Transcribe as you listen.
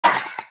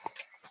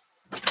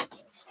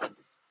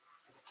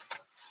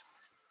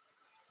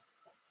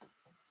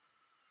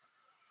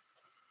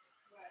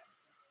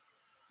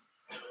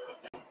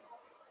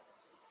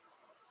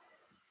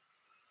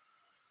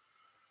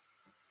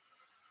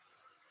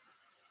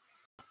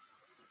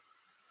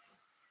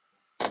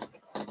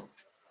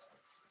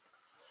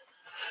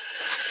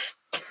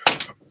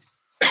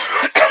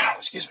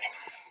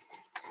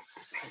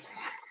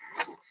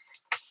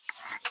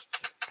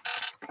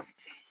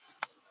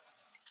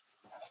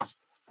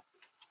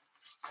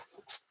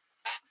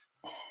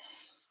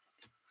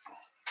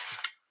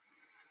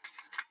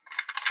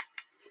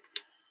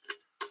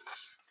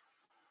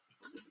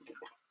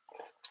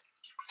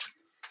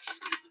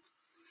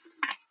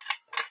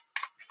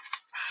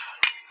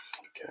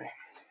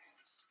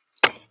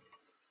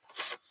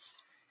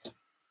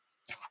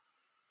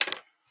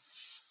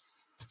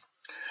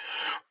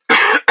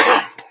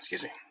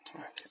Excuse me.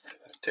 All right, get rid of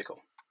that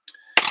tickle.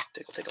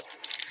 Tickle, tickle.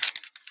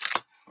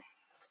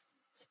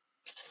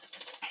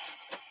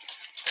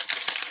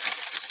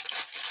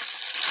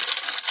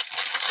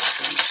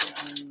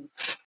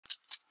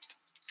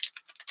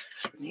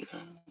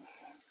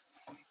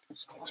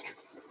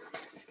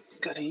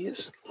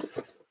 Goodies.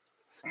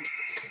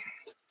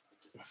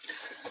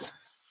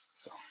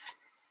 So.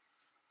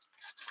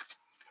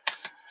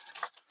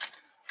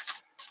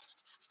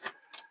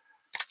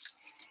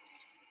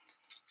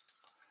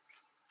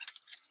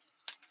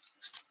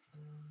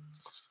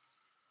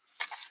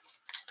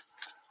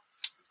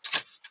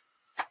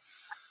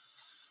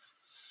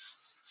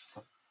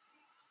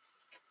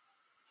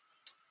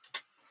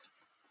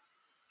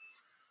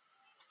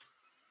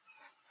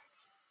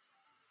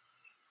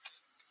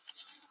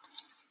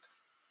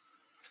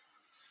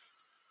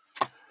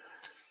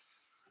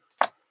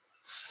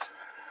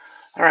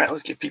 All right,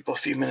 let's give people a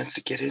few minutes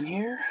to get in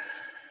here.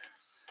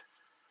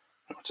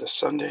 It's a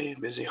Sunday,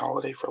 busy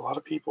holiday for a lot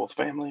of people with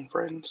family and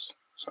friends.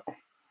 So,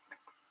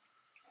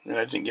 and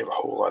I didn't give a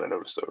whole lot of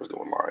notice that I was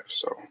going live,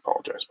 so I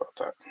apologize about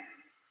that.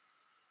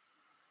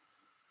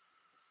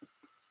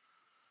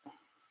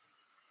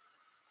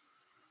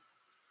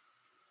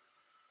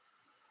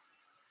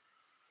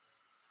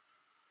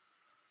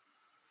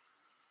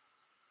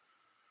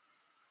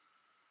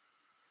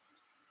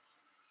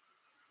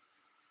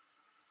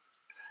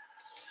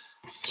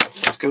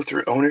 Let's go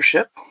through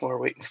ownership while we're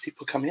waiting for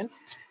people to come in.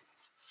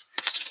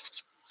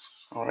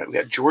 All right, we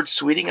got George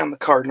Sweeting on the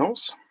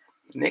Cardinals.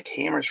 Nick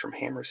Hammers from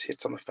Hammers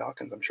Hits on the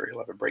Falcons. I'm sure he'll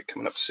have a break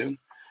coming up soon.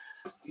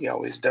 He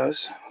always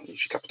does,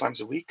 usually a couple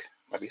times a week.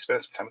 Might be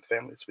spending some time with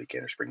family this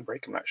weekend or spring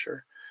break, I'm not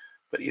sure.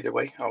 But either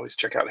way, always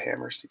check out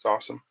Hammers. He's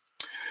awesome.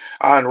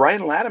 And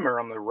Ryan Latimer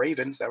on the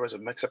Ravens. That was a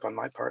mix-up on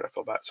my part. I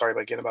feel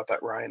sorry again about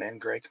that, Ryan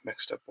and Greg.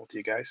 Messed up both of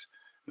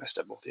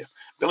you.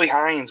 Billy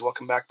Hines,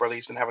 welcome back, brother.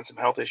 He's been having some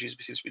health issues,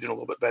 but seems to be doing a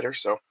little bit better.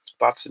 So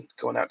thoughts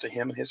going out to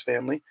him and his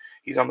family.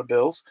 He's on the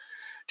Bills.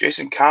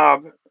 Jason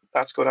Cobb,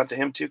 thoughts going out to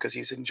him too, because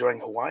he's enjoying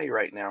Hawaii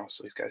right now.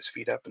 So he's got his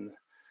feet up in the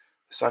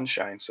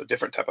sunshine. So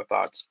different type of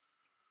thoughts.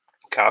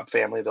 Cobb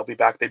family, they'll be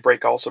back. They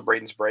break also.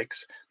 Braden's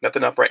breaks.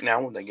 Nothing up right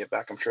now. When they get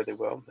back, I'm sure they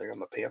will. They're on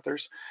the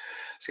Panthers.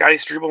 Scotty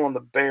Struble on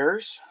the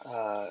Bears.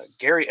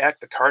 Gary Eck,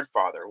 the card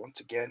father. Once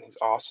again, he's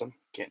awesome.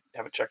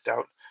 Haven't checked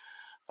out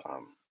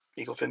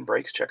Eaglefin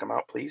breaks. Check him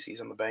out, please.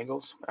 He's on the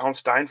Bengals. Alan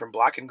Stein from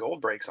Black and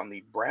Gold breaks on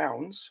the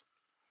Browns.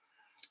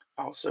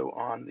 Also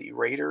on the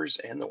Raiders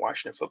and the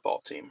Washington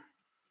football team.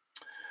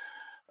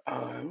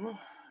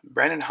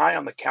 Brandon High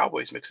on the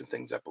Cowboys, mixing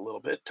things up a little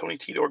bit. Tony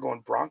Tidor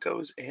going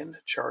Broncos and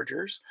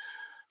Chargers.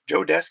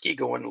 Joe Desky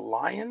going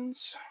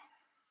Lions,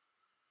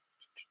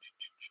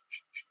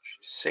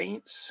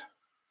 Saints,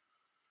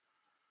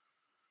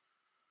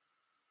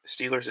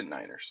 Steelers, and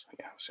Niners.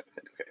 Yeah,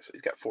 okay, so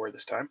he's got 4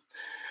 this time.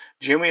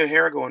 Jimmy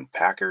O'Hara going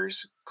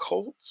Packers,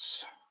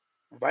 Colts,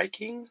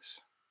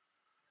 Vikings.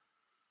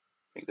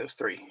 I think those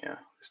 3. Yeah,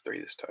 there's 3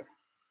 this time.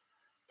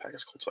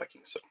 Packers, Colts,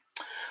 Vikings. So,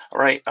 all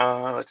right,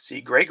 let's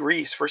see. Greg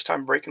Reese, first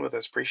time breaking with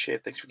us. Appreciate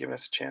it. Thanks for giving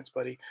us a chance,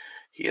 buddy.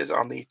 He is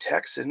on the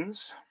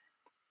Texans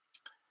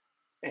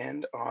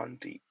and on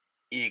the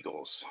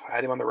Eagles. I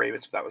had him on the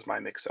Ravens, but that was my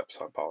mix-up,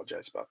 so I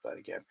apologize about that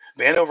again.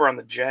 Vanover on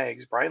the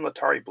Jags. Brian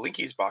Latari,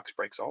 Blinky's box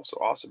breaks, also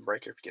awesome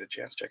breaker. If you get a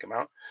chance, check him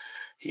out.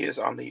 He is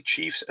on the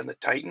Chiefs and the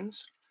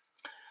Titans.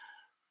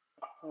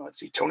 Let's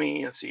see,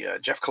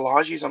 Jeff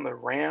Kalaji's on the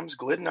Rams.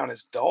 Glidden on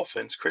his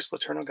Dolphins. Chris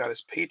Letourneau got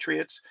his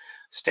Patriots.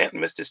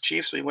 Stanton missed his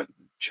Chiefs, so he went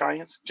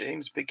Giants.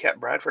 James Big Cat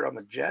Bradford on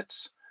the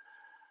Jets.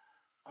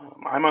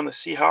 I'm on the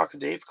Seahawks.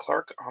 Dave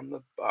Clark on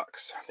the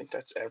Bucks. I think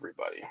that's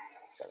everybody.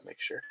 Gotta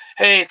make sure.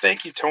 Hey,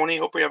 thank you, Tony.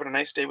 Hope you're having a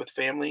nice day with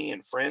family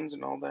and friends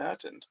and all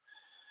that, and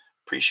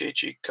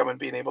appreciate you coming,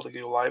 being able to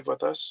go live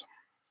with us.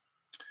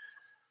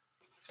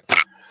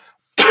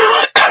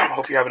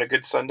 Hope you're having a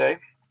good Sunday.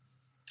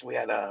 We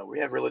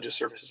had religious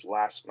services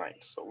last night,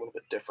 so a little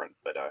bit different,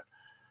 but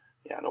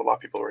yeah, I know a lot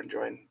of people are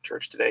enjoying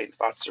church today, and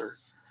thoughts are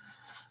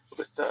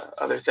with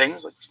other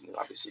things like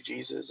obviously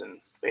Jesus and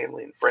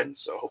family and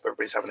friends. So I hope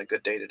everybody's having a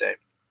good day today.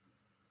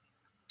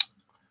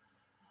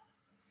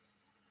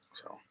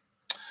 So.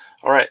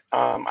 All right,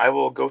 I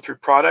will go through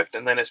product,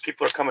 and then as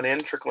people are coming in,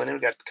 trickling in,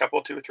 we got a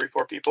couple, 2 or 3,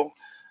 4 people.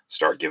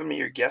 Start giving me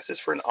your guesses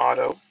for an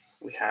auto.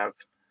 We have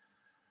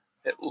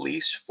at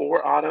least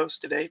 4 autos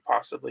today,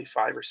 possibly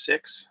 5 or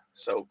 6.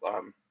 So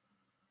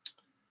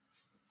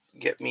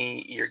get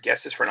me your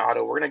guesses for an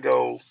auto. We'll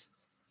go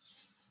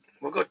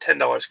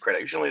 $10 credit.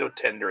 I usually go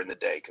 10 during the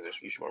day because there's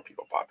usually more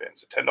people pop in.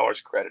 So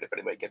 $10 credit if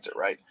anybody gets it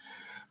right.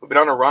 We've been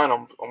on a run.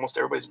 Almost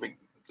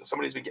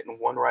somebody's been getting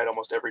 1 right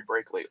almost every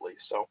break lately.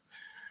 So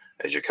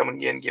as you're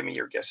coming in, give me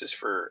your guesses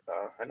for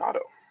an auto.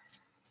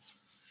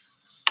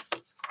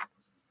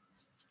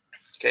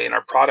 Okay, in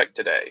our product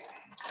today,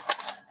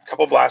 a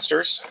couple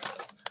blasters, a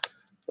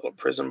little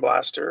Prism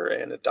Blaster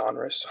and a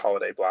Donruss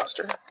Holiday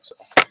Blaster. So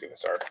give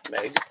us our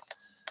Meg.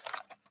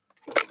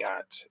 We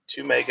got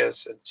 2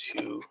 Megas and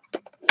 2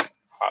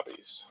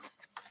 Hobbies.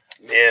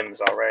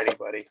 Mims already,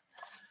 buddy.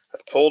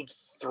 I've pulled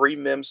 3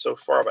 Mims so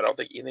far, but I don't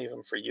think any of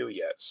them for you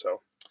yet.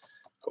 So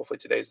hopefully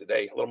today's the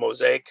day. A little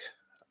Mosaic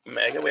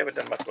Mega. We haven't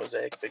done much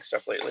Mosaic big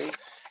stuff lately.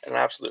 And an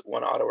Absolute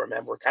One auto.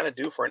 Remember, we're kind of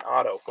due for an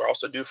auto. We're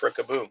also due for a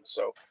Kaboom.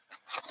 So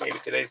maybe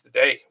today's the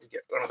day we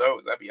get one of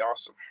those. That'd be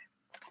awesome.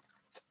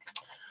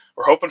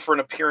 We're hoping for an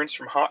appearance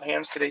from Hot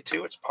Hands today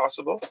too. It's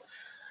possible.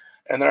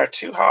 And then our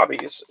 2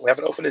 hobbies. We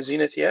haven't opened a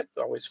Zenith yet.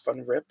 Always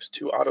fun rips.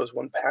 2 autos,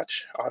 1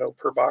 patch. Auto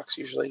per box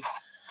usually.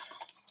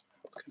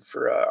 Looking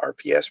for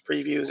RPS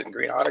previews and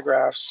green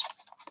autographs.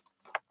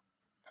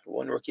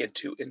 1 rookie and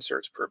 2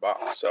 inserts per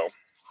box. So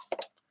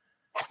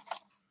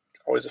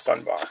always a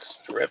fun box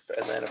to rip.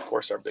 And then, of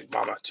course, our big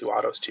mama. 2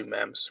 autos, 2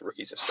 mems,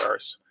 rookies and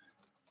stars.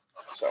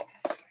 So,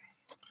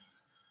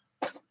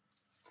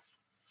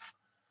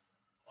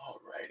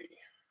 alrighty.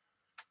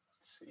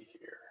 Let's see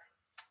here.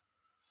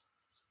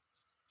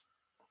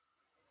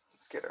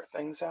 Let's get our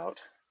things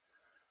out.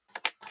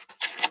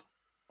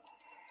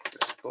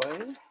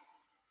 Display.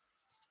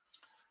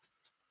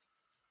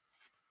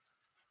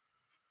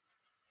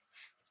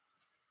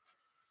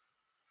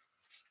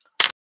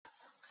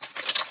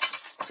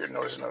 If you're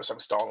noticing I'm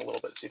stalling a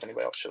little bit, see if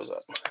anybody else shows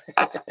up.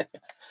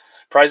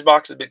 Prize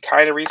box has been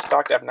kind of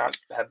restocked. I've not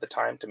had the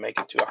time to make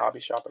it to a hobby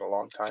shop in a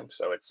long time,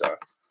 so it's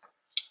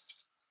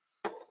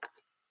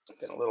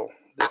been a little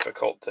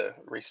difficult to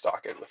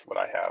restock it with what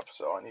I have.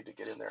 So I need to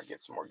get in there and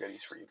get some more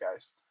goodies for you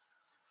guys.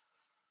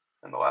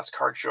 And the last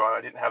card show,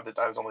 I didn't have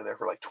I was only there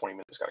for like 20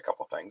 minutes. Got a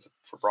couple things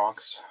for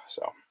Bronx,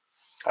 so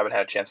I haven't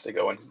had a chance to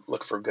go and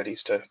look for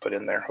goodies to put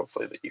in there.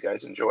 Hopefully that you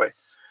guys enjoy.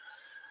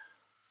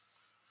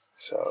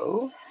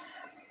 So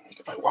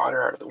get my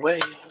water out of the way.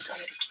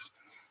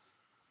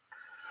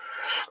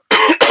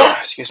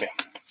 Excuse me.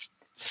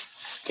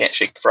 Can't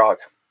shake the frog.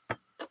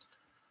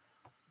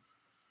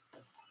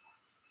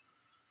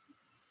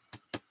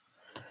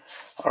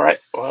 All right.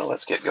 Well,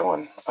 let's get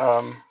going.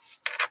 Like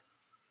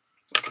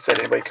I said,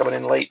 anybody coming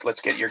in late,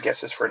 let's get your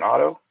guesses for an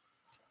auto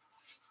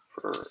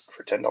for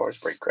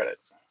 $10 break credit.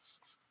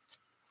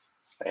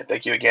 And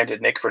thank you again to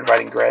Nick for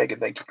inviting Greg,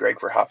 and thank you, Greg,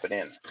 for hopping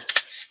in.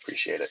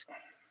 Appreciate it.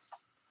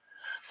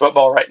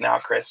 Football right now,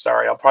 Chris.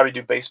 Sorry, I'll probably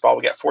do baseball.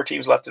 We got 4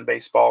 teams left in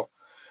baseball.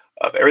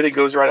 If everything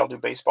goes right, I'll do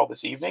baseball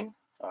this evening.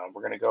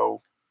 We're going to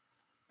go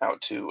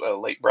out to a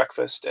late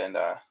breakfast and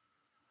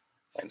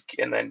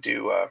then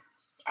do a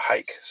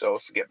hike. So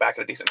if we get back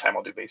at a decent time,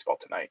 I'll do baseball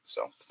tonight.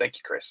 So thank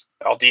you, Chris.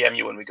 I'll DM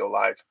you when we go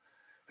live.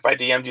 If I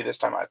DM'd you this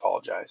time, I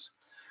apologize.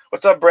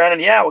 What's up,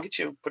 Brandon? Yeah, we'll get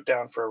you put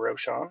down for a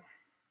Roshan.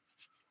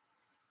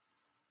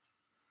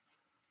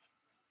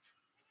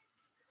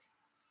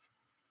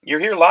 You're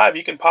here live.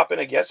 You can pop in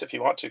a guess if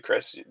you want to,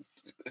 Chris.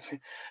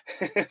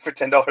 For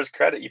 $10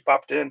 credit, you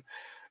popped in.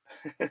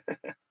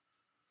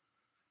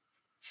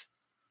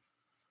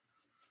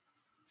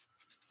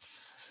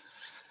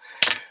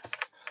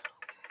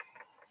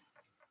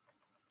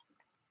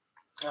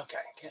 Okay,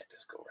 can't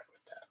just go right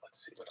with that.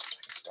 Let's see what else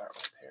we can start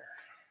with here.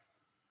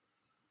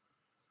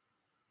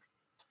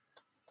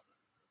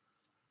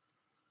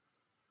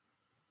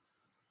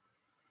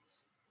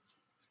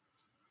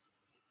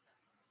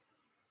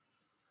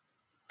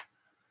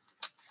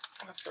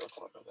 Let's go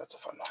with that's a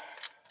fun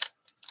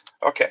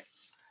one. Okay.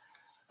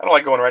 I don't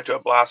like going right to a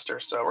blaster,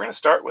 so we're going to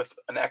start with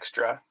an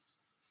extra,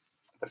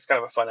 but it's kind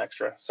of a fun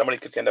extra. Somebody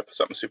could end up with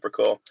something super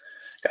cool.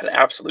 Got an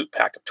absolute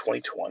pack of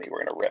 2020 we're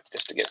going to rip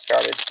just to get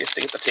started, just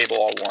to get the table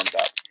all warmed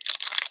up.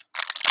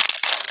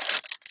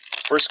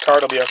 First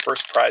card will be our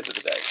first prize of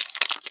the day.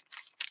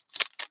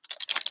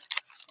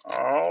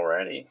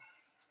 Alrighty.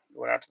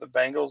 Going out to the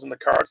Bengals and the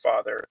card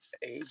father,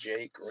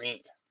 A.J.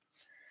 Green.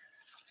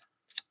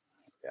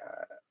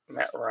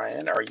 Matt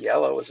Ryan. Our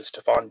yellow is a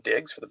Stephon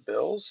Diggs for the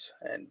Bills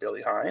and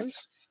Billy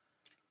Hines.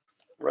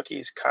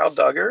 Rookies Kyle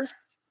Duggar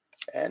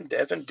and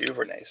Devin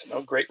Duvernay. So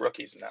no great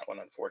rookies in that one,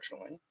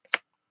 unfortunately.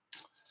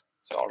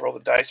 So I'll roll the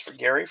dice for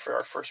Gary for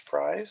our first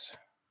prize.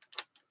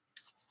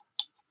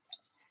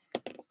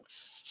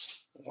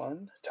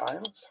 1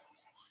 times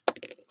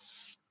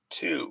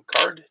 2.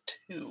 Card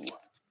 2.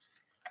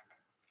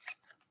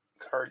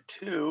 Card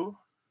 2.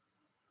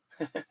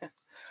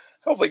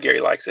 Hopefully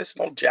Gary likes this.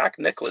 An old Jack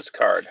Nicklaus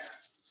card.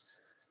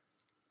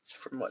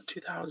 From what,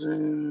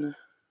 2000?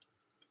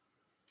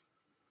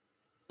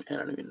 I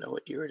don't even know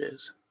what year it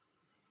is.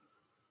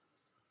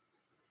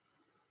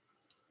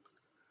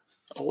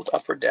 Old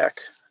Upper Deck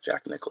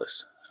Jack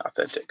Nicklaus.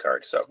 Authentic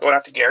card. So going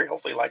out to Gary.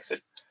 Hopefully he likes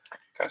it.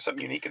 Kind of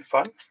something unique and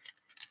fun.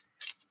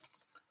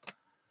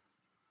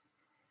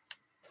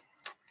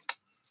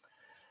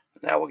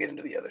 Now we'll get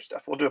into the other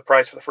stuff. We'll do a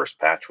prize for the first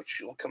patch,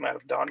 which will come out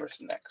of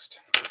Donruss next.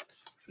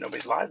 If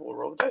nobody's live, we'll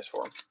roll the dice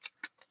for them.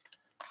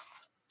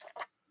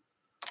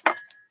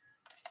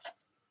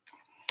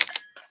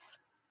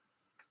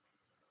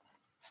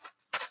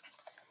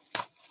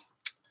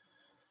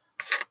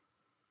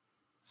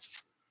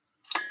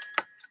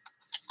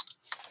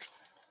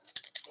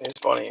 It's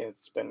funny.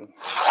 It's been,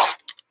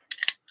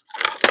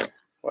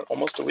 what,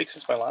 almost a week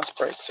since my last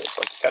break, so it's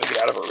like you got to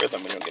get out of a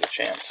rhythm when you don't get a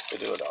chance to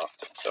do it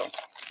often.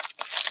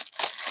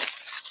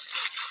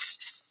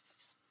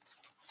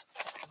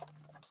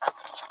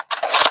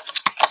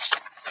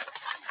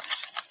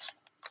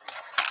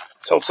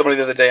 So told somebody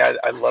the other day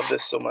I love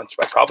this so much.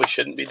 I probably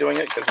shouldn't be doing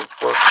it because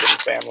it's work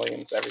and family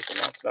and everything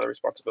else and other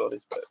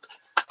responsibilities. But it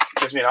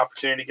gives me an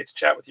opportunity to get to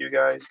chat with you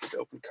guys, get to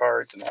open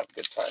cards, and have a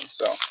good time.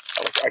 So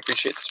I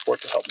appreciate the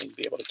support to help me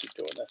be able to keep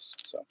doing this.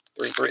 So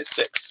 3 and 3 is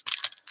 6.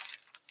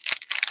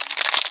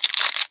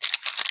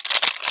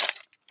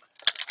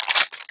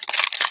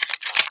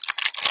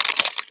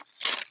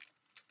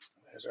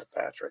 There's our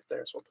patch right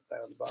there, so we'll put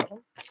that on the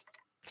bottom.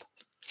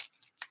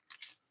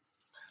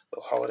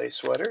 Little holiday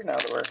sweater. Now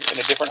that we're in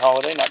a different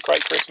holiday, not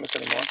quite Christmas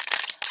anymore.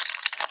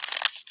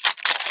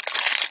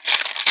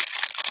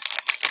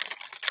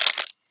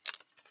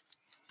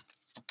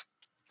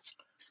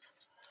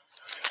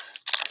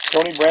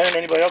 Tony, Brandon,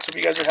 anybody else? Hope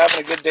you guys are having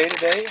a good day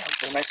today.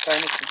 A nice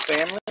time with some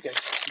family. You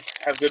guys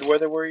have good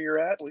weather where you're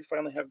at. We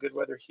finally have good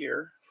weather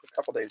here for a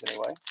couple days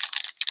anyway.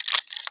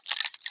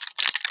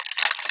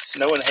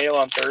 Snow and hail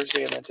on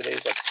Thursday, and then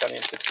today's like sunny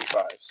and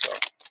 65. So,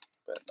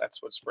 but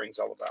that's what spring's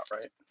all about,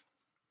 right?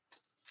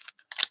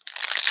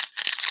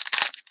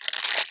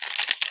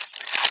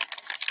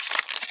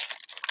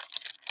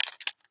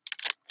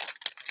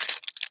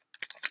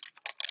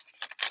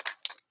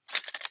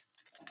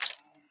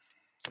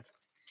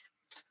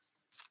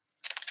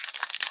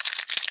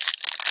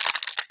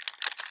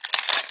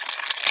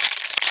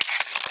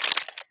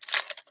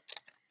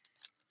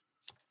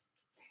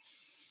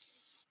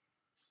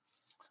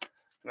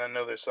 And I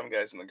know there's some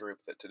guys in the group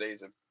that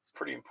today's a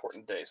pretty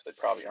important day, so they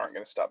probably aren't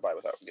going to stop by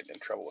without getting in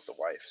trouble with the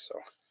wife. So,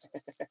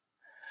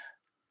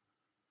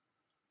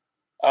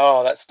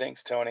 oh, that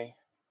stinks, Tony.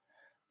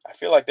 I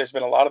feel like there's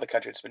been a lot of the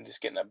country that's been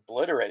just getting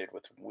obliterated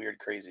with weird,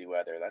 crazy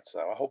weather. That's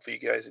hopefully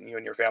you guys and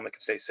your family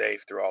can stay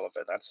safe through all of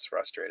it. That's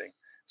frustrating,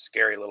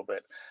 scary a little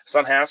bit.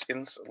 Son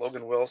Haskins,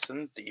 Logan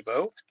Wilson,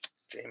 Debo,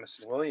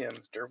 Jamison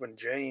Williams, Derwin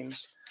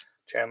James,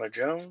 Chandler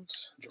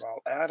Jones,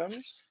 Jamal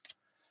Adams.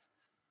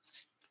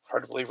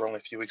 Hard to believe we're only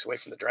a few weeks away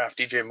from the draft.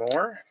 DJ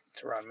Moore,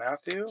 Teron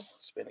Matthew,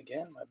 spin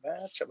again, my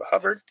bad. Chuba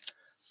Hubbard,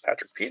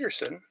 Patrick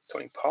Peterson,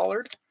 Tony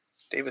Pollard,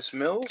 Davis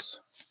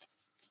Mills,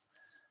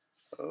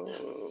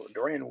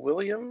 Dorian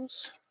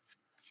Williams,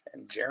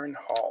 and Jaron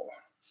Hall.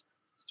 Let's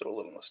do a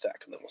little more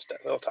stack, a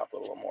little top, a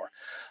little more.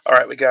 All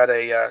right, we got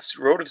a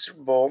road to the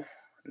Super Bowl.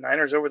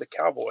 Niners over the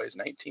Cowboys,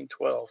 19-12.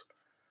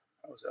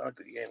 That was an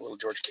ugly game. A little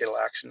George Kittle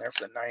action there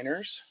for the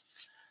Niners.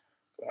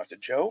 Going out to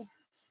Joe.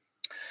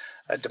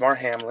 DeMar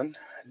Hamlin,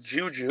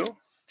 Juju,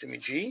 Jimmy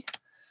G,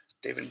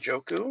 David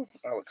Njoku,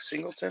 Alex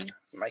Singleton,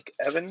 Mike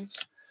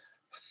Evans,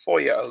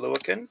 Foya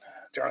Aluakin,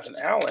 Jonathan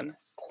Allen,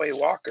 Quay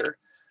Walker,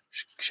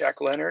 Shaq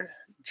Leonard,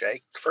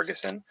 Jake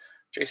Ferguson,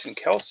 Jason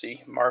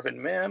Kelsey,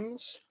 Marvin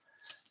Mims,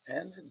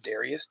 and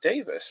Darius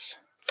Davis,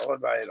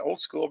 followed by an old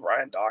school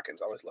Brian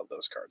Dawkins. I always love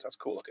those cards. That's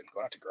cool looking.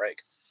 Going out to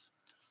Greg.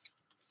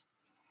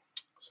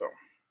 So,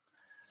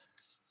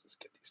 let's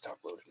get these top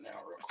loaded now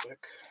real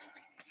quick.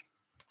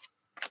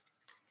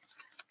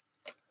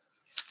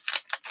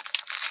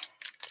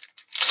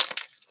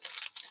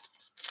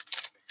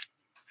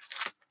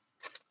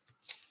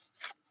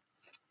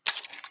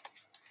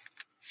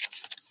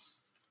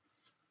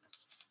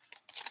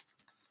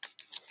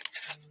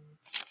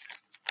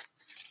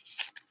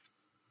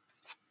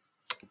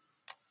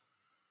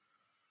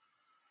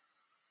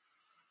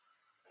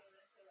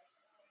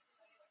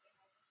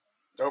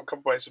 Oh, a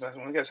couple guys.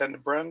 One guy's heading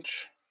to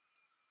brunch,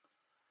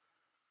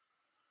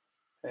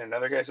 and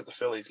another guy's at the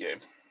Phillies game.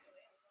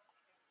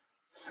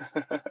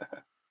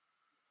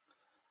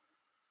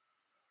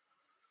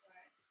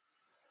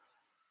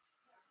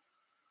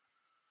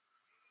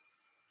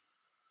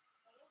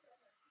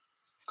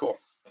 Cool.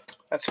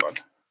 That's fun.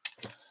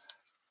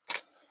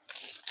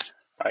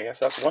 I guess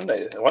that's one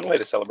way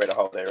to celebrate a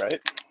holiday, right?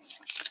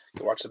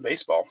 You watch some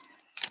baseball.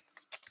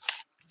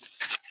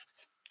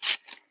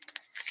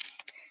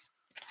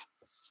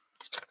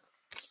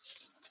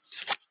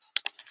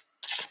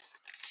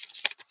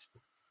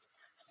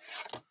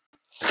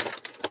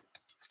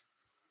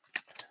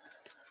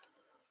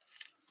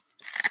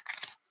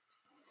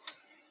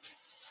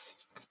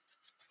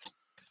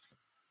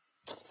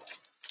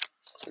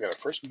 So we got our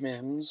first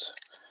Mims.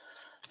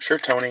 I'm sure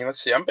Tony.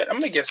 Let's see. I'm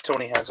gonna guess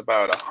Tony has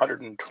about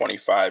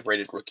 125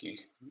 rated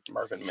rookie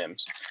Marvin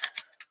Mims.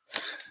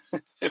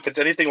 If it's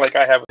anything like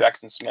I have with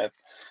Jackson Smith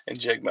and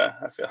Jigma,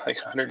 I feel like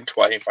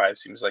 125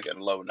 seems like a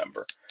low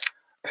number.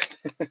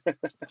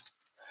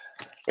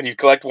 When you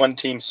collect one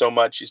team so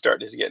much, you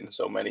start just getting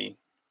so many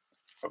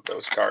of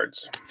those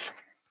cards.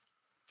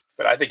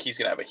 But I think he's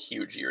going to have a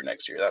huge year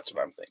next year. That's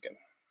what I'm thinking.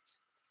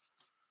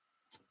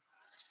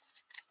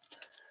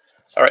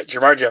 All right,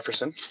 Jamar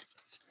Jefferson,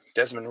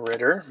 Desmond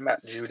Ridder,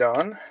 Matt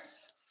Judon,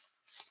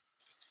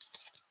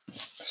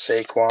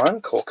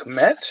 Saquon, Cole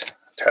Kmet,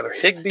 Tyler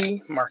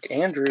Higbee, Mark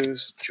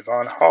Andrews,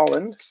 Javon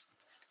Holland,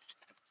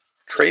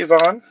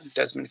 Trayvon,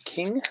 Desmond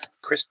King,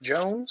 Chris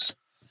Jones.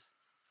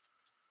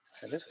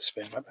 That is a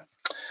spin, my bad.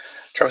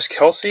 Travis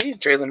Kelce,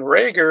 Jalen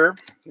Reagor,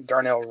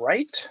 Darnell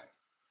Wright,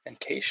 and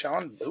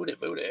Kayshon Booty.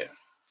 Do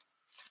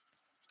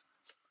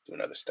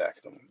another stack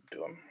of them. Do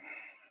them.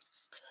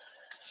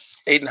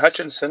 Aiden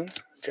Hutchinson,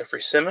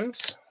 Jeffrey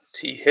Simmons,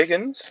 T.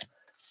 Higgins,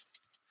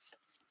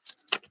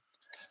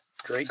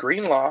 Dre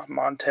Greenlaw,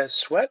 Montez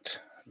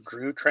Sweat,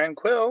 Drew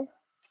Tranquil,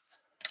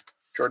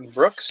 Jordan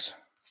Brooks,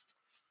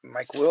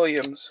 Mike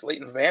Williams,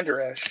 Leighton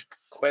Vander Esch,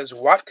 Quez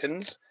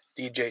Watkins,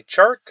 DJ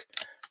Chark,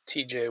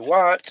 TJ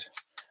Watt.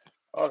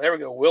 Oh, there we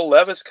go. Will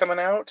Levis coming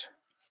out,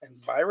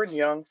 and Byron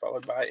Young,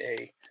 followed by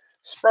a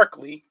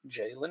sparkly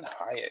Jalen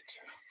Hyatt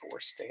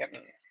for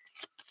Stanton.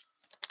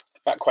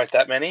 Not quite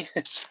that many.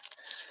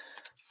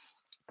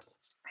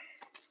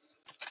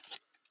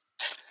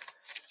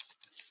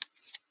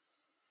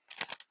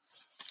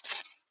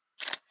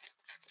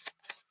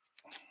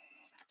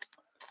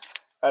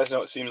 I just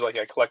know it seems like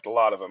I collect a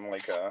lot of them.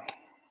 Like,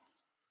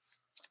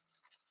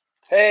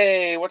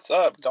 hey, what's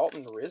up,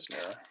 Dalton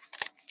Risner?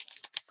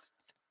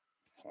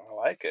 I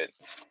like it.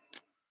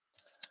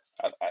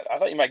 I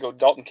thought you might go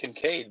Dalton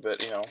Kincaid,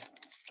 but, you know,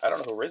 I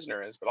don't know who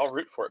Risner is, but I'll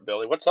root for it,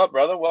 Billy. What's up,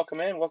 brother?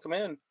 Welcome in. Welcome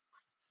in.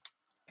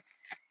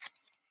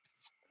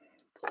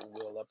 Put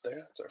Will up there.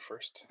 That's our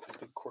first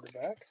big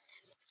quarterback.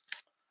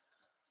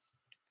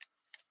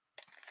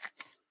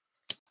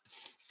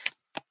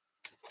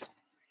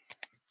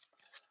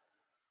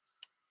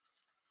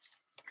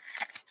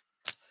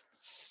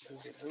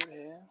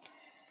 Booty.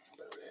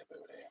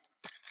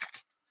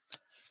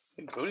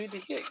 Booty,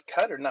 did he get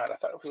cut or not? I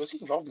thought, was he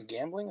involved in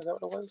gambling? Is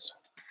that what it was?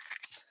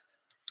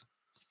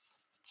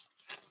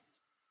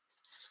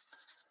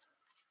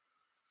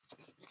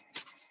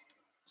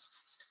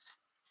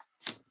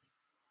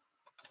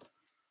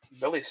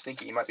 Billy's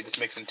sneaky. He might be just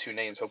mixing two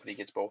names, hoping he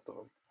gets both of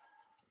them.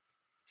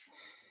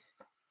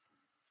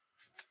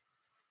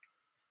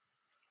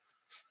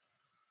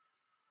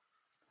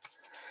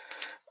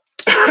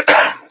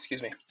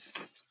 Excuse me.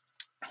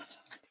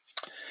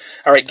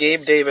 All right,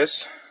 Gabe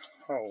Davis.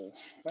 Oh,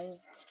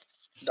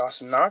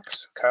 Dawson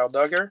Knox, Kyle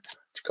Duggar,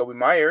 Jacoby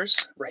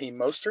Myers, Raheem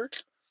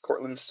Mostert,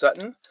 Cortland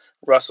Sutton,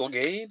 Russell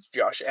Gage,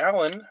 Josh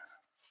Allen,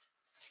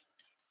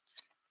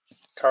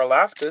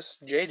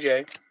 Karlaftis,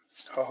 JJ.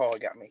 Oh,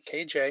 it got me.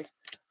 KJ,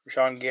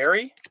 Rashawn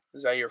Gary,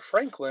 Zaire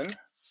Franklin,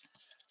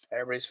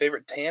 everybody's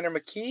favorite Tanner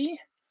McKee,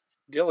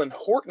 Dylan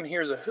Horton,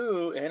 here's a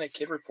who, and a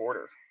kid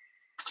reporter.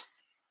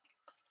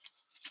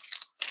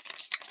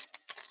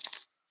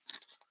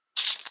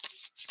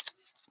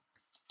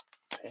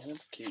 Tanner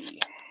McKee.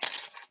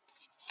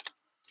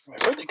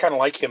 I heard they kind of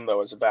like him,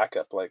 though, as a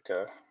backup. Like,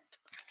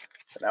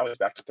 now he's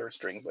back to third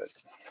string, but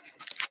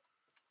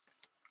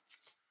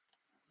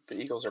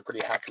the Eagles are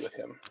pretty happy with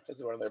him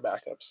as one of their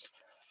backups.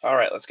 All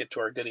right, let's get to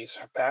our goodies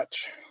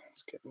patch.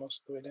 Let's get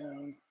most of the way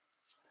down.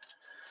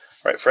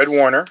 All right, Fred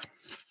Warner,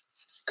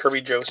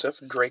 Kirby Joseph,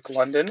 Drake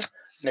London,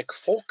 Nick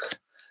Folk,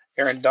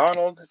 Aaron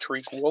Donald,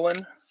 Tariq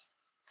Woolen,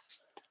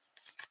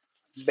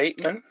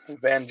 Bateman,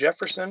 Van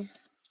Jefferson,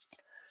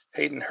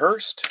 Hayden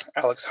Hurst,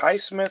 Alex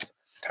Highsmith,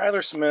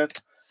 Tyler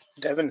Smith,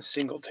 Devin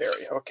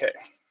Singletary. Okay.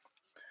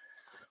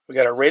 We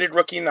got a rated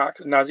rookie,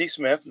 Najee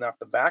Smith. And off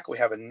the back, we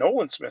have a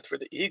Nolan Smith for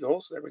the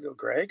Eagles. There we go,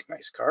 Greg.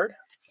 Nice card.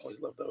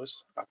 Always love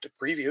those optic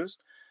previews.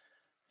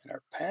 And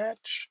our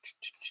patch.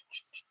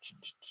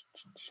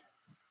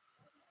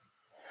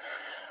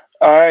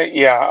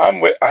 Yeah,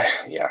 I'm with.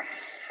 Yeah.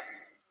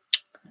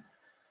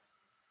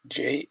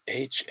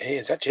 JHA.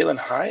 Is that Jalen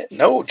Hyatt?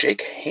 No,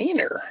 Jake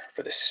Hayner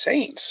for the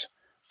Saints.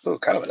 Ooh,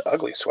 kind of an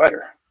ugly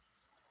sweater.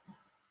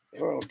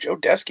 Oh, Joe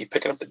Desky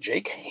picking up the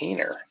Jake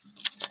Hayner.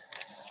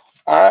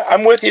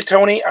 I'm with you,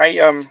 Tony.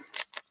 I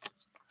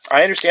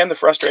understand the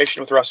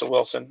frustration with Russell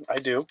Wilson. I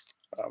do.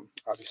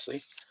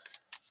 Obviously,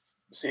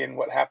 seeing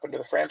what happened to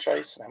the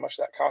franchise and how much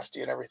that cost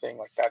you and everything,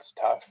 like that's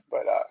tough.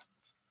 But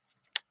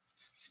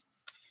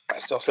I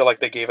still feel like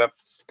they gave up.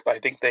 I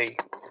think they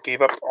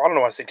gave up. I don't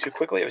want to say too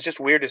quickly. It was just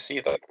weird to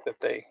see that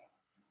they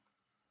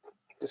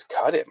just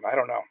cut him. I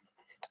don't know.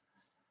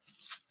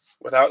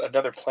 Without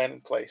another plan in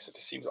place, it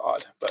just seems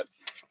odd. But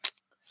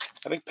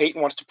I think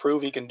Peyton wants to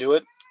prove he can do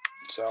it.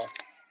 So,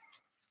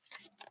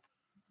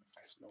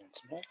 there's no one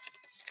small.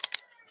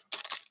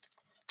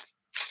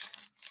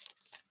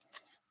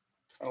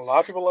 And a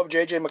lot of people love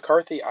J.J.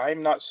 McCarthy.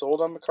 I'm not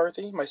sold on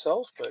McCarthy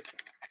myself, but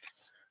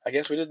I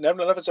guess none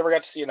of us ever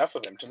got to see enough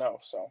of him to know.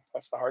 So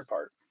that's the hard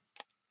part.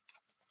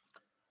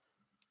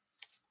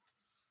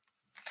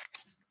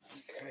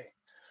 Okay.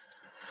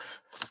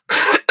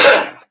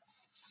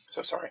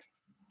 So sorry.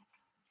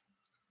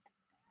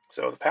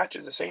 So the patch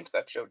is the Saints.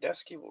 That's Joe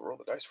Desky. We'll roll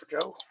the dice for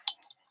Joe.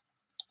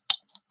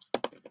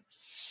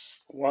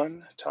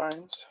 1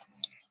 times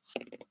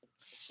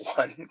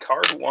 1.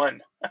 Card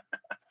 1.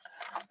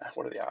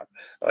 What are the odds?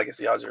 Well, I guess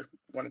the odds are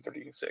 1 in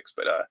 36.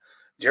 But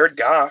Jared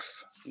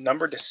Goff,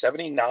 numbered to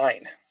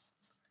 79.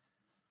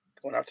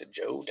 Going out to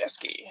Joe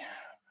Desky.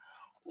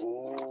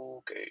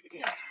 Okay.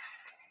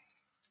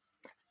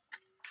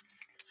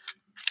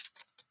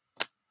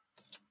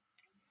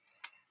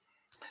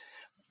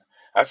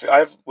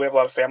 We have a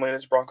lot of family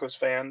that's Broncos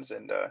fans,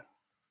 and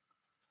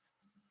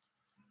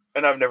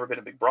I've never been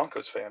a big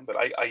Broncos fan, but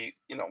I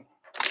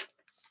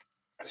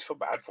just feel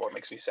bad for it. It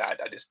makes me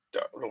sad. I just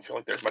don't feel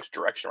like there's much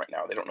direction right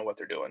now. They don't know what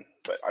they're doing,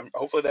 but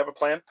hopefully they have a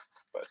plan.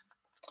 But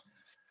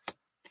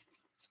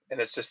And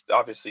it's just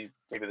obviously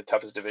maybe the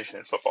toughest division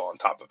in football on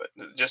top of it.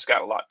 It just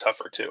got a lot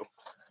tougher too.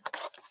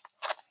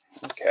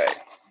 Okay.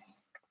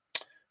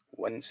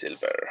 1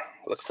 silver.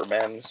 Look for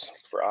men's,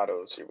 look for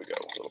autos. Here we go.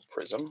 A little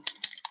prism.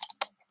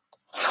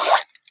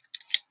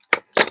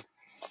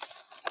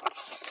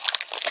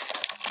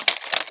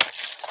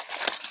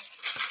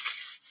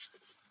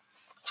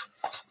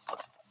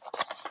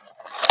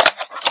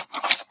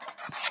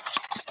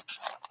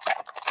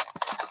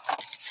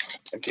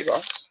 Empty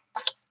box.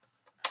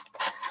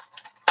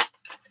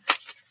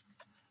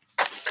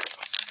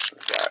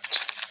 We've got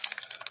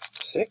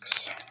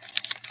 6.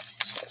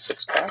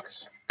 6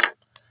 packs.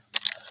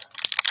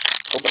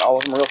 Open all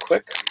of them real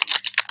quick.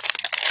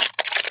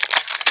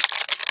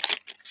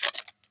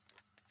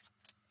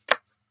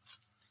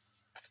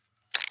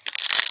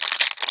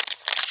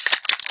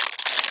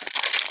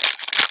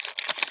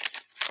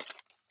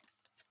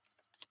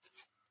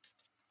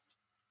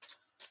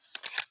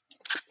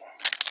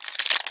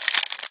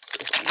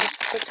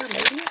 Sticker,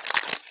 maybe?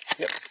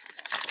 Yep.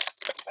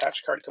 Got a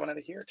patch card coming out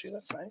of here, too.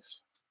 That's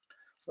nice.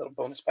 Little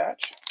bonus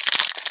patch.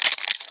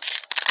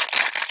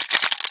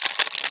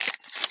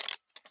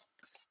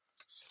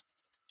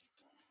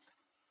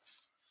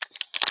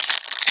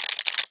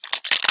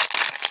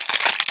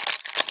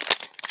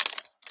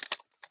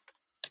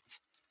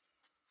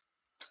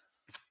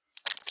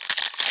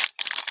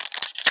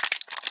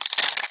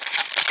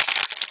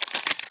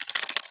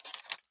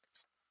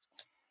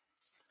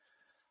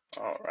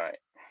 All right.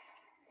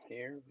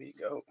 Here we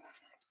go.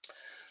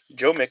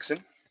 Joe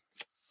Mixon.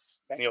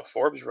 Daniel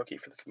Forbes, rookie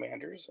for the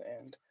Commanders.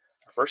 And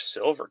our first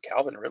silver,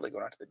 Calvin Ridley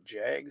going out to the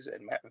Jags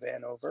and Matt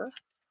Vanover.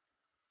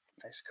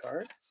 Nice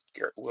card.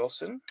 Garrett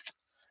Wilson.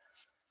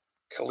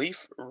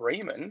 Khalif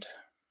Raymond.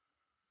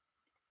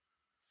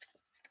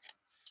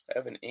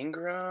 Evan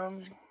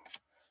Ingram.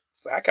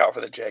 Back out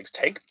for the Jags.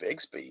 Tank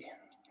Bigsby.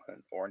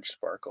 And orange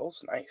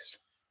sparkles. Nice.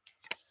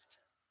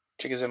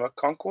 Chigoziem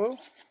Okonkwo.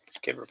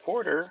 Kid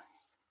Reporter.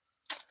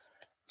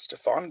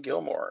 Stephon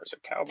Gilmore is a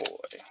Cowboy.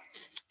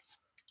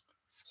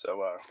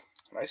 So,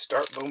 nice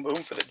start. Boom, boom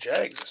for the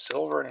Jags. A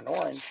silver and an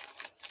orange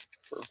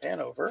for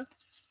Vanover.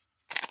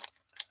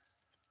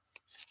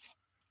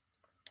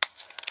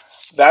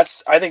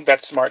 I think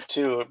that's smart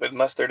too, but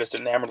unless they're just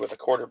enamored with a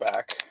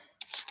quarterback.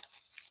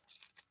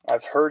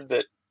 I've heard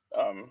that,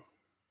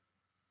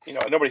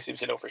 nobody seems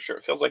to know for sure.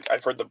 It feels like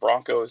I've heard the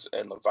Broncos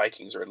and the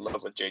Vikings are in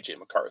love with J.J.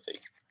 McCarthy.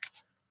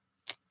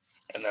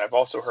 And then I've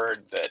also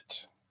heard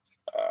that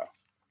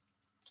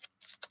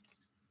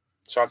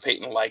Sean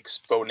Payton likes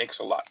Bo Nix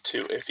a lot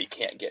too if he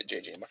can't get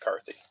J.J.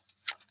 McCarthy.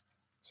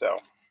 So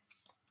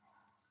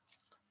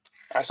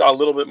I saw a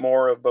little bit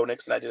more of Bo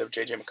Nix than I did of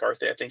J.J.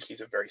 McCarthy. I think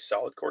he's a very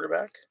solid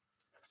quarterback.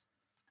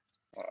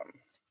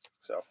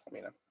 So,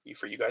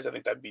 for you guys, I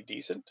think that'd be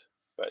decent.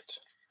 But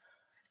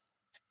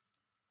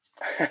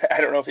I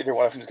don't know if either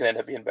one of them is going to end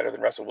up being better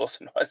than Russell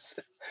Wilson was.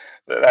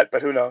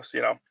 But who knows,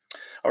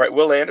 All right,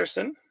 Will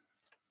Anderson,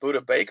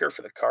 Buda Baker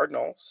for the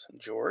Cardinals,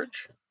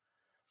 George.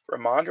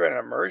 Ramondre and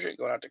Emergent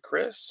going out to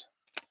Chris.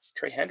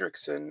 Trey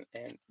Hendrickson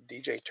and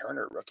DJ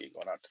Turner, rookie,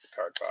 going out to the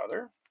Card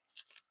Father.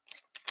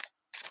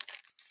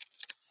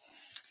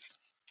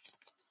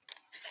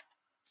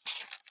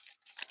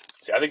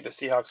 See, I think the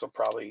Seahawks will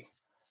probably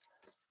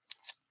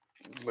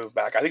move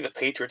back. I think the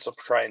Patriots will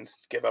try and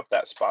give up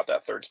that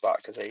third spot,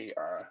 because they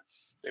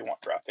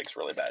want draft picks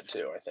really bad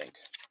too, I think.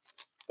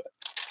 But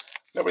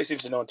nobody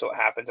seems to know until it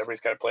happens.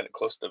 Everybody's kind of playing it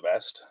close to the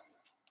vest.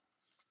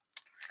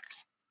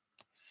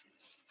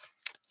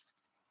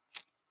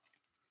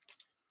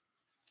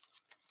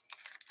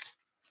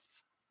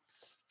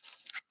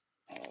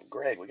 Oh,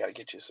 Greg, we got to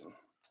get you some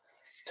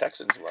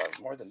Texans love,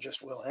 more than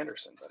just Will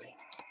Anderson, buddy.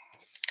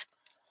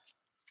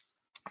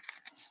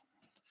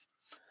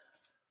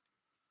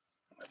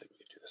 I think we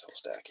can do this whole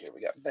stack here.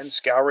 We got Ben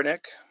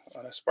Skowronek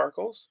on a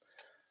Sparkles,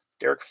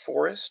 Derek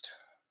Forrest,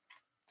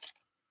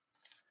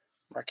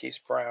 Marquise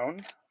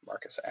Brown,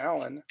 Marcus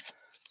Allen,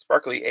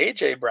 Sparkly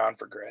A.J. Brown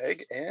for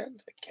Greg,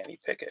 and Kenny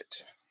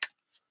Pickett.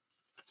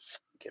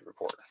 Kid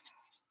Reporter.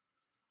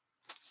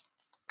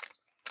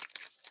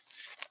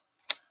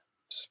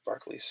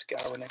 Sparkly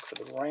Skowronek for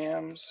the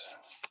Rams.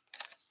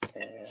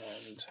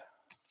 And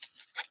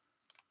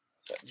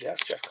Jeff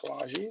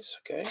Collages.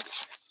 Okay.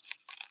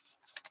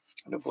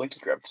 I know Blinky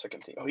grabbed the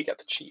second team. Oh, he got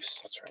the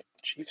Chiefs. That's right.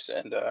 Chiefs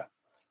and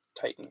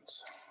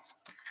Titans.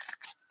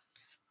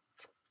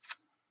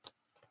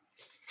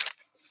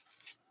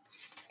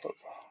 Oh.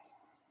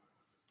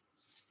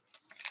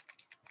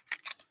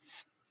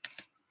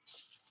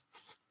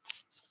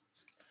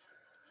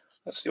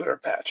 Let's see what our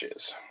patch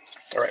is.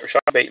 All right,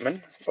 Rashad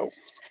Bateman. Oh,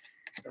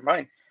 never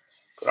mind.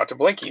 Going out to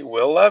Blinky.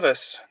 Will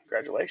Levis.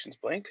 Congratulations,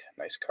 Blink.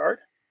 Nice card.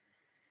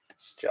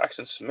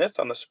 Jackson Smith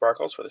on the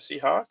Sparkles for the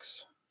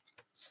Seahawks.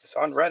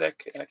 Hassan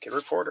Reddick and a Kid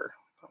Reporter.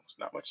 Oh,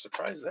 not much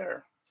surprise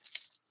there.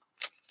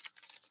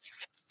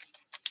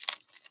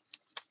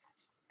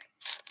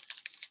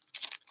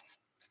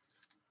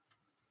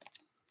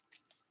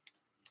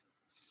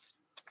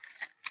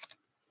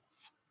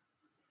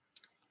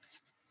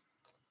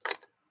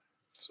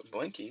 So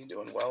Blinky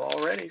doing well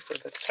already for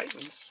the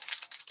Titans.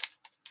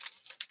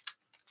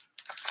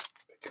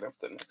 Picking up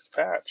the next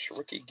patch.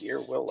 Rookie gear,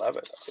 Will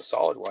Levis. That's a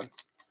solid one.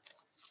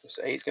 They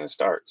say he's going to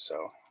start, so.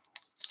 Oh,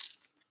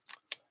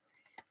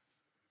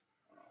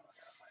 I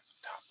got my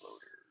top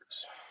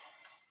loaders.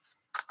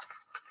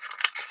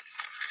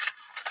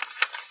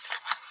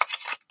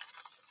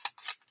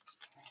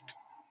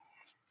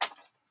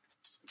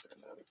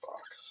 Another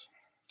box.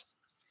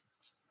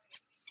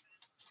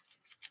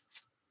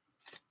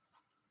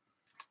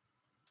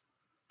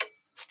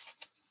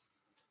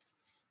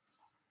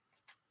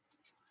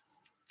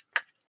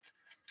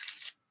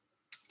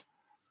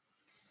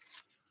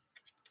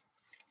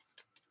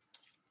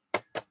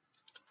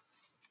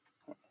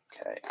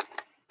 Okay.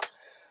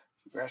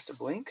 Rest to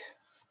Blink.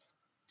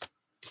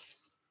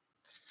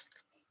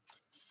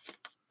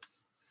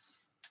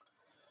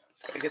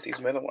 Gotta get these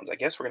middle ones. I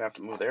guess we're gonna have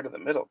to move there to the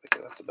middle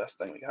because that's the best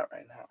thing we got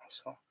right now.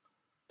 So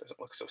it doesn't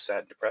look so sad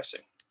and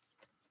depressing.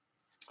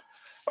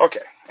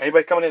 Okay.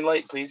 Anybody coming in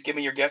late, please give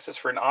me your guesses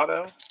for an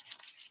auto.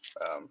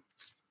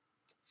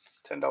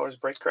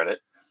 $10 break credit.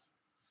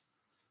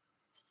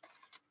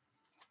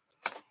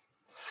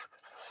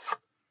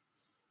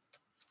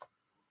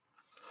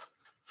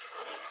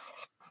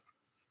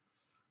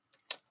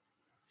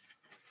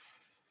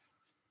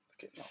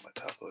 Getting all my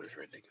top loaders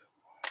ready to go.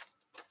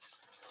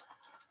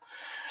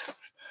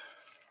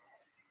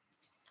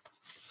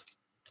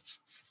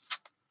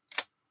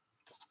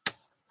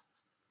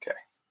 Okay.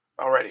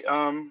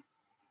 Alrighty.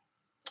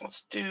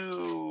 Let's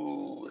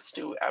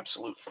do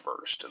absolute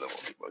first, and then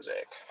we'll do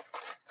mosaic.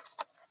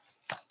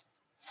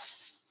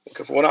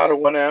 Looking for one auto,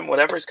 1M.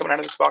 Whatever is coming out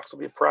of this box will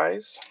be a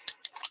prize.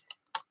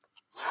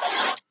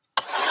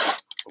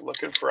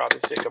 Looking for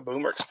obviously a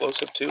Kaboom or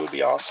Explosive 2 would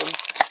be awesome.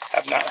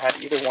 Have not had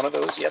either one of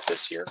those yet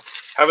this year.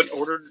 Haven't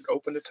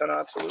opened a ton of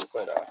absolute,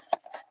 but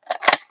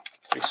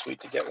pretty sweet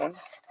to get one.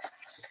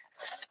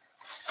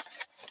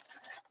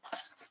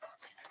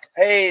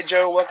 Hey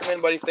Joe, welcome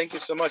in, buddy. Thank you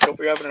so much. Hope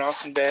you're having an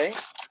awesome day.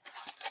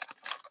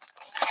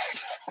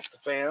 The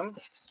fam.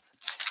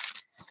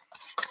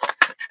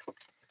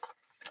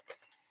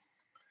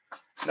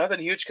 Nothing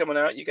huge coming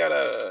out. You got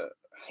a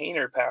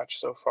Hainer patch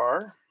so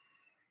far.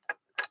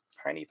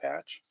 Tiny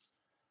patch.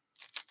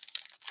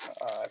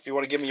 If you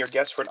want to give me your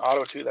guess for an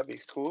auto too, that'd be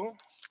cool.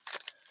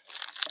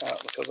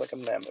 It feels like a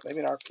mem, but maybe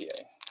an RPA.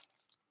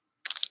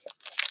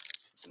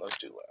 Those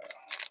two.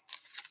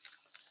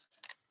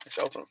 Let's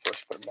open them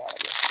first. Put them down. I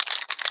guess.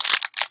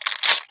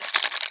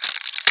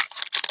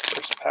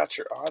 First patch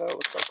or auto.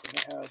 Looks like we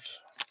have.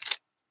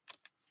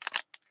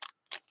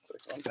 Looks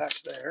like one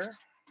patch there.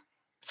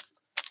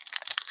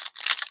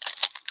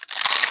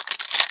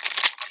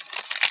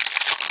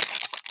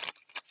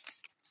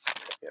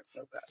 Yep,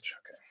 no patch.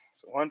 Okay,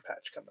 so one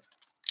patch coming.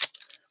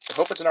 I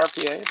hope it's an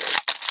RPA, but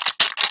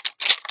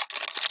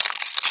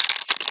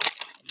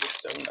I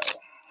just don't know.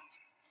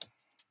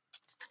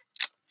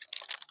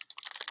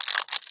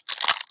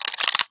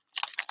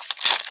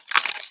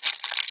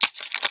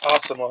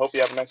 Awesome. Well, hope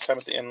you have a nice time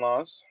with the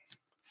in-laws.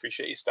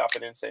 Appreciate you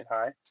stopping in and saying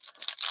hi.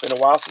 It's been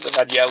a while since I've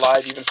had you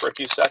live, even for a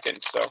few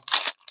seconds. So,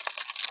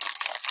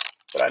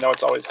 but I know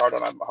it's always hard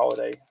on a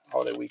holiday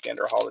weekend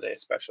or a holiday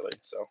especially.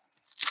 So,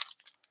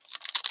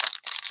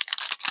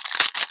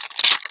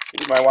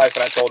 my wife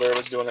and I told her I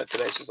was doing it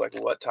today. She's like,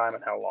 "What time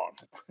and how long?"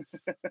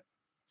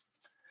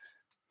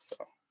 So,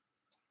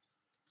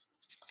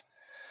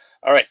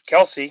 all right,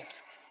 Kelsey,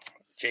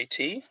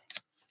 JT,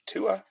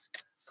 Tua,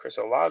 Chris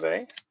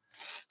Olave,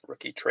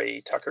 rookie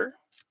Trey Tucker,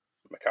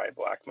 Mekhi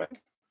Blackman,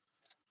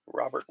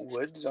 Robert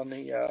Woods on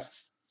the, I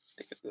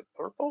think it's the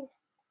purple.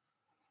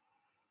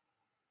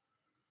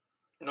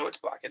 No, it's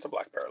black. It's a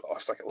black parallel. I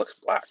was like, it looks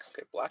black.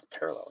 Okay, black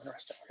parallel.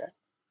 Interesting. Okay.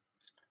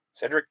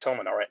 Cedric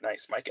Tillman. All right,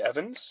 nice. Mike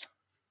Evans,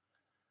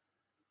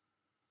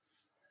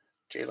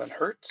 Jalen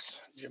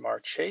Hurts,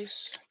 Jamar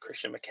Chase,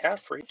 Christian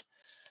McCaffrey,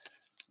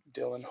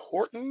 Dylan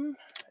Horton,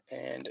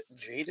 and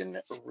Jaden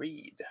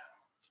Reed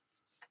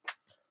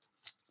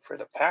for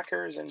the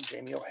Packers and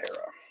Jamie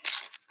O'Hara.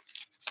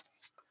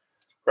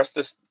 Rest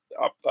of this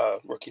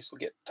rookies will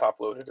get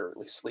top loaded or at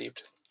least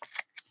sleeved.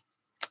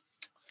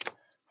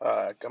 We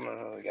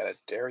got a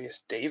Darius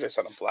Davis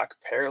on a black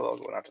parallel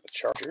going out to the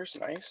Chargers.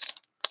 Nice.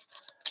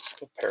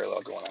 Good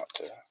parallel going out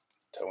to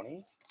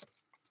Tony.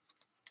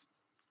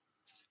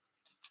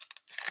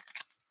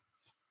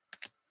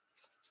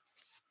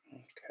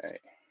 Okay.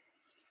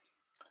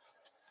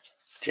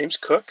 James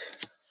Cook,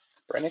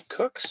 Brennan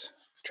Cooks,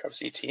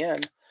 Travis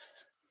Etienne,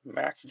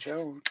 Mac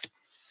Jones.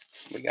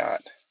 We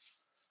got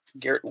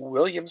Garrett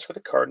Williams for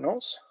the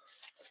Cardinals,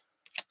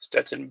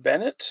 Stetson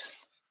Bennett,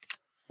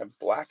 and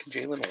black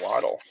Jalen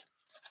Waddle,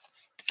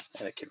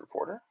 and a kid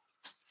reporter.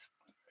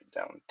 Write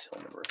down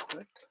Tillman real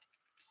quick.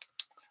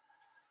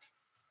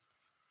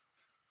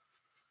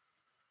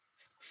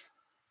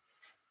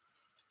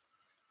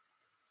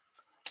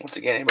 Once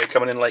again, anybody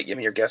coming in late, give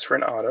me your guess for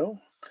an auto.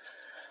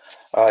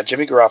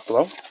 Jimmy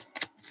Garoppolo,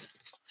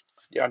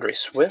 DeAndre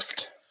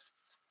Swift,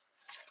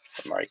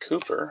 Amari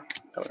Cooper.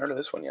 Haven't heard of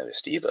this one yet.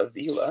 Steve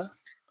Avila,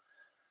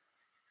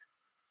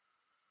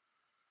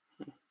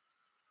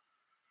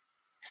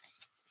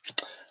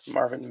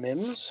 Marvin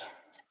Mims.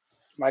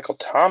 Michael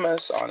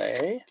Thomas on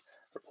a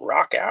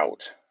rock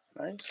out.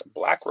 Nice.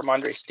 Black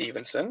Ramondre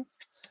Stevenson.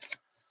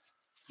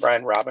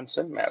 Brian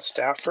Robinson, Matt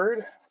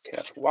Stafford,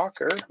 Kenneth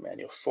Walker,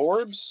 Emmanuel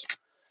Forbes,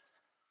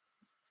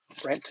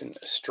 Brenton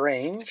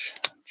Strange,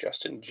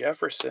 Justin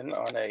Jefferson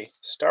on a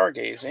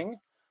stargazing,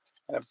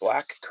 and a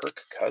black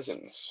Kirk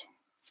Cousins.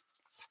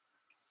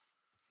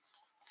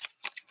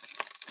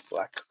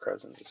 Black Kirk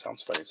Cousins. It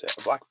sounds funny to say.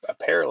 A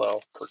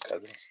parallel Kirk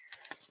Cousins.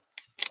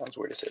 Sounds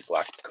weird to say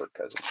black Kirk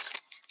Cousins.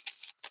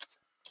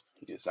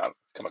 He does not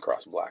come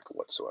across black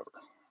whatsoever.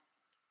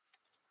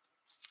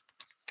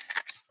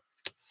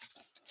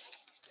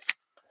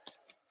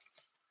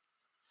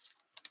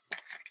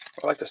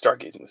 I like the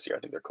stargazing this year. I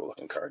think they're cool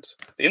looking cards.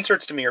 The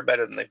inserts to me are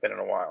better than they've been in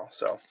a while.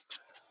 So,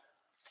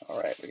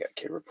 all right, we got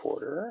Kid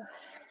Reporter,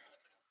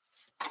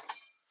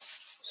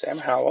 Sam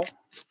Howell,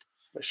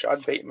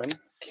 Rashad Bateman,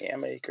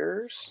 Cam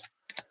Akers,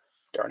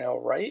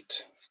 Darnell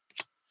Wright,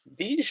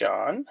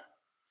 Bijan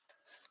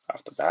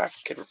off the back,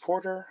 Kid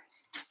Reporter.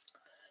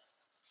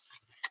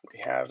 We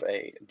have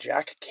a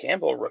Jack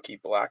Campbell rookie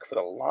black for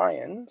the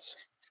Lions,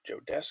 Joe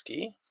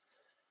Desky.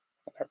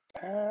 And our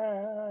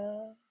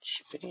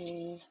patch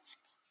B,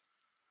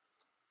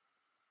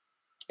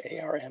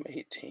 ARM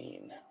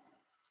 18,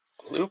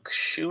 Luke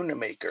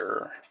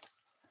Schoonemaker.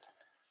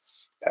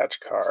 Patch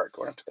card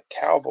going up to the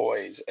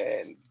Cowboys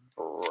and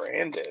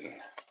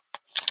Brandon.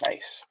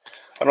 Nice.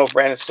 I don't know if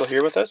Brandon's still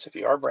here with us. If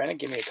you are, Brandon,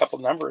 give me a couple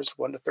numbers,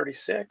 1 to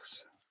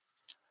 36.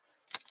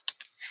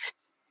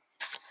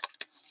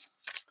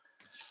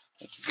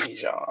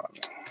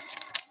 Bijan.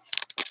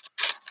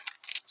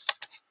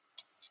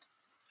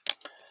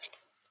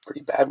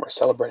 Pretty bad we're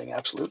celebrating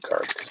absolute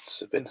cards because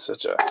it's been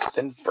such a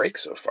thin break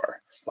so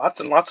far.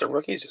 Lots and lots of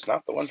rookies, just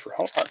not the ones we're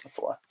hunting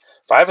for.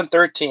 5 and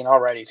 13. All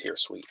right, he's here.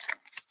 Sweet.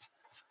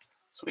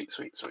 Sweet,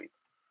 sweet, sweet.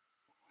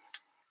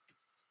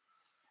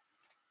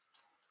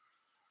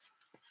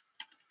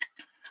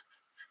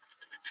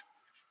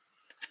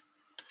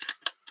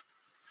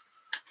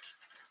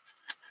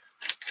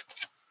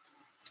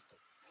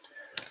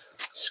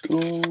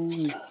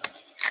 Schoon.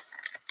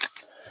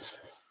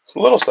 A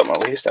little something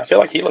at least. I feel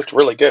like he looked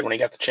really good when he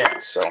got the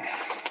chance. So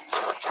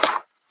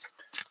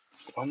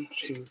 1,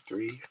 2,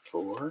 3,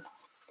 4,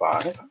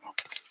 5, 6, 7, 8, 9,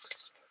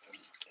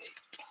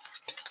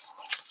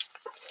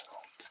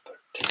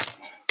 10, 11,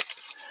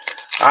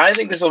 13. I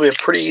think this will be a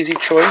pretty easy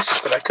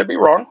choice, but I could be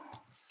wrong.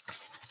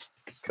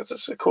 Because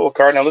this is a cool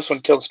card. Now this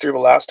one killed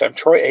Struble last time.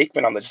 Troy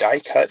Aikman on the die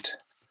cut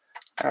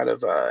out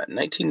of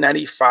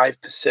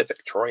 1995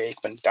 Pacific. Troy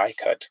Aikman die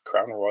cut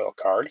Crown Royal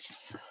card.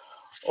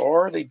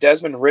 Or the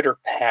Desmond Ridder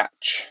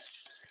patch.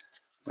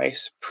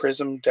 Nice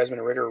Prism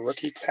Desmond Ridder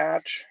rookie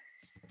patch.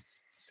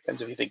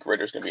 Depends if you think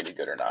Ridder's going to be any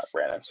good or not,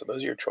 Brandon. So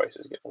those are your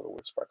choices. Get a little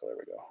wood sparkle. There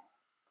we go.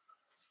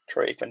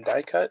 Troy Aikman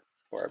die cut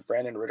or a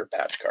Brandon Ridder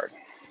patch card.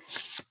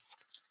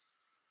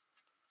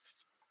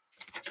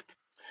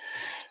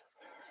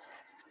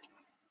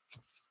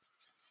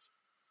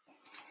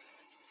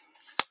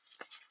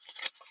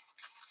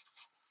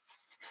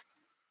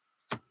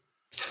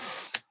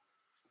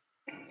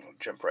 We'll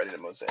jump right into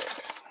Mosaic.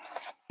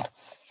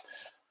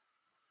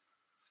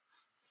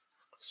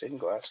 Stained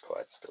glass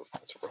kaleidoscope.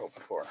 That's what we're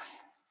hoping for.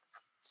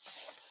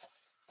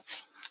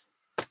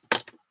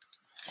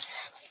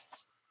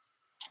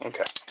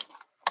 Okay.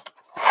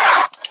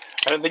 I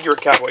didn't think you were a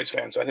Cowboys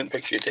fan, so I didn't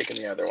picture you taking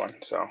the other one.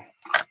 So.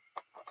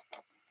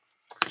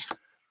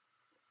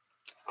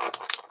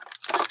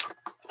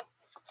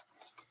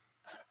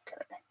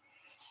 Okay.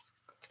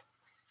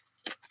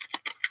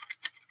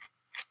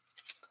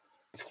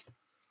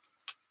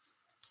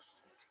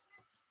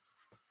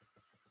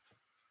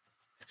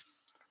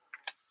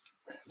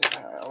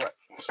 All right.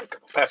 So a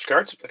couple patch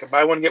cards. It's like a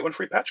buy one get one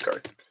free patch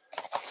card.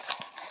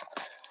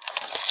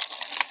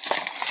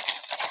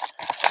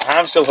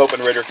 I'm still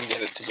hoping Ridder can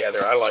get it together.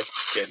 I like the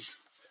kid,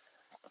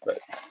 but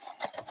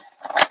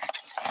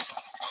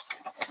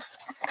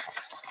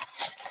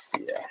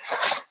yeah.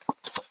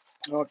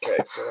 Okay,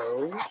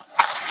 so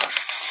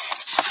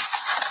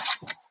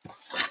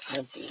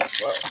empty.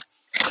 Wow,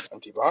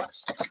 empty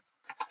box.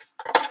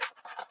 I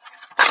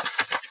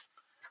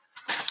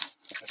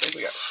think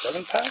we got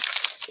 7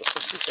 packs. So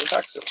 7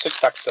 packs. 6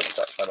 packs, 7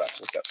 packs. My bad.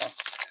 We got one.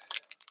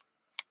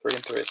 3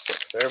 and 3 is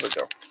 6. There we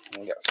go.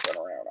 We got spun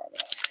around on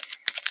that.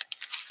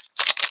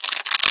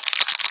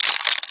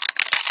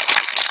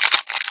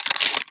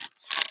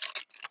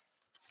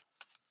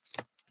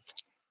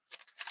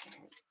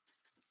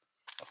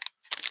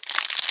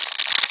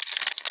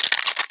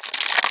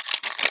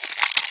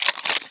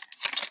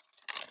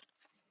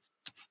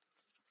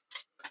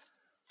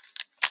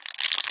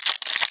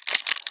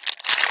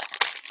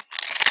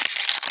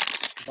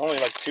 Only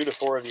like 2 to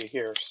 4 of you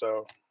here,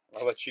 so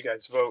I'll let you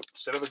guys vote.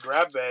 Instead of a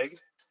grab bag,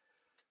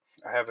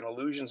 I have an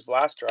Illusions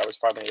Blaster. I was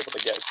finally able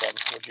to get some.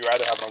 Would you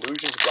rather have an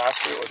Illusions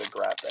Blaster or the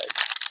grab bag?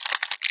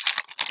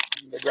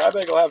 The grab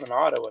bag will have an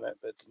auto in it,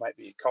 but it might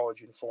be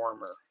college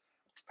uniform or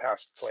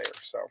past player.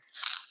 So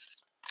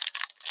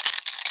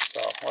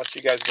I'll let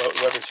you guys vote.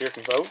 Whoever's here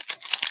can vote.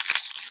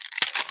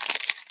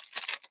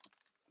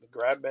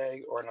 grab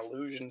bag, or an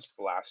illusions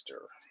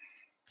blaster.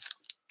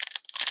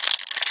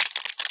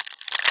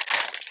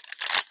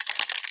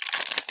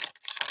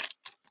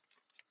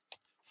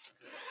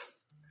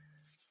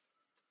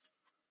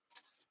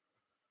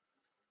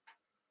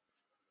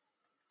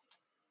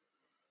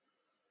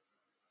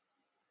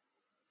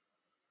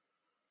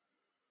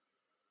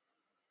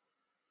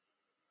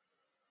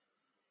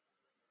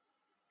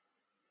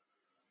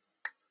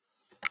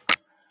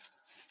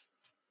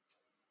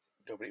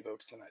 Nobody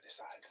votes, then I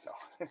decide.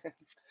 No.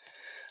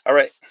 All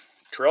right.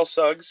 Terrell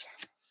Suggs,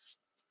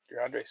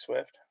 DeAndre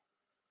Swift.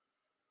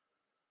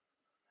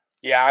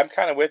 Yeah, I'm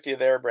kind of with you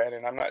there,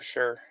 Brandon. I'm not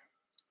sure.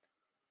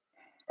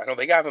 I don't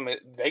think I have him.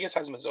 Vegas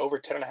has him as over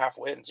 10.5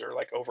 wins, or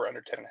like over under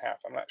 10.5.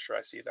 I'm not sure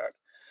I see that.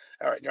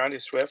 All right,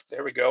 DeAndre Swift.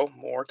 There we go.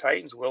 More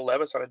Titans. Will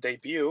Levis on a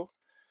debut.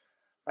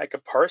 Micah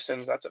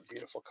Parsons. That's a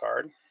beautiful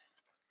card.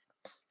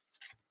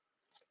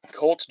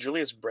 Colts.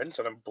 Julius Brents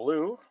on a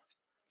blue.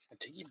 And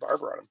Tiki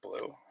Barber on a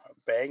blue.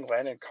 Bang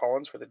Landon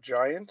Collins for the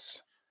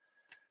Giants.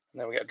 And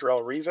then we got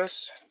Darrelle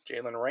Revis,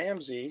 Jalen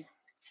Ramsey,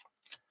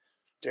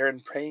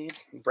 Darren Payne,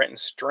 Brenton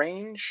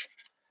Strange,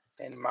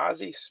 and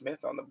Mozzie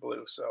Smith on the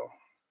blue. So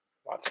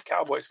lots of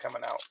Cowboys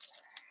coming out.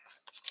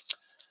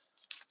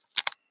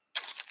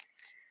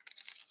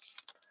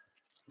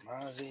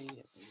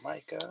 Mozzie,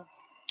 Micah,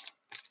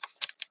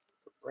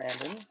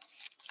 Brandon.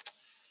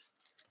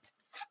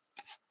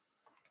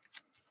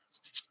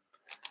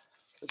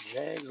 The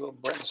Jags, little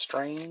Brenton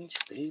Strange.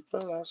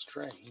 People are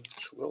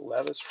strange. Will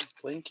Levis for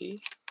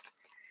Blinky.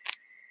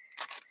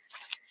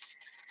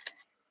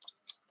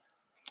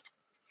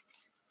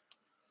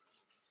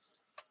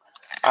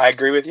 I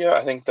agree with you.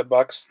 I think the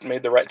Bucks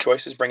made the right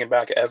choices bringing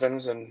back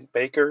Evans and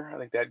Baker. I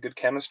think they had good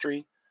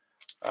chemistry.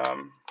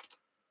 I'm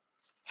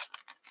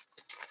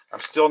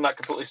still not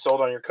completely sold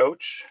on your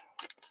coach,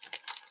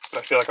 but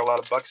I feel like a lot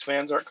of Bucks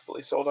fans aren't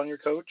completely sold on your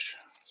coach.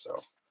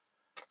 So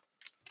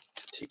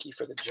Tiki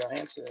for the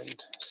Giants and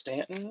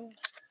Stanton.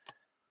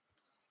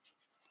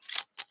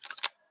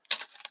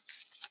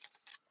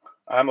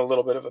 I'm a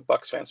little bit of a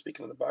Bucks fan.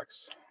 Speaking of the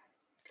Bucks,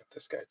 got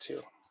this guy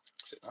too,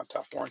 sitting on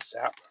top. Warren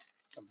Sapp,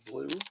 a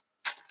blue.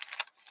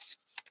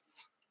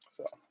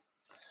 So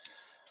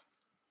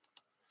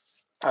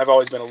I've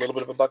always been a little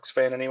bit of a Bucks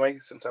fan anyway,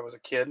 since I was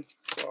a kid.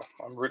 So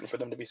I'm rooting for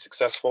them to be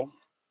successful.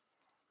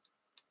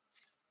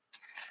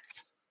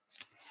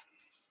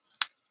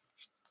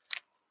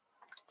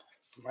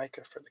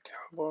 Micah for the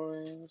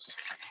Cowboys.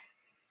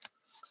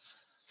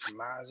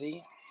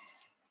 Mozzie,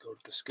 go to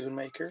the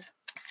Schoonmaker.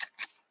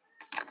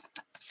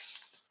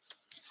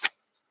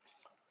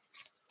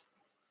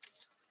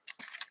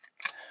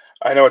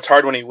 I know it's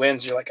hard when he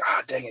wins. You're like,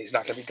 dang it, he's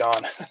not going to be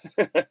gone.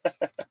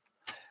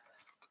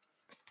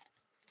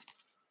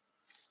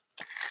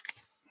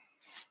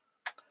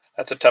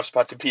 That's a tough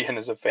spot to be in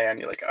as a fan.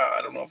 You're like,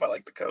 I don't know if I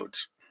like the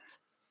coach.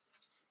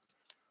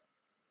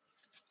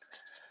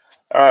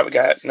 All right, we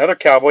got another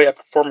Cowboy,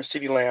 former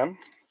CeeDee Lamb.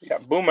 We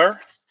got Boomer,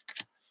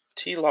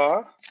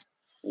 T-Law.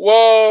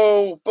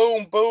 Whoa,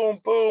 boom, boom,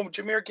 boom.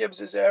 Jahmyr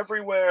Gibbs is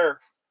everywhere.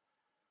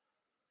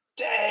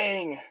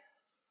 Dang.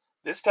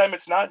 This time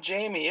it's not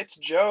Jamie, it's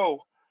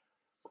Joe.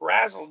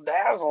 Razzle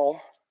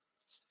dazzle.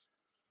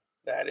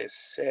 That is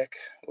sick.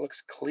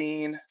 Looks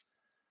clean.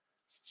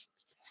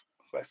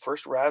 It's my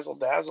first razzle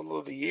dazzle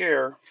of the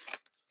year.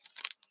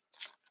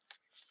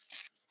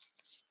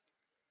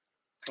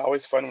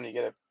 Always fun when you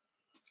get a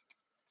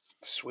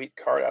sweet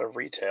card out of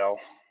retail.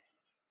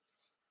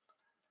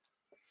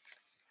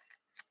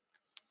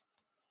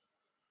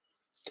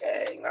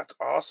 Dang, that's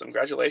awesome.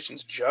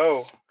 Congratulations,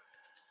 Joe.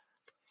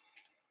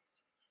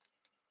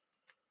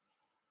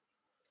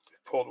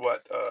 Pulled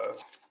what?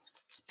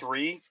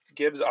 3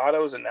 Gibbs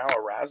autos and now a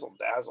razzle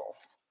dazzle.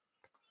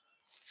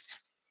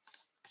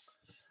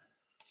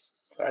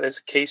 That is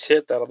a case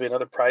hit. That'll be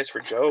another prize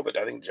for Joe, but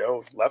I think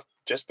Joe left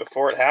just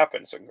before it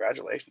happened. So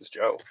congratulations,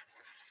 Joe.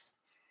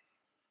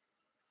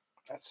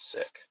 That's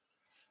sick.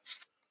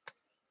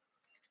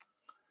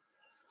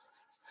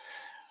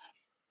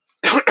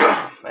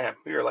 Man,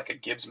 we are like a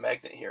Gibbs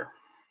magnet here.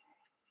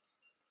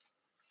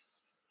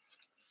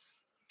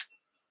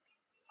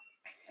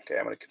 Okay,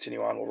 I'm going to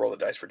continue on. We'll roll the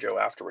dice for Joe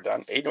after we're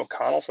done. Aiden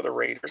O'Connell for the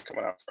Raiders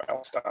coming out for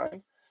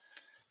Alstein.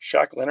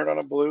 Shaq Leonard on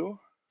a blue.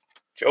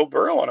 Joe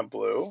Burrow on a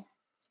blue.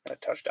 And a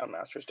touchdown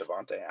Masters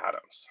Devontae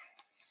Adams.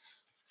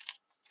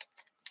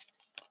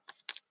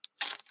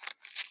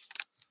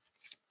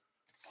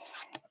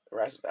 The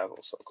razzle dazzle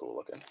is so cool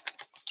looking.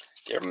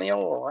 Give him the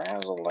old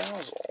razzle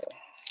dazzle.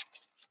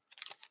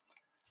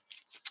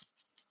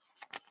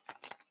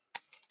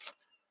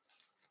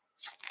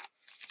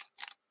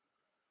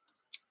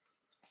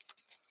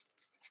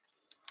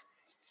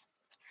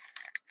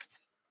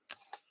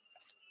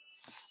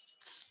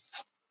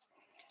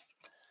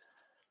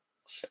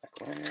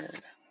 Shaq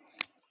Leonard.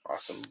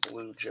 Awesome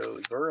blue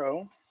Joey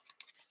Burrow.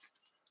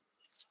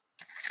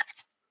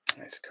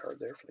 Nice card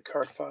there for the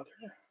card father.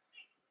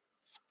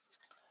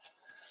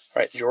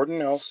 All right, Jordan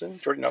Nelson,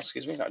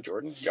 excuse me, not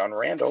Jordan. John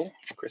Randall,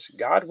 Chris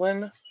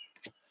Godwin,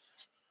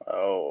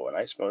 Oh, a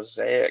nice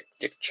mosaic.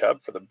 Dick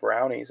Chubb for the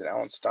Brownies and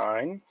Alan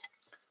Stein.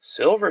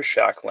 Silver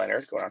Shaq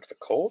Leonard going out to the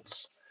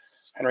Colts.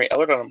 Henry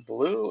Ellard on a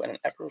blue, and an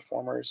Epic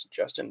Performers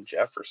Justin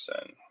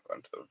Jefferson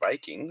going to the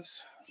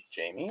Vikings.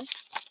 Jamie.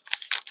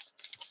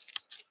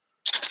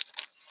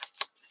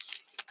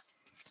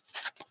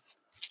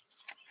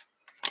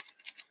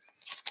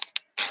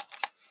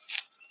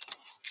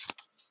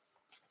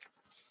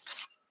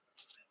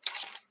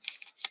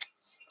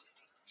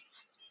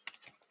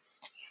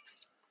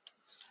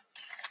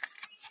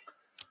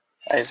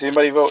 Hey, does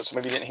anybody vote? So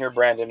maybe you didn't hear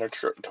Brandon or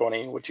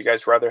Tony. Would you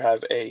guys rather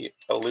have a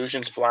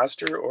Illusions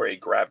Blaster or a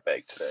grab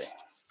bag today?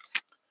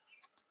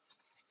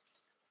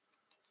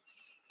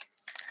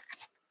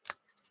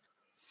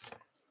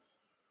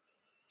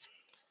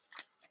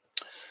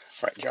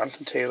 All right,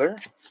 Jonathan Taylor,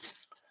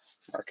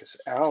 Marcus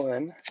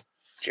Allen,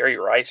 Jerry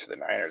Rice for the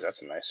Niners.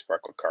 That's a nice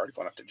sparkle card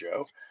going up to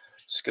Joe.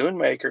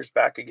 Schoonmaker's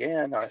back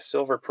again on a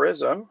silver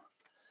prism.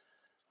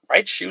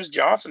 Right Shoes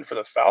Johnson for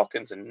the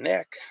Falcons and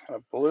Nick on a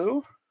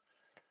blue.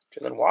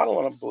 Jalen Waddle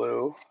on a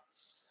blue.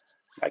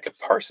 Micah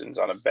Parsons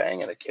on a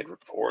bang and a Kid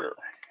Reporter.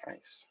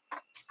 Nice.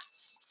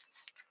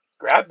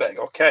 Grab bag.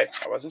 Okay,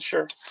 I wasn't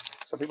sure.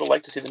 Some people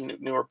like to see the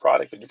newer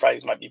product, but your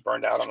probably might be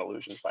burned out on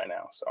Illusions by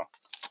now. So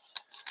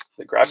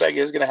the grab bag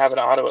is going to have an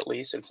auto at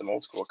least and some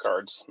old school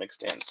cards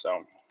mixed in. So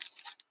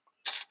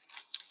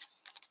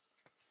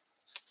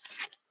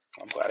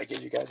I'm glad I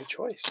gave you guys a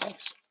choice.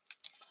 Nice.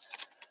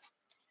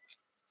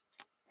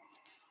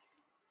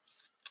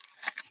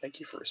 Thank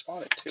you for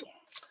responding too.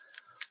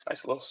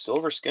 Nice little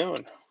silver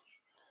spoon.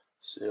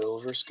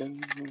 Silver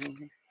spoon. So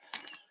you're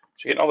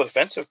getting all the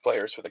defensive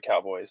players for the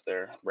Cowboys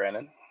there,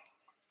 Brandon.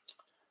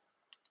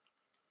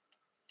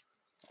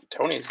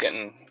 Tony's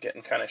getting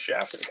kind of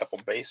shafted. A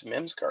couple base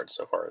Mims cards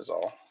so far is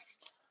all.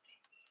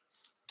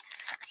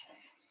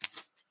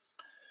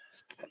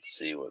 Let's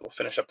see. We'll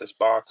finish up this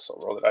box.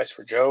 I'll roll the dice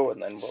for Joe,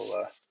 and then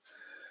we'll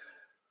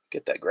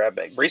get that grab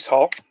bag. Breece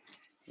Hall,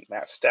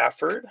 Matt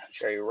Stafford,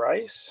 Jerry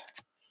Rice,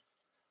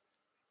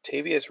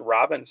 Tavius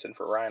Robinson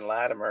for Ryan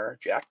Latimer,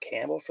 Jack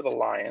Campbell for the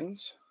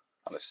Lions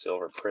on a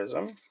silver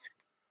prism.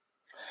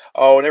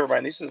 Oh, never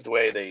mind. This is the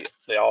way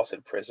they all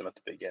said prism at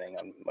the beginning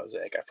on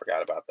Mosaic. I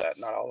forgot about that.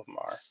 Not all of them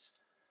are.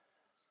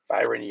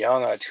 Byron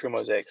Young on a true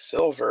Mosaic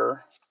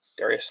silver.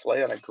 Darius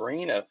Slay on a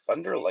green, and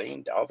Thunder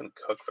Lane Dalvin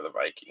Cook for the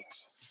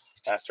Vikings.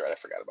 That's right. I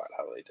forgot about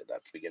how they did that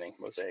at the beginning.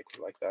 Mosaic was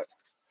like that.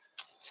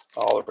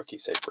 All the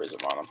rookies say prism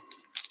on them,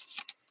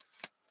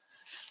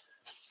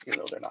 even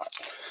though they're not.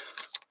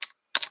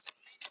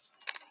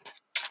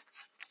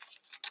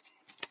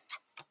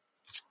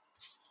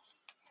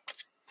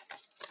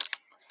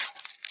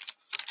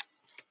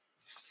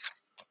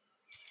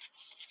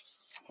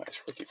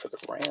 Nice rookie for the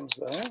Rams,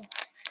 though.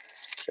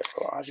 Jeff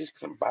Kalaji's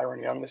from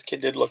Byron Young. This kid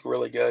did look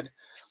really good.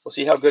 We'll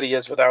see how good he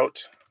is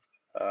without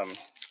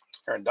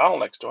Aaron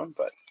Donald next to him,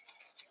 but,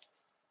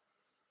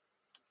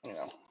 you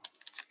know,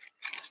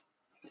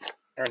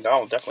 Aaron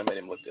Donald definitely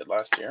made him look good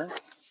last year.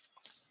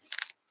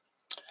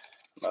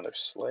 Another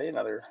Slay,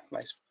 another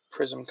nice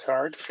prism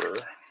card for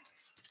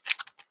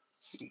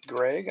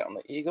Greg on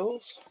the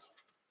Eagles.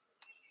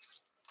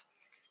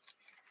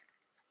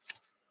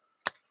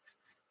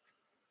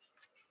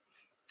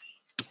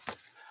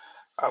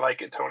 I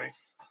like it, Tony.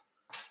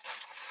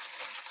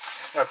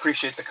 I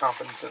appreciate the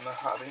confidence in the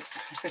hobby.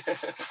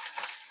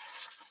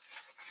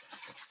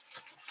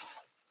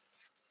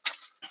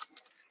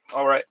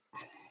 All right,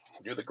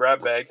 do the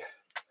grab bag.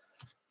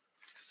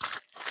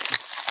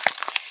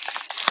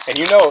 And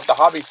you know, if the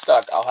hobbies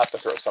suck, I'll have to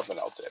throw something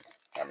else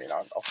in. I mean,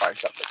 I'll find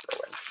something to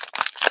throw in.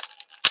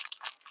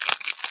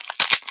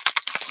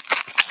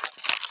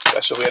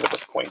 Especially if we end up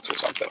with points or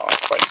something, I'll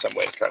find some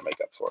way to try to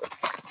make up for it.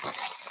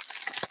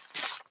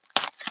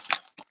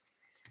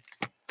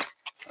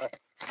 All right,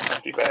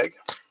 empty bag.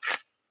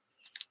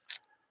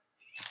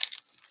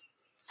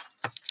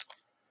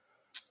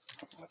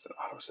 That's an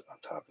auto sitting on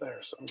top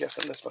there, so I'm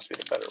guessing this must be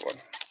the better one.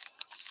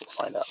 We'll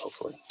find out,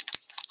 hopefully.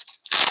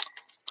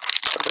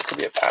 But there could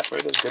be a patch.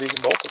 Maybe there's goodies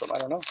in both of them. I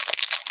don't know.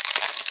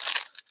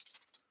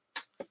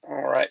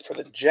 All right, for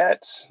the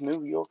Jets,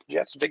 New York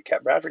Jets, Big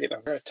Cat Bradford getting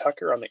a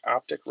Tucker on the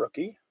Optic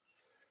rookie.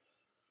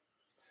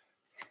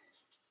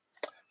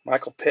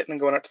 Michael Pittman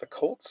going out to the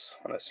Colts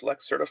on a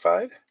Select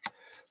Certified.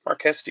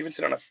 Marquez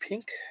Stevenson on a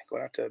pink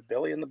going out to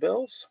Billy and the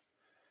Bills.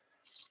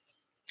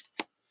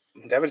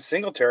 Devin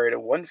Singletary to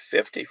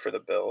 150 for the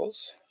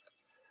Bills.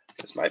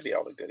 This might be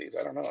all the goodies.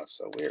 I don't know. It's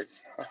so weird.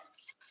 Huh.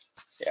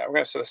 Yeah, we're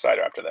going to set aside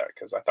after that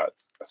because I thought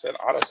I said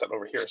auto set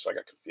over here, so I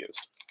got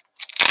confused.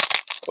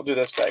 We'll do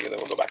this bag and then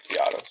we'll go back to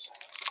the autos.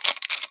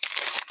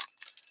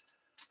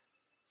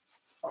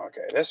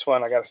 Okay, this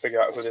one I got to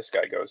figure out who this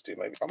guy goes to.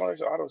 Maybe. Oh,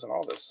 there's autos in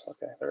all this.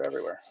 Okay, they're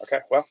everywhere. Okay,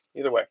 well,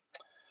 either way.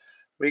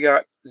 We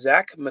got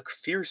Zach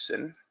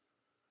McPherson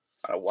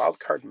on a wild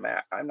card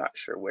mat. I'm not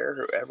sure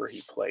whoever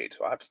he played,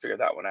 so I'll have to figure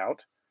that one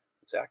out.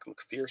 Zach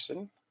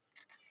McPherson.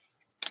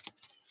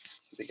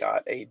 We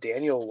got a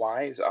Daniel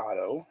Wise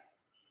auto.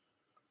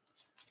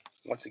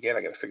 Once again,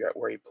 I got to figure out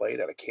where he played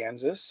out of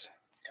Kansas.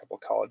 A couple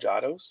college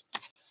autos.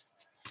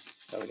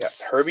 Then we got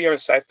Herbie on a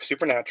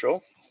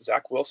Supernatural.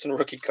 Zach Wilson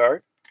rookie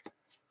card.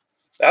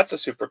 That's a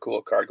super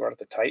cool card going at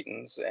the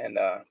Titans. And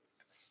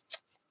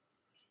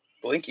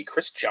Blinky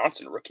Chris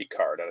Johnson rookie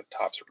card out of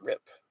Topps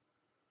Rip.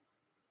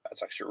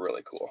 That's actually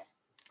really cool.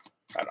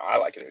 I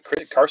like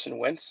it. Carson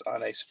Wentz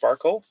on a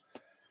Sparkle.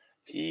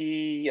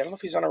 I don't know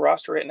if he's on a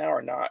roster right now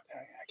or not.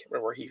 I can't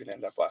remember where he even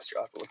ended up last year.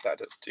 I'll have to look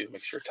that up to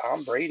make sure.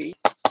 Tom Brady.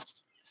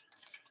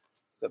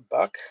 The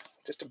Buck.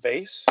 Just a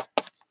base.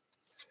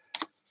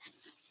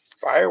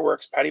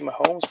 Fireworks. Patty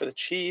Mahomes for the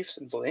Chiefs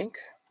and Blink.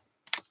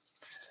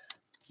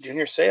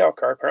 Junior Seau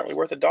card. Apparently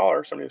worth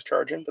 $1. Somebody was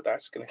charging, but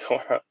that's going to go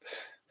up.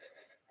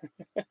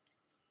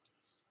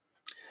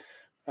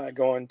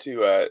 Going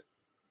to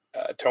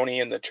Tony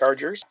and the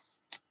Chargers.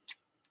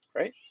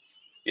 Right?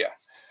 Yeah.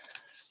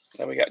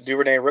 Then we got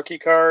Duvernay rookie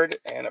card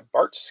and a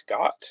Bart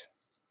Scott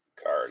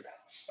card.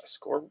 A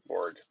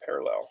scoreboard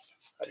parallel.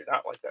 I do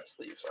not like that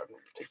sleeve, so I'm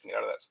taking it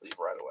out of that sleeve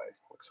right away. It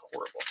looks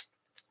horrible.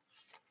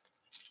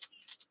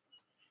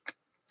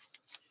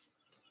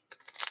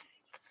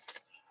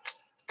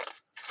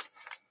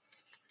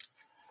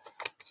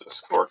 So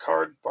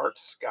scorecard, Bart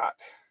Scott.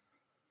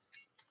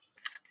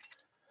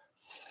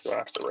 Going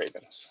out to the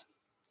Ravens.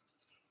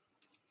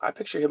 I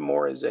picture him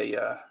more as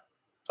a,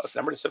 it's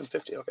numbered to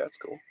 750. Okay, that's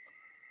cool.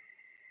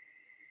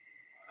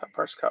 I thought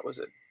Bart Scott was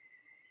a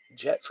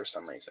Jet for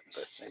some reason,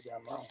 but maybe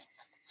I'm wrong.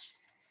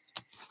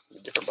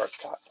 A different Bart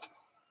Scott.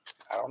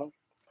 I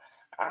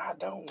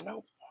don't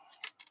know.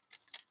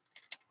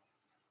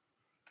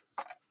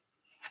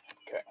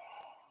 Okay.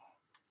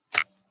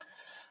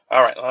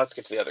 All right, well, let's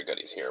get to the other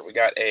goodies here. We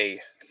got a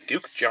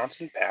Duke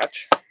Johnson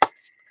patch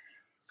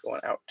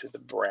going out to the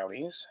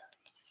Brownies.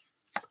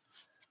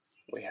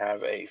 We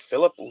have a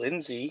Philip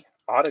Lindsay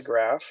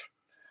autograph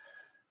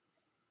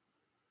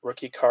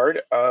rookie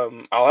card.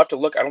 I'll have to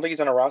look. I don't think he's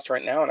on a roster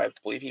right now, and I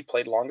believe he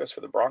played longest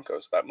for the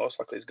Broncos. So that most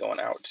likely is going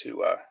out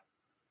to. It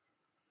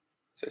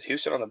says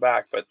Houston on the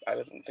back, but I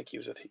don't think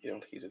he's with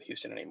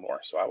Houston anymore.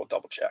 So I will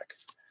double check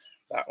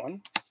that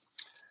one.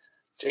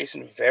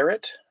 Jason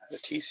Verrett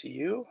at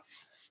TCU.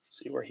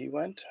 See where he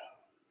went.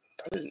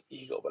 I thought he was an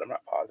Eagle, but I'm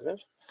not positive.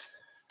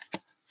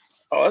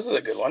 Oh, this is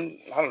a good one.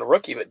 Not a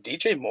rookie, but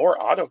DJ Moore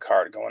auto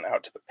card going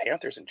out to the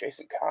Panthers and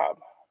Jason Cobb.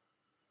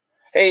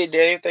 Hey,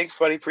 Dave. Thanks,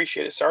 buddy.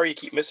 Appreciate it. Sorry you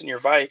keep missing your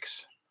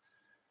Vikes.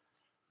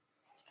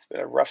 It's been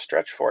a rough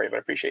stretch for you, but I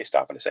appreciate you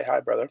stopping to say hi,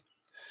 brother.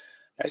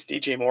 Nice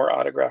DJ Moore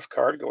autograph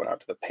card going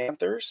out to the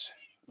Panthers.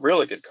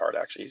 Really good card,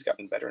 actually. He's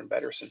gotten better and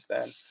better since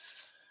then.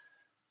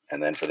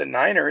 And then for the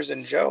Niners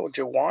and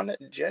Jawan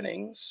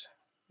Jennings,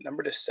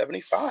 number to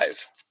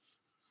 75.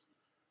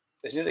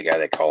 Isn't he the guy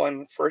they call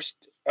him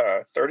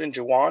third and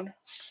Jawan?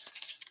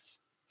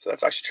 So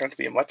that's actually turned to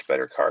be a much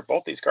better card.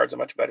 Both these cards are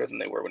much better than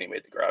they were when he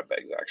made the grab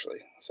bags, actually.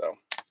 So,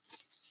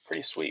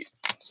 pretty sweet.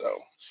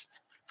 So,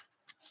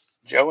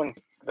 Joe and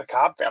the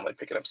Cobb family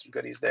picking up some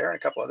goodies there and a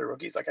couple other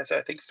rookies. Like I said,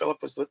 I think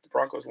Philip was with the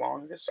Broncos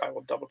longest. I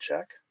will double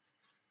check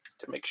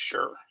to make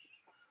sure.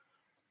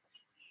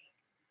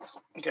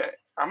 Okay,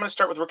 I'm going to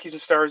start with rookies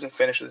and stars and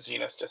finish with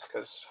Zenith just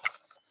because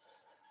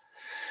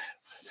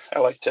I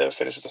like to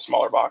finish with a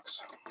smaller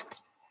box.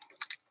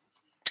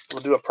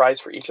 We'll do a prize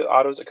for each of the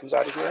autos that comes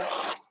out of here.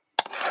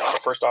 The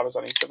first autos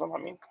on each of them, I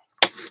mean.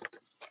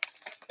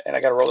 And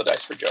I got to roll the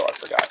dice for Joe. I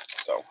forgot.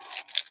 So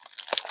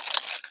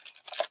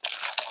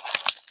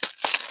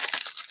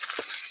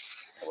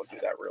we'll do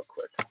that real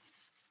quick.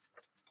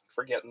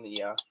 Forgetting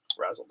the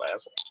razzle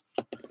dazzle.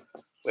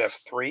 We have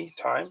 3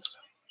 times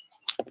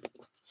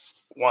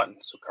 1.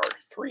 So card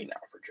 3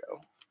 now for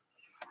Joe.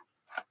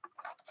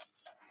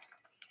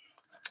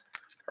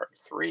 Card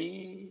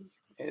 3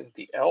 is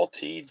the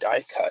LT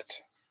die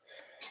cut.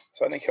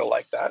 So I think he'll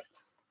like that.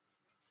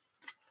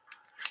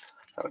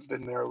 I've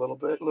been there a little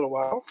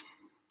while.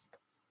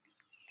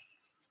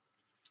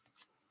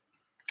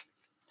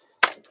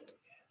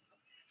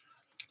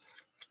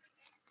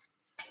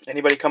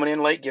 Anybody coming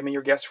in late, give me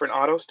your guess for an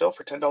auto still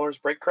for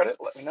 $10 break credit.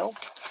 Let me know.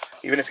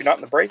 Even if you're not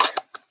in the break.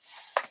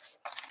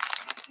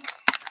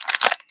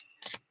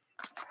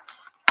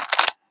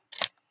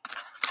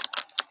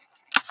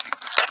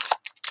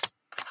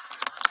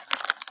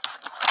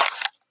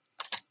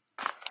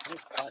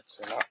 These packs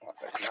are not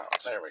big now.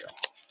 There we go.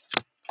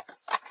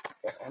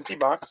 Okay, empty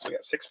box. We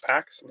got 6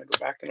 packs. I'm going to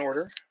go back in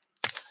order.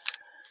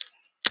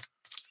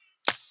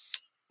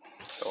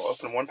 So we'll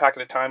open 1 pack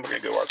at a time. We're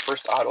going to go. Our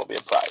first auto will be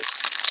a prize.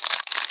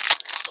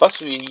 Plus,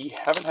 we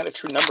haven't had a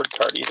true numbered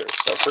card either.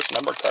 So first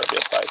numbered card will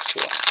be a prize too.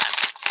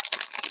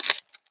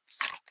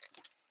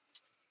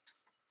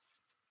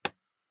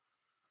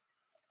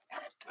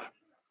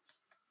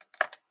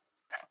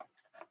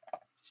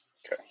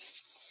 Okay.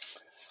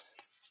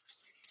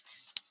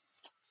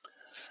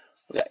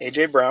 We got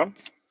AJ Brown,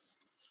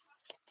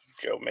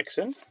 Joe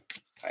Mixon.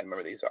 I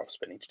remember these. I'll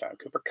spin each time.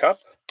 Cooper Kupp,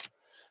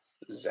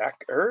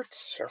 Zach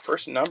Ertz. Our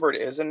first numbered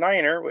is a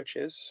Niner, which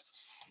is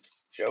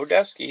Joe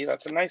Desky.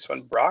 That's a nice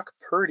one. Brock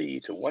Purdy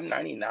to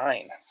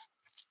 199.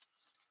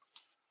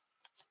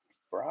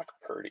 Brock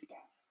Purdy.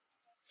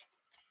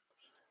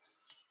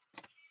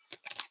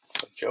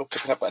 So Joe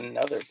picking up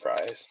another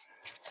prize.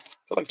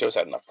 feel like Joe's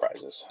had enough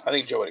prizes. I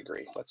think Joe would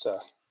agree.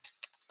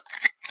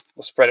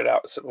 We'll spread it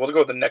out. So we'll go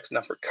with the next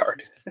numbered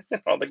card. I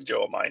don't think Joe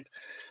will mind.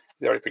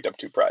 He already picked up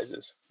 2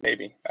 prizes.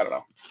 Maybe. I don't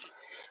know.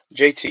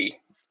 JT.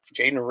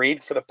 Jaden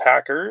Reed for the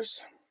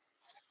Packers.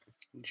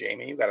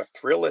 Jamie, you've got a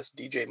Thrillist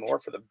DJ Moore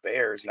for the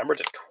Bears. Number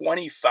to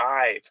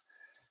 25.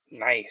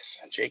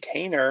 Nice. Jake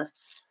Hayner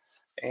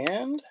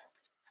and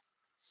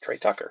Trey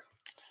Tucker.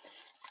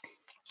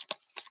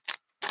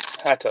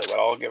 I tell you what,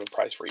 I'll give a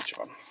prize for each of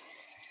them.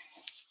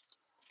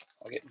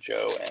 I'll get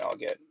Joe and I'll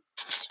get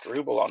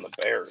Struble on the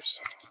Bears.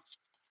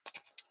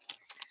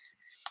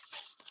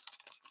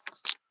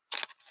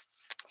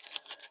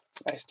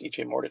 Nice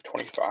DJ Moore to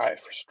 25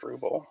 for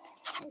Struble.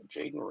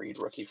 Jaden Reed,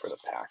 rookie for the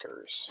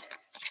Packers.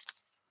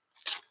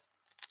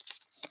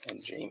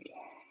 And Jamie.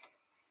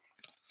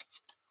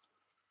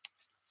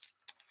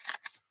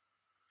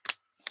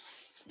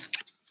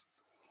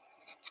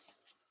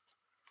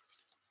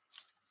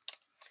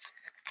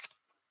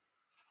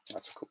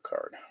 That's a cool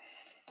card.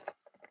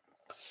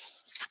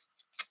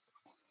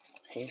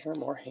 Hayner,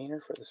 more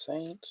Hayner for the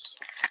Saints.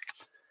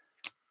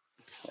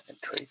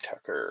 And Trey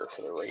Tucker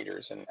for the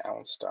Raiders and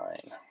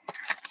Allenstein.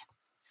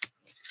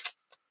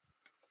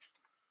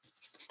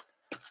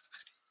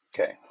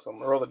 Okay, so I'm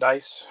going to roll the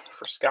dice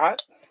for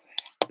Scott.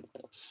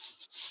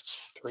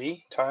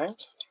 3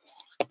 times.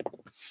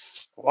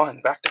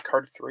 1, back to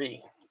card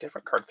 3.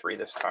 Different card 3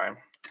 this time.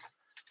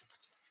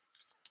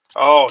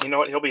 Oh, you know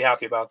what? He'll be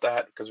happy about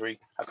that because I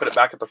put it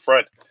back at the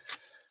front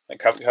and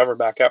cover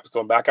back up. It's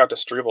going back out to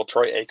Struble,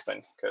 Troy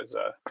Aikman, because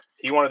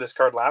he wanted this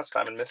card last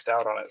time and missed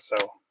out on it. So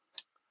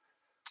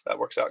that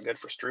works out good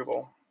for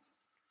Struble.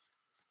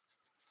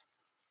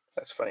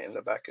 That's funny. In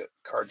the back at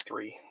card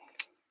 3.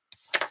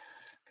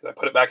 Because I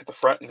put it back at the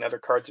front and the other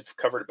cards have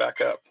covered it back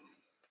up.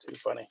 Too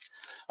funny.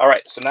 All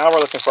right, so now we're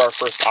looking for our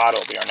first auto.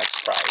 Will be our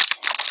next prize.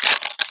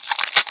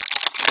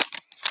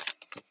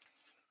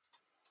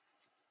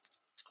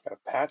 Got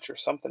a patch or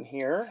something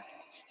here.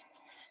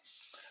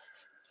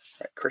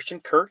 All right, Christian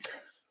Kirk,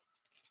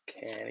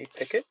 Kenny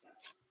Pickett,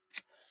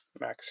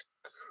 Max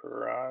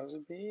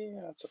Crosby.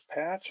 That's a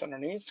patch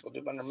underneath. We'll do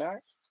it under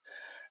Max.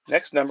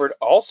 Next numbered,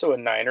 also a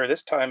Niner.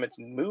 This time it's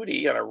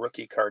Moody on a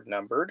rookie card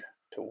numbered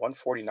to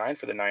 149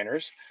 for the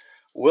Niners.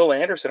 Will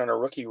Anderson on a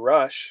rookie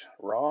rush.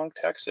 Wrong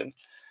Texan.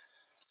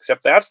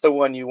 Except that's the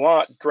one you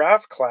want.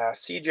 Draft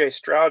class, CJ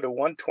Stroud to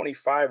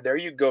 125. There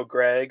you go,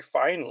 Greg.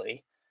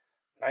 Finally.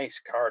 Nice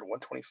card,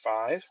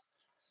 125.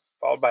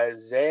 Followed by a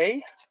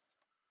Zay.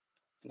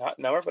 Not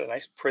number, but a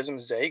nice Prism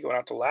Zay going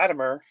out to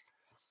Latimer.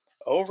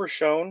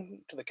 Overshown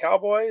to the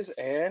Cowboys.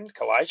 And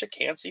Kalijah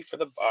Cansey for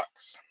the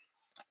Bucks.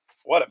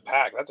 What a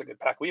pack. That's a good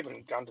pack. We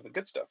haven't gone to the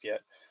good stuff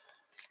yet.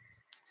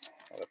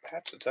 The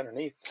patch that's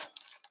underneath.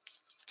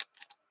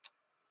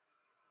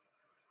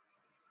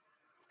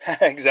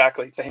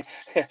 Exactly.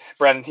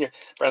 Brandon here.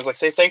 Brandon's like,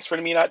 say thanks for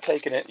me not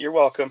taking it. You're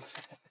welcome.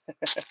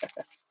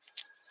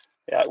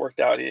 Yeah, it worked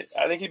out.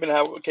 I think he'd been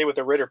okay with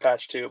the Ritter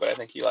patch too, but I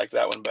think he liked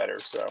that one better.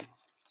 So,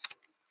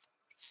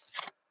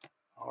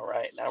 all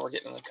right, now we're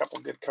getting a couple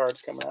good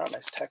cards coming out.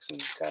 Nice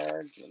Texans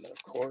card, and then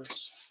of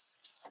course,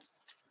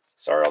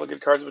 sorry, all the good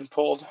cards have been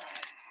pulled.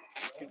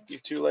 You're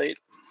too late.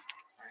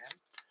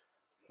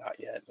 Not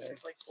yet.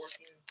 It's like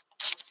 14.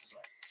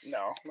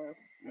 No. Are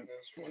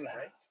those for the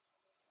break?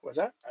 What's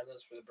that? Are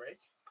those for the break?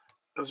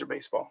 Those are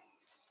baseball.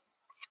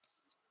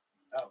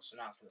 Oh, so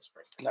not for this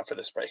break. Not for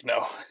this break,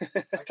 no.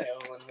 Okay,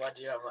 well, then what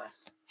do you have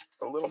left?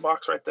 A little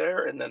box right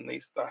there, and then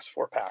these last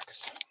 4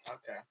 packs.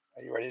 Okay.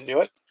 Are you ready to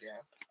do it? Yeah.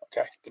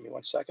 Okay, give me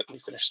 1 second. Let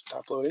me finish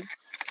top loading.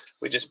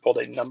 We just pulled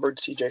a numbered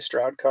CJ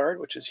Stroud card,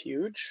 which is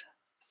huge.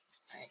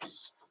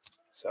 Nice.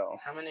 So.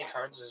 How many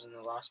cards is in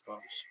the last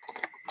box?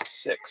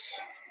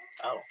 6.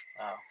 Oh,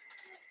 wow.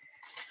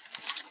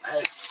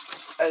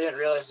 I didn't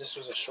realize this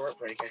was a short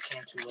break. I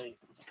came too late.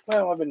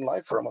 Well, I've been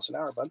live for almost an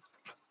hour, bud.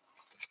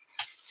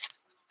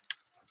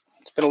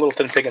 It's been a little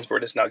thin pickings, but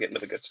we're just now getting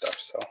to the good stuff.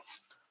 So,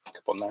 a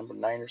couple of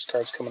Niners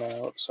cards coming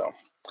out. So,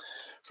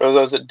 for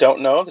those that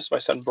don't know, this is my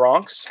son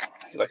Bronx.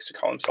 He likes to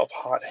call himself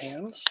Hot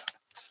Hands.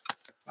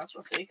 That's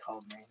what they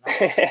called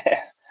me.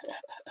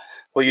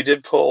 Well, you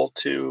did pull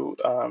 2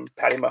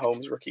 Patty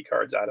Mahomes rookie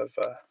cards out of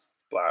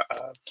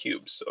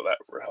cubes, so that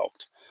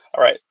helped.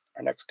 All right,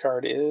 our next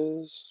card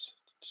is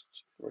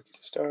Rookies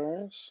of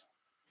Stars.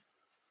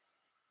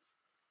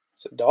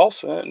 It's a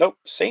Dolphin. Nope,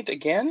 Saint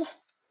again.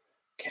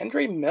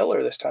 Kendre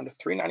Miller this time to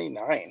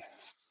 399.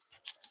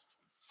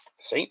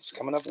 Saints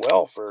coming up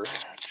well for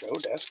Joe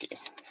Desky.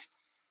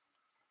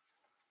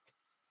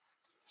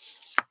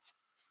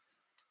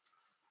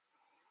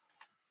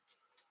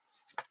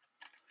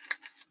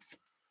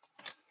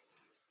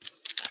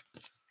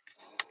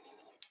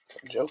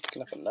 Joe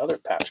picking up another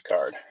patch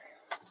card.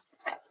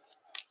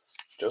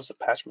 Joe's a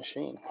patch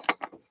machine.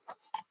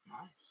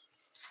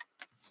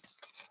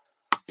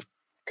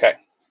 Okay,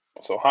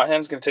 so Hot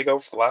Hand's going to take over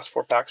for the last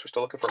 4 packs. We're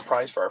still looking for a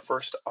prize for our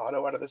first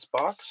auto out of this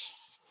box.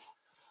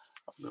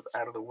 I'll move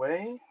out of the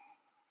way.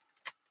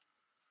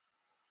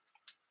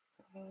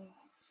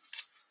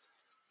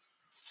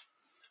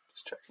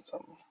 Just checking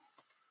something.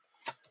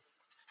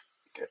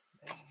 Okay.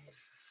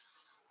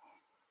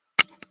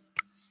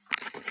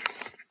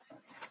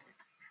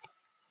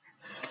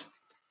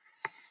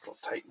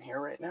 tight in here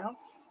right now.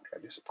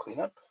 Gotta do some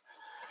cleanup.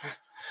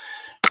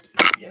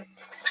 Yep.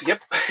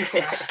 Yep.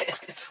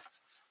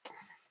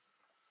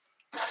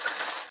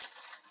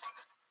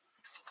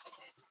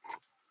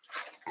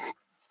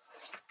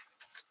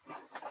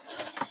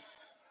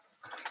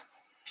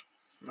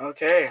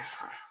 Okay.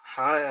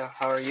 Hi,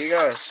 how are you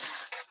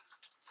guys?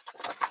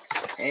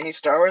 Any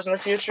Star Wars in the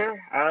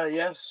future?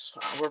 Yes,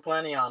 we're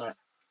planning on it.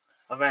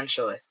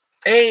 Eventually.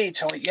 Hey,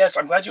 Tony. Yes,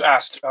 I'm glad you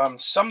asked.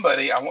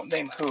 Somebody, I won't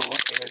name who,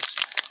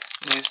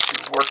 needs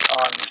to work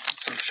on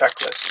some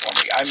checklists for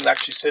me. I'm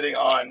actually sitting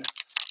on a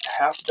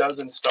half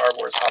dozen Star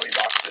Wars hobby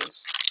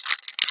boxes.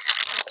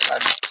 And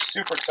I'm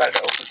super excited to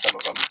open some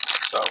of them.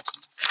 So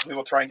we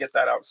will try and get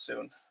that out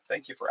soon.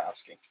 Thank you for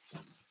asking.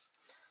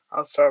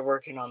 I'll start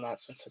working on that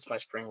since it's my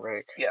spring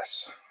break.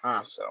 Yes.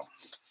 So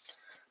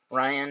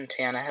Ryan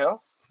Tannehill.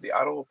 the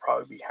auto will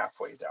probably be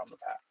halfway down the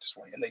pack. Just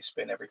waiting. And they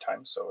spin every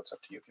time, so it's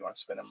up to you if you want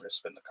to spin them or just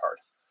spin the card.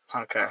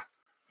 Okay.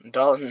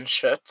 Dalton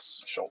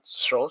Schultz.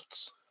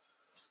 Schultz.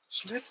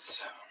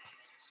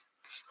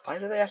 Why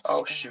do they have to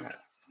spin shoot that?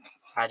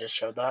 I just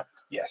showed that.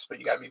 Yes, but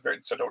you got to be very...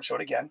 So don't show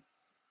it again.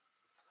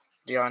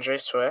 DeAndre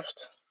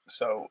Swift.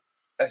 So,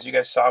 as you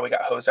guys saw, we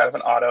got hosed out of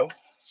an auto.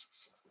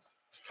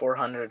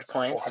 400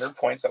 points. 400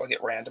 points. That'll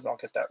get random. I'll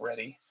get that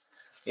ready.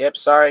 Yep,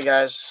 sorry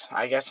guys.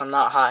 I guess I'm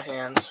not hot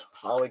hands.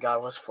 All we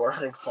got was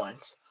 400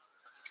 points.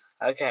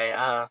 Okay,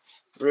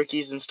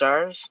 rookies and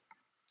stars.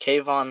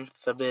 Kayvon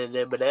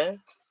Thibodeau.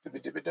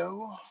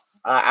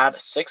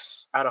 Out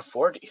 6 out of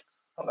 40.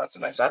 Oh, that's a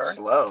nice card. That's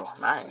low.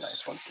 Nice. That's a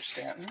nice one for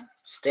Stanton.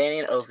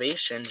 Standing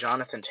ovation,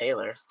 Jonathan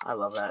Taylor. I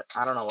love that.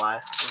 I don't know why.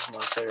 He's my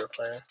favorite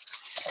player.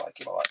 I like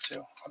him a lot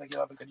too. I think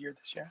he'll have a good year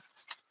this year.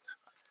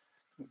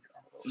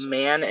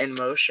 Man in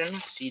motion,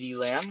 CeeDee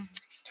Lamb.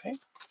 Okay.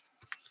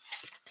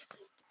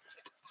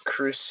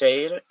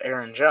 Crusade,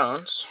 Aaron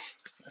Jones.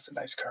 That's a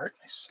nice card.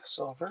 Nice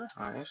silver.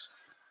 Nice.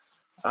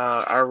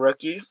 Our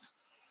rookie,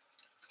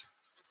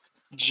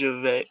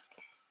 Jair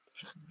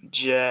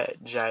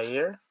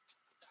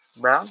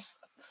Brown.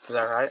 Is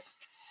that right?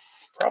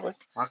 Probably.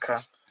 Okay.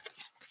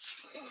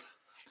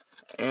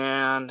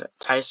 And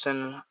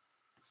Tyson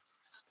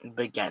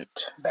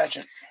Bagent.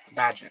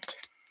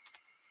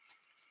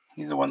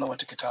 He's the one that went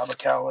to Catawba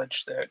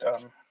College, that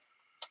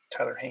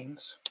Tyler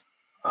Haynes.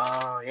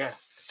 Oh, yeah.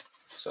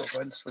 So go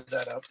ahead and sleeve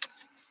that up.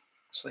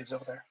 Sleeves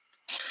over there.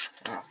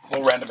 Oh.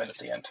 We'll random it at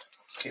the end.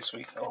 In case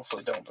we,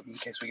 hopefully don't, but in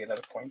case we get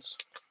other points.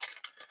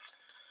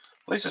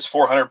 At least it's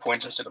 400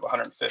 points instead of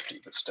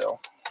 150, but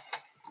still.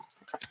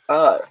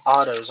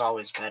 Auto's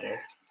always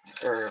better.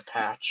 Or a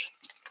patch.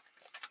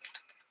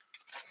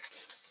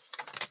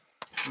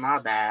 My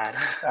bad.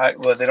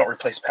 Well, they don't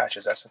replace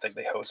patches. That's the thing.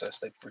 They hose us.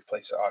 They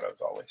replace autos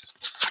always.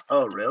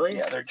 Oh, really?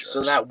 Yeah, they're jerks.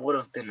 So that would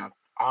have been an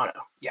auto.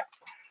 Yeah.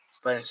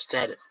 But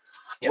instead,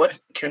 yeah, what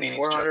can Panini's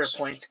 400 jerks.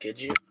 points get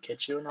you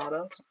an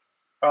auto?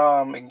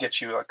 It can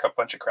get you like a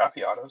bunch of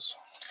crappy autos.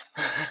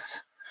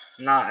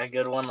 Not a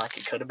good one like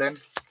it could have been?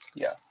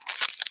 Yeah.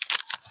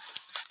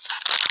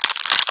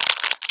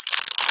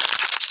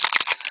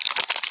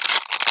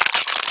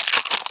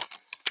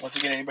 Once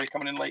again, anybody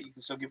coming in late, you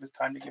can still give us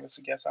time to give us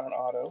a guess on an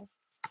auto.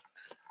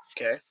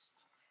 Okay.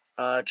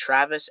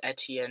 Travis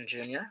Etienne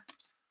Jr.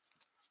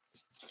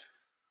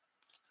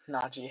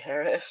 Najee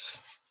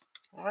Harris.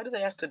 Why do they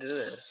have to do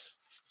this?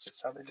 It's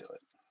just how they do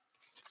it.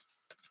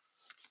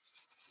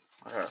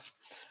 Okay.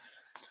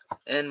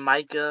 And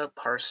Micah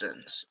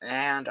Parsons.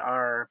 And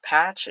our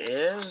patch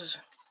is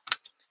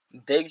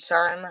big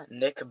time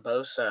Nick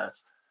Bosa.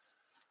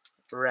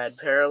 Red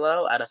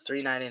parallel out of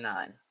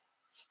 399.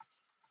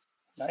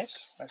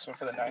 Nice. Nice one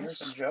for the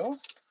Niners and Joe.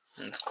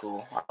 That's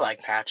cool. I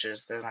like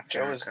patches. They're my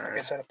favorite Joe is, like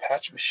I said, a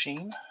patch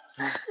machine.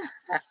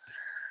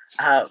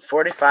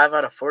 45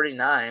 out of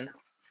 49.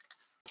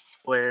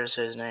 Where's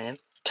his name?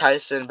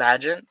 Tyson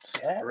Bagent.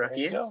 Yeah, rookie.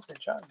 There you go.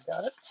 Good job. You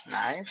got it.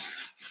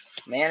 Nice.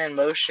 Man in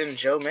motion,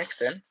 Joe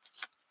Mixon.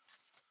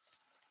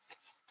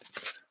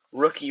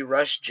 Rookie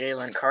rush,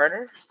 Jalen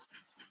Carter.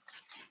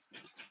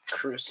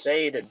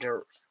 Crusade,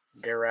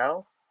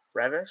 Darrell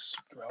Revis.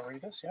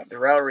 Yep.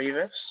 Darrell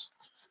Revis.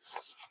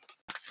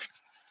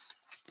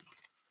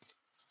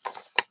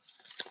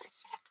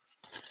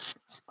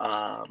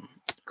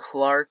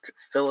 Clark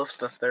Phillips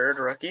III,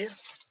 rookie.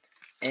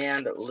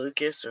 And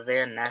Lucas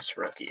Van Ness,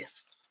 rookie.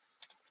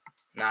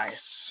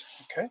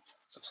 Nice. Okay.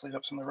 So let's leave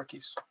up some of the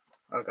rookies.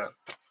 Okay.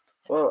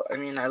 Well, I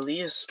mean, at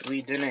least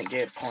we didn't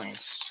get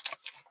points.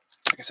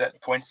 Like I said,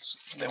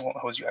 points, they won't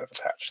hose you out of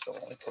a patch. They'll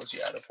only hose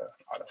you out of an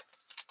auto.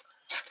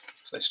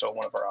 So they stole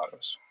one of our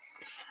autos.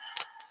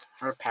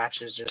 Our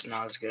patch is just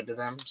not as good to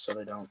them, so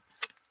they don't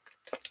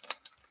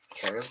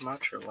care as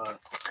much, or what?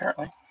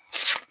 Apparently.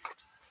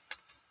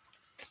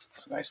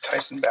 It's a nice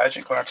Tyson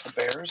Bagent going out to the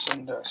Bears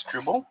and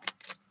Struble.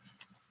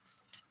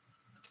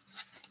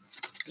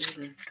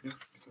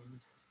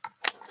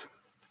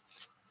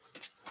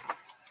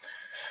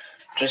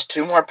 Just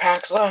 2 more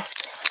packs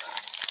left.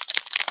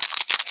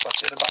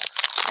 What's the other box?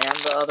 And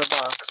the other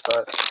box,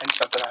 but... And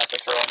something I have to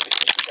throw in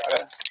because we got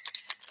a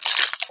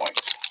point.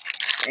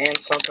 And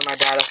something my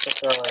dad has to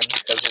throw in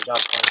because we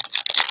got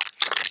points.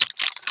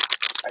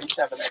 I used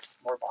to have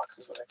more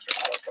boxes with extra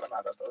autos, but I'm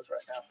out of those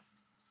right now.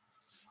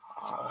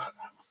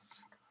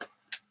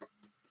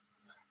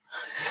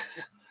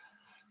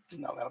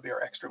 No, that'll be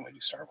our extra when we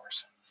do Star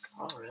Wars.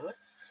 Oh, really?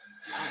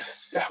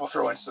 Nice. Yeah, we'll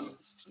throw in some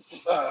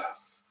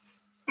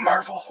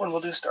Marvel when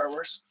we'll do Star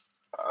Wars.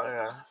 Oh,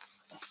 yeah.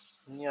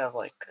 You have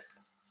like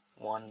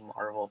one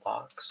Marvel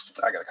box.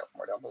 I got a couple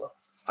more down below.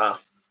 Oh.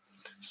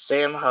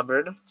 Sam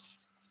Hubbard.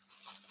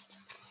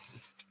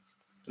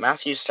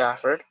 Matthew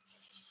Stafford.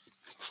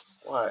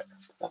 What?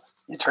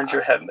 You turned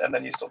your head and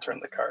then you still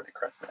turned the card to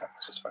correct me.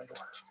 It's just funny to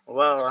watch.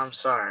 Well, I'm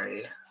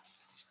sorry.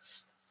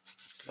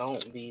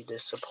 Don't be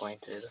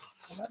disappointed.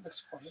 I'm not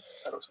disappointed.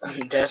 That was funny.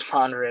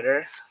 Desmond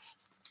Ritter.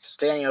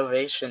 Standing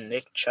ovation,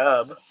 Nick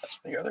Chubb. That's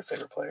one of your other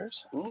favorite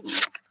players. Ooh.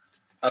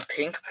 A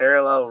pink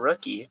parallel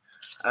rookie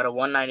out of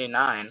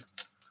 199.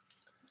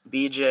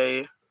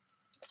 BJ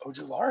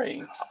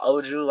Ojulari.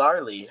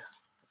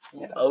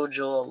 Yes.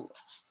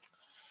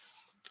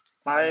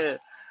 My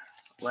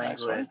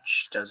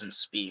language doesn't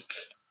speak.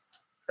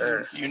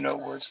 You know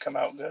words come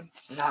out good.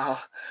 No.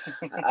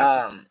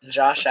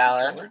 Josh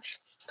Allen. George.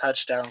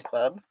 Touchdown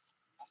Club.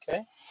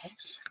 Okay,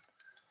 nice.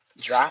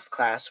 Draft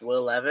class,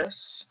 Will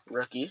Levis,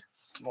 rookie.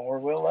 More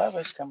Will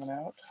Levis coming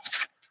out.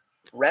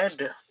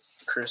 Red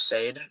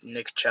Crusade,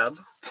 Nick Chubb.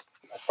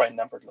 That's probably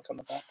numbered. Look on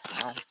the back.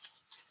 Oh.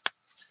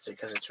 Is it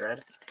because it's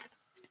red?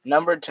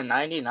 Numbered to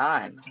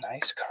 99.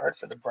 Nice card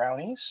for the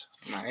Brownies.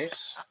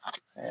 Nice.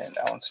 And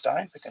Alan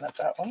Stein picking up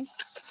that one.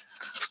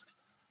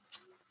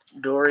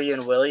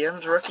 Dorian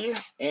Williams, rookie.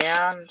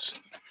 And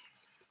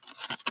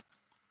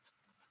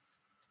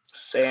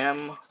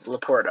Sam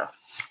Laporta.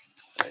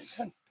 Very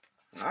good.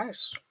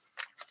 Nice.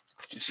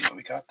 Do you see what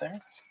we got there?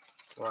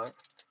 What?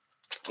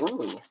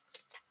 Ooh.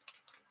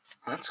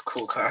 That's a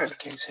cool card. That's a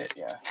case hit,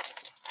 yeah.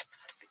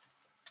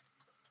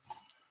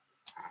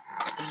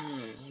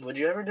 Would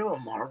you ever do a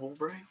Marvel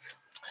break?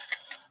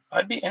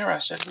 I'd be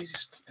interested.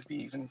 It'd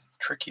be even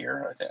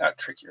trickier. I think not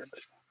trickier,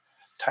 but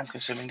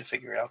time-consuming to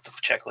figure out the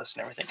checklist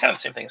and everything. Kind of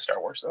the same thing as Star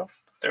Wars, though.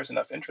 If there was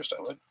enough interest,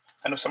 I would.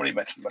 I know somebody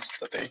mentioned once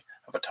that they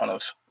have a ton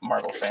of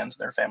Marvel fans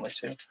in their family,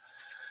 too.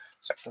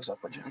 Set those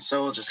up, would you?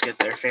 So we'll just get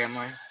their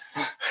family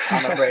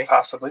on a break.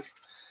 Possibly.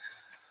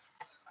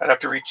 I'd have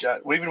to reach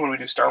out. Even when we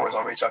do Star Wars,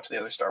 I'll reach out to the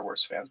other Star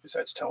Wars fans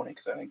besides Tony,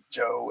 because I think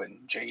Joe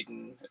and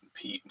Jaden and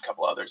Pete and a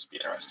couple others would be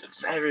interested.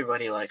 So.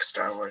 Everybody likes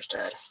Star Wars,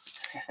 Dad.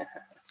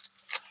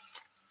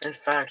 In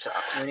fact,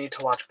 we need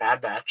to watch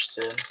Bad Batch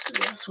soon.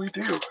 Yes, we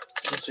do.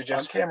 Since we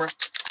just on camera.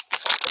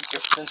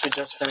 Since we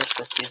just finished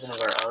the season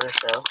of our other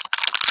show.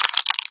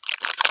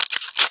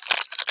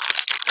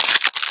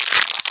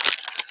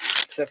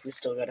 Except we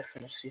still gotta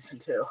finish season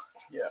 2.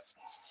 Yeah.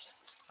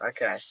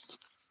 Okay.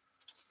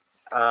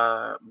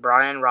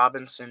 Brian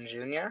Robinson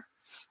Jr.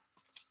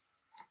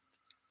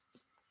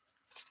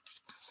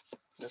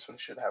 This one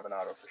should have an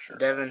auto for sure.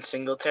 Devin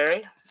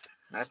Singletary.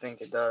 I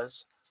think it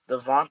does.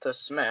 Devonta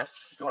Smith.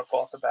 If you want to pull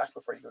off the back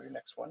before you go to your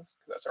next one,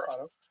 because that's our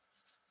auto.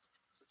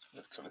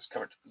 So let's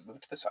cover it, move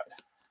it to the side.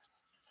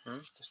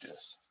 Just do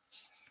this.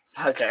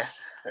 Okay.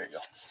 There you go.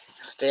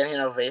 Standing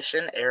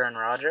ovation, Aaron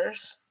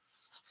Rodgers.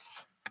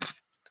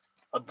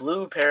 A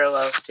blue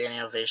parallel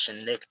standing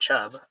ovation, Nick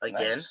Chubb,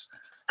 again, Nice.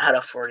 out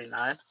of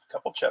 49.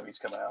 Couple Chubbies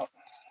coming out.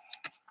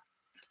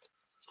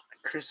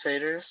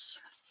 Crusaders,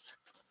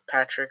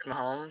 Patrick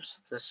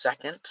Mahomes, the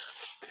second.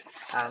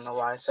 I don't know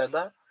why I said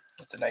that.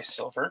 It's a nice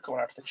silver going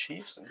out to the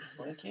Chiefs and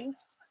Blinky.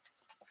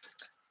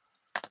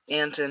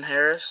 Anton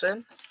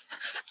Harrison,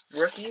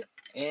 rookie,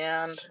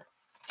 and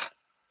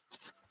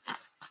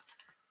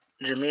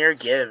Jahmyr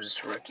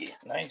Gibbs, rookie.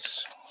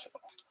 Nice.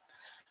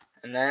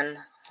 And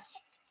then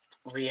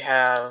we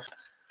have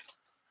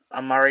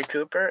Amari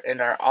Cooper, and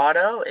our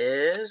auto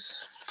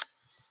is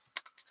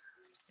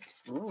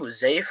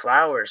Zay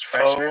Flowers,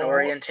 freshman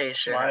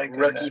orientation,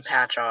 rookie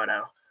patch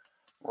auto.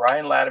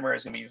 Ryan Latimer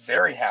is going to be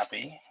very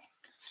happy.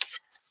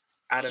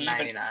 Out of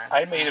 99.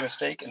 I made a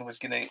mistake and was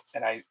going to,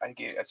 and I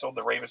sold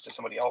the Ravens to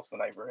somebody else,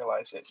 and I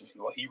realized it.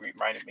 Well, he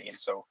reminded me, and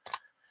so,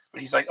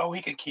 but he's like, oh,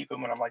 he can keep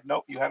him, and I'm like,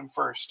 nope, you had him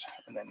first.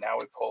 And then now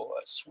we pull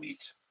a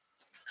sweet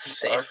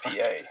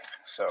RPA.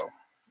 So.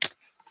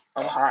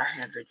 I'm hot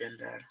hands again,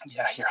 Dad.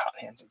 Yeah, you're hot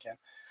hands again.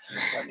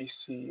 Let me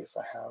see if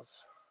I have.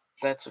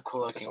 That's a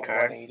cool looking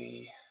card.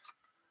 180.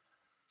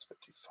 It's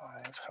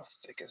 55. How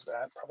thick is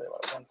that? Probably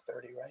about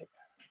 130, right?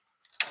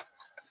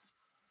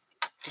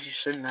 You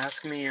shouldn't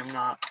ask me. I'm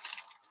not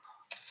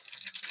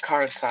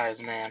card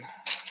size, man.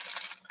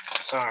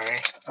 Sorry.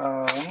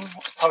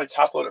 Probably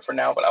top load it for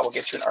now, but I will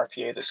get you an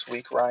RPA this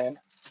week, Ryan.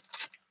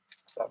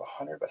 So I have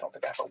 100, but I don't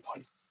think I have a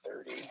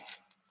 130.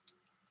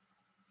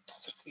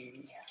 It's an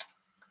 80.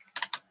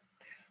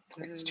 I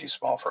think it's too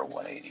small for a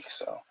 180,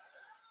 so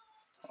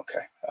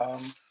okay.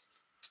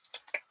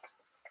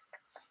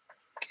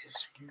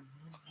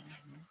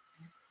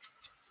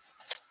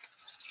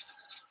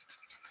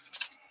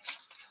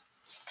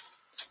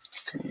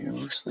 Can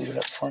you sleeve it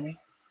up for me?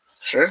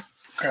 Sure.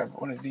 Grab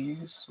one of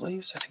these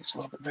sleeves. I think it's a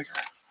little bit bigger.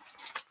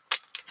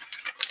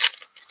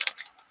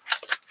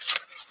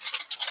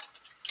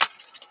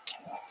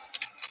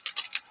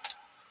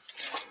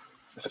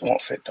 If it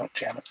won't fit, don't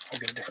jam it. I'll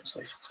get a different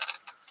sleeve.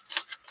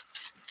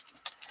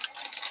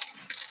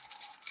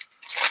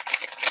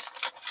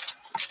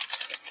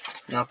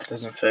 Nope, it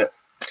doesn't fit.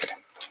 Okay.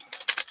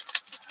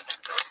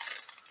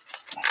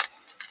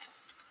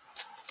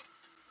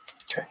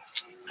 Okay.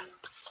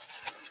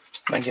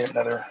 Then get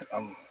another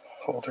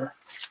holder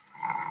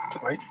to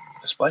white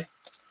display.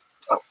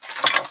 Oh.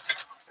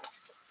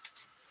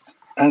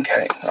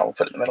 Okay, now we'll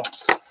put it in the middle.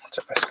 That's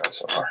our best card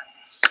so far.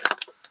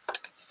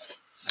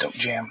 Don't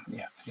jam.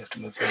 Yeah, you have to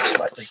move very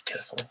slightly,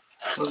 carefully.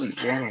 I wasn't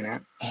jamming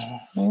it.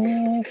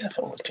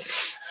 Careful. Okay.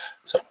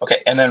 So,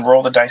 okay, and then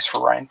roll the dice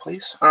for Ryan,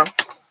 please.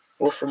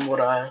 Well, from what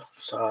I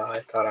saw,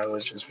 I thought I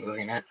was just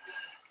moving it.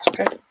 It's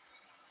okay.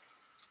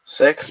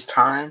 6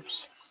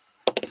 times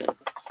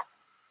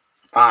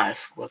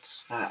 5.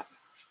 What's that?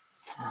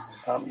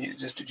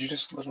 Did you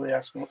just literally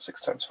ask me what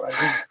 6 times 5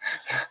 is?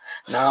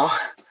 No.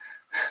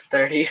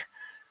 30.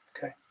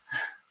 Okay.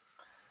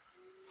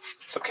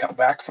 So count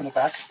back from the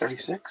back is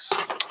 36.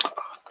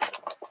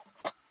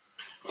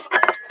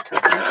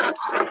 Carefully.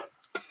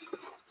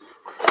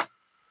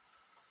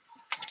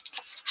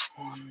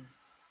 1.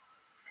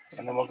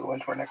 And then we'll go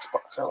into our next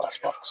box, our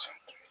last box.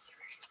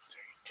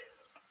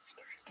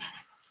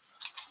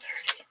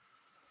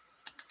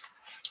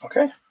 30.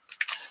 Okay.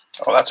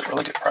 Oh, that's a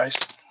really good price.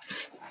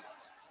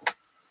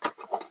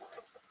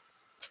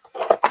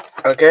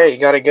 Okay, you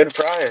got a good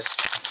prize.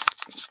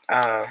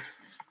 A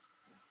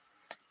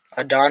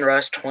Don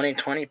Russ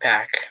 2020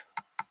 pack.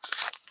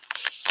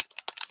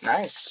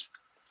 Nice.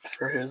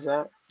 For who's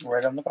that?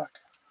 Right on the back.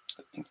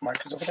 The ink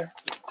marker's over there.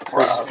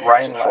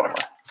 Ryan Latimer.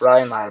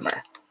 Ryan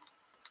Latimer.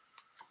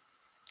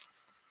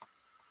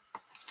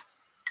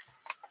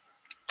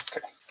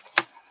 Okay.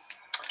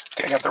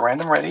 Okay, I got the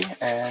random ready,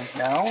 and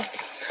now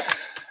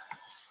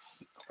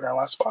our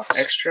last box.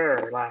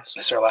 Extra or last?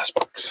 This is our last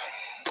box.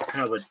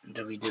 No, but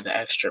did we do the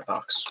extra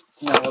box?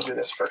 No, we'll do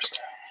this first.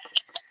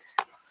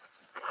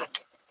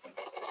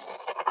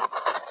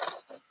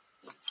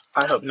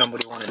 I hope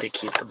nobody wanted to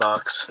keep the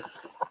box.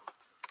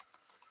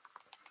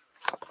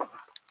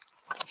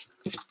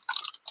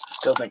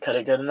 Still didn't cut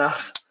it good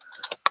enough.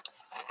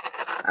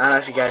 I don't know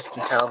if you guys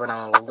can tell, but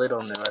I'm a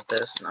little new at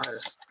this. Not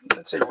as...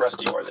 I'd say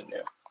rusty more than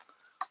new.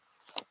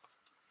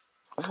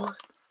 What?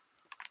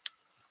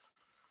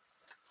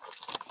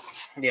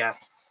 Yeah.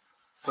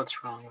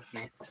 What's wrong with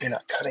me? You're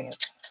not cutting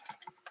it.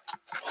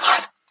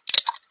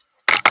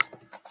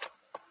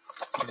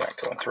 You're not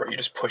going through it. You're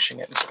just pushing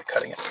it instead of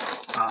cutting it.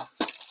 Oh.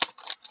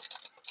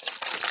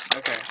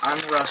 Okay, I'm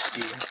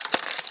rusty.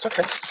 It's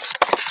okay.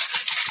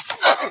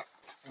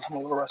 I'm a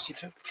little rusty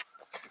too.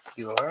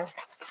 You are?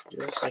 Do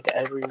this like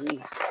every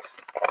week.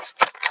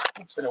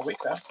 It's been a week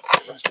now.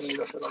 Rusty, you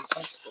don't do it all the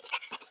time.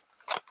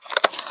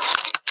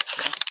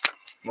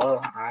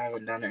 Well, I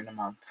haven't done it in a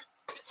month.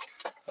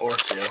 Or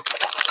 2.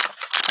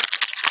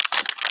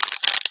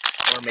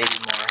 Or maybe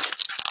more.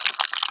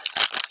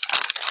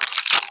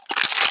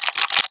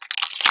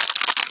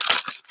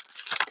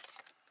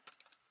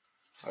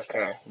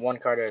 Okay, one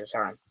card at a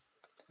time.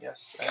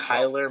 Yes.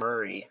 Kyler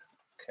Murray.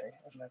 Okay,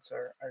 and that's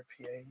our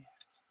RPA.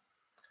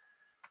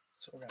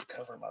 So we're going to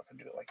cover them up and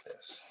do it like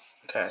this.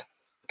 Okay.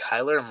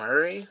 Kyler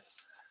Murray?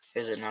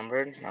 Is it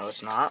numbered? No,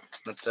 it's not.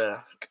 It's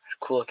a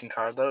cool looking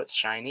card though. It's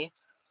shiny.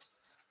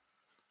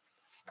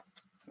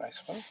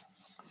 Nice one.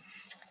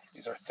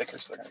 These are thicker,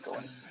 so they're going to go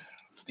in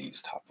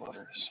these top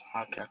loaders.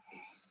 Okay.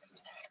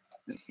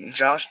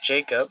 Josh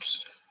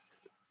Jacobs.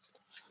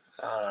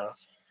 I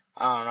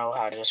don't know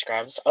how to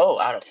describe this. Oh,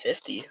 out of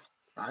 50.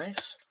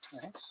 Nice.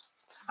 Nice.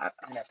 I'm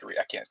going to have to read.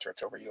 I can't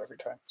stretch over you every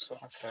time. So.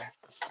 Okay.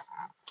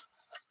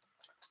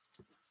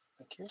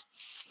 Thank you.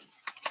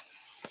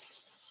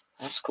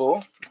 That's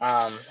cool.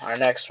 Our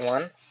next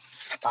one.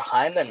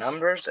 Behind the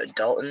numbers, a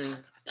Dalton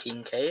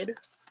Kincaid.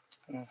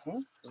 Mm-hmm.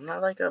 Isn't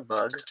that like a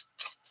bug?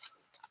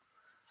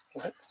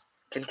 What?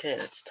 Kincaid,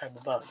 it's a type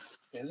of bug.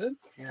 Is it?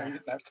 Yeah. Are you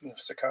not thinking of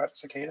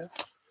cicada?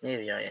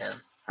 Maybe I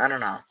am. I don't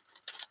know.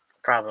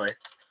 Probably.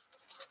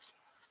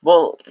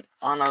 Well,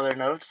 on other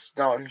notes,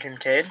 Dalton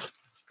Kincaid.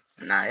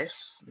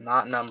 Nice.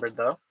 Not numbered,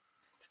 though.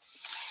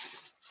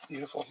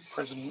 Beautiful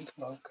prison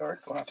love card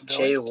going out to Billy.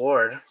 Jay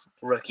Ward,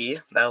 rookie.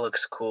 That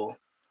looks cool.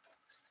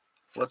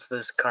 What's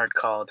this card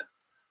called?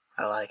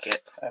 I like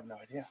it. I have no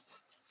idea.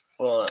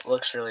 Well, it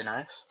looks really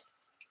nice.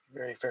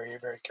 Very, very,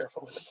 very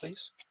careful with it,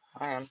 please.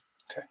 I am.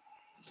 Okay.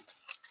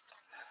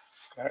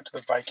 Got it to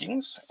the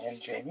Vikings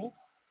and Jamie.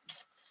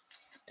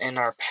 And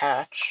our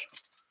patch.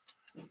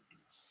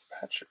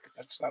 Patch?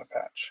 That's not a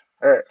patch.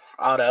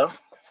 Auto.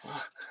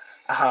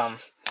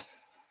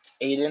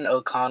 Aiden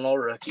O'Connell,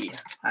 rookie.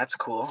 That's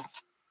cool.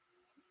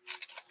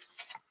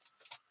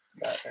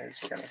 That is,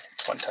 we're going to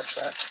one touch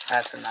that.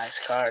 That's a nice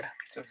card.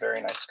 It's a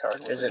very nice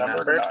card. Is it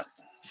numbered or not?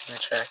 Let me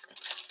check.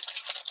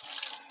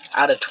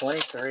 Out of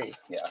 23.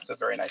 Yeah, it's a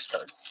very nice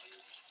card.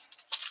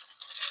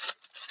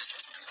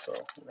 So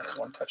we're going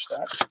to one touch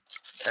that.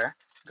 Okay.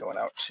 Going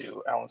out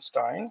to Alan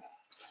Stein,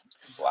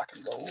 black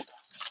and gold.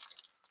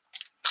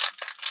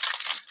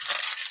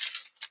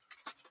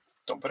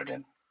 Don't put it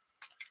in.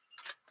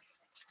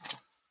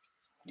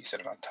 You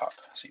set it on top,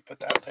 so you put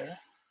that there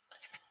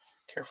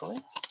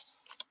carefully.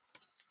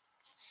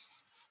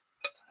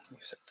 You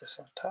set this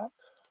on top,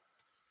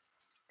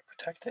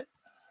 protect it.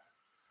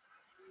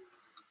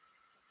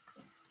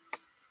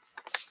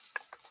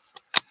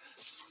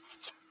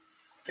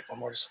 Get one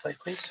more display,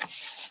 please.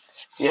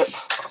 Yep.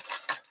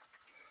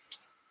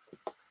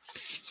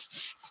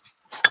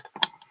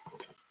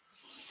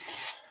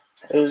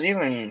 It was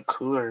even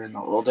cooler in the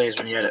old days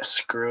when you had to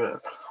screw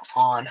it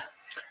on.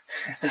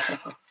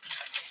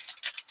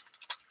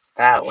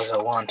 That was a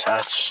one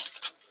touch.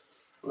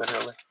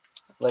 Literally.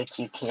 Like,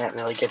 you can't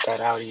really get that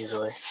out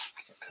easily.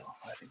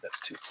 I think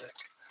that's too thick.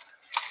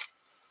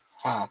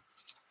 Huh.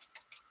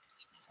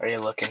 Are you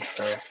looking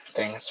for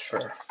things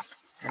for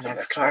your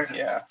next card? One?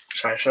 Yeah.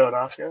 Should I show it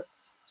off yet?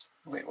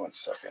 Wait 1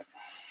 second.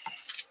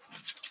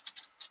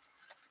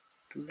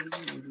 I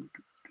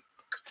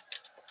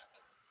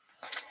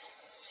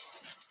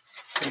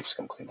need to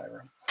come clean my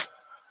room.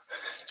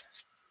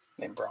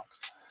 Name Bronx.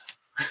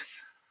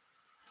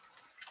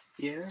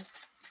 Yeah.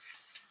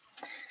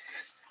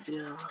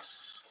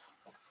 Yes.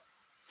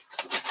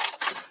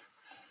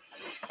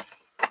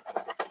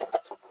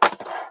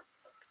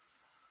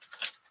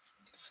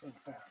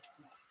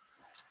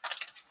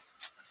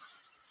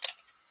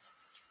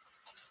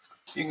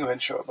 You can go ahead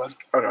and show it, bud.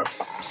 Okay.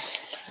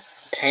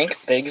 Tank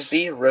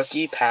Bigsby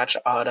rookie patch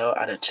auto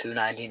at a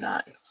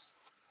 $2.99.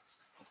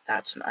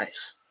 That's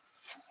nice.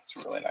 It's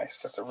really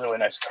nice. That's a really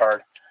nice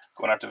card.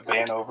 Going out to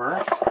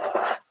Vanover.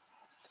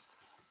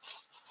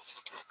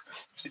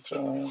 Let's see if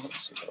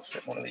it'll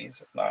fit one of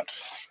these. If not,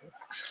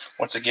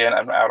 once again,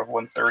 I'm out of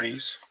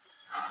 130s.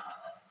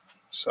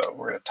 So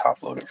we're going to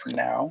top load it for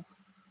now.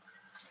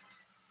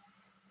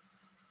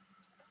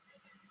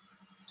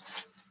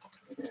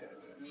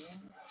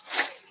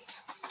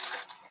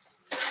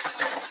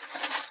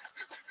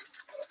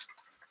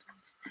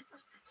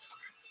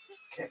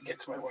 Can't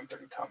get to my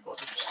 130 top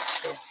loaders.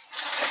 So.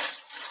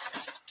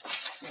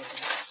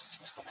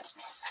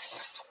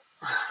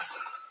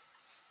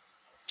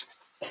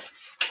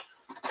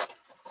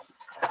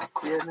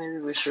 Yeah, maybe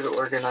we should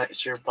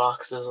organize your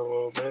boxes a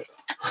little bit.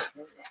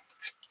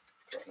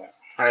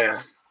 Oh,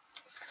 yeah.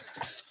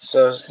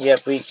 So,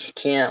 yep, we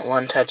can't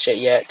one-touch it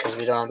yet because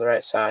we don't have the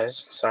right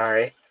size.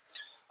 Sorry.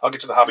 I'll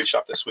get to the hobby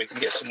shop this week and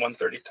get some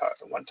 130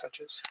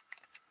 one-touches.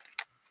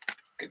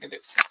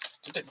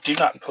 Do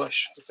not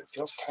push if it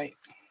feels tight.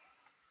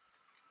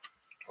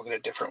 We'll get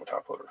a different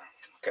top loader.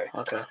 Okay?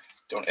 Okay.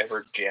 Don't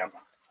ever jam,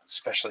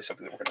 especially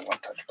something that we're going to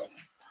one-touch button.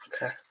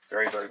 Okay.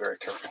 Very, very, very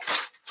careful.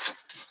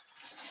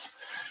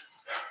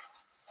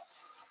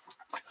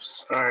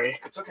 Sorry.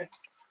 It's okay.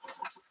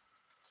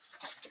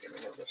 Get me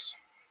nervous.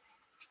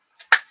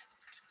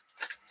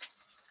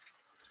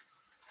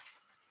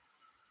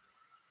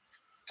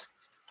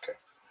 Okay.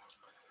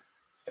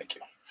 Thank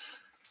you.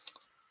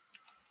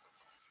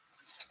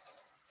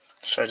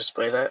 Should I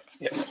display that?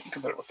 Yeah, you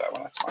can put it with that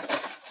one. That's fine.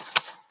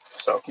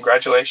 So,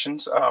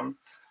 congratulations.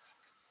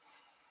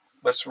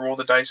 Let's roll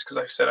the dice because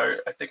I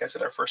think I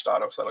said our first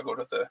auto, so that'll go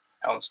to the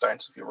Alan Stein.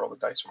 So if you roll the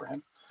dice for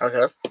him.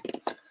 Okay.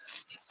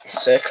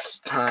 6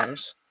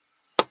 times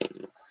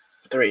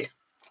 3.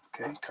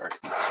 Okay, card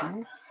 18. 6, 7, 8, 9, 10, 11,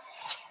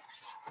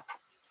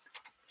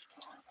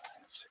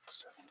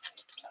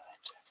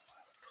 12,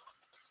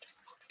 13,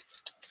 14,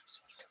 15,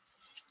 16, 17,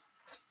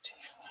 18.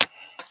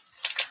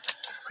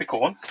 Pretty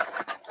cool one.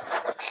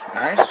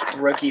 Nice.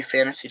 Rookie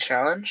Fantasy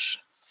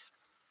Challenge.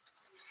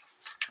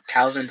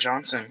 Calvin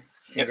Johnson.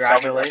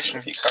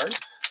 Congratulations. Rookie card.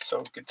 So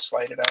you could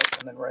slide it out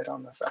and then write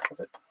on the back of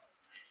it.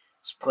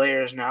 This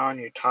player is now on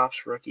your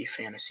Topps rookie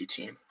fantasy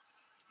team.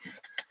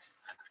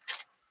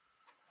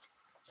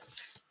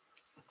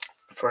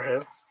 For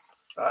who?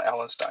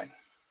 Alan Stein.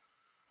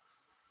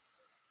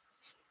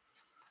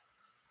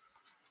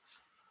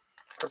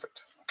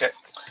 Perfect. Okay.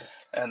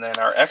 And then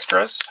our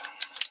extras.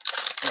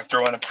 We're going to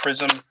throw in a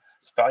Prism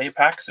value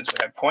pack since we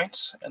had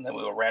points, and then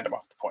we will random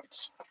off the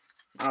points.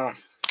 Oh.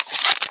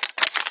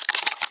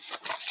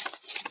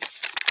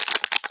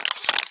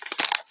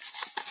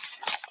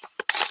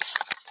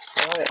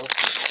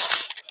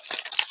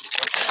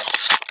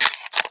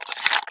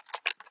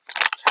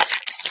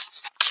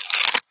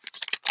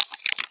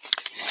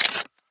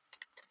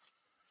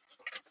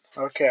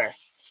 Okay.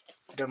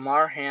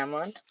 DeMar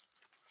Hamlin,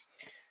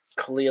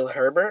 Khalil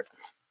Herbert,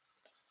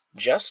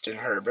 Justin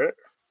Herbert,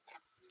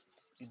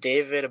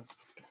 David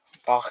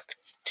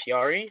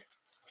Bakhtiari,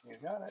 You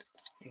got it.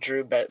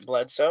 Drew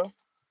Bledsoe,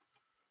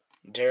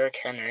 Derrick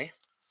Henry,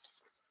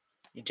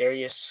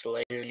 Darius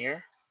Slay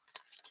Jr.,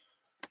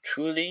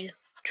 Tui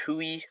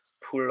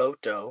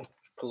Pulotu,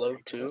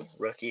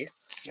 rookie.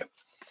 Yep.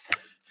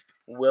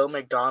 Will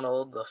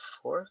McDonald the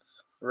fourth,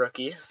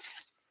 rookie.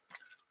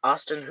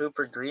 Austin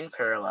Hooper, green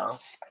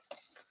parallel.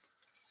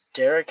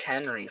 Derrick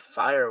Henry,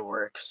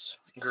 fireworks,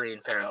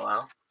 green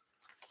parallel.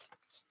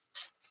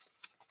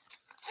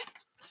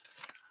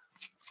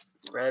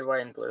 Red,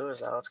 white, and blue, is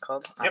that what it's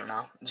called? Yep. I don't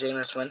know.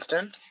 Jameis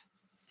Winston.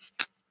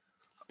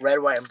 Red,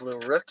 white, and blue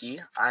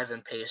rookie,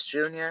 Ivan Pace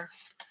Jr.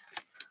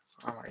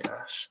 Oh my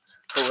gosh.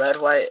 red,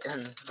 white,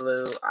 and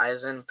blue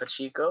Eisen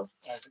Pacheco.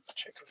 Isaac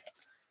Pacheco.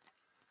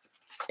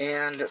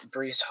 And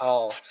Brees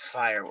Hall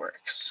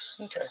Fireworks.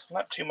 Okay,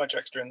 not too much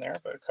extra in there,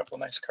 but a couple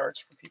of nice cards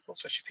for people,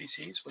 especially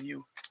PCs. Will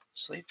you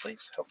sleeve,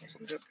 please? Help me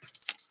sleeve it.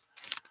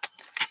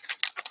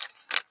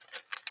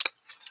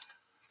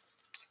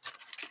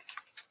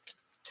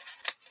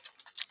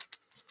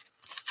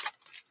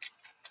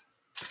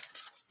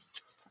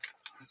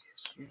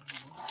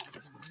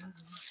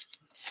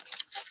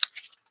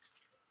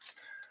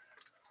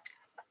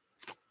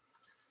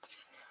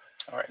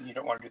 All right, and you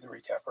don't want to do the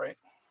recap, right?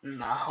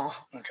 No.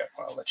 Okay,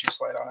 well, I'll let you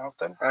slide on out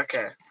then.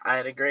 Okay, I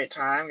had a great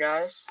time,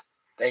 guys.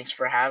 Thanks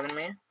for having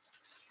me.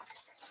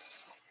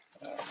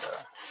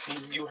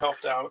 And you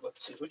helped out.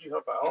 Let's see, who'd you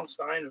help out?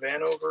 Allenstein,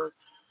 Vanover,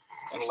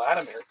 and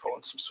Latimer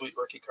pulling some sweet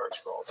rookie cards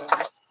for all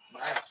that.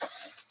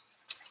 Nice.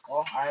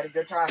 Well, I had a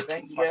good time.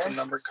 Thank you, Lots guys. of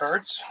numbered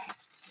cards.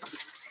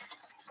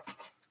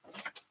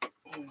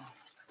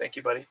 Thank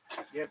you, buddy.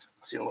 Yep.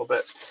 See you in a little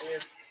bit.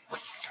 Yep.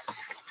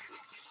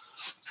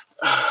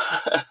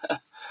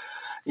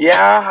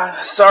 Yeah,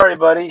 sorry,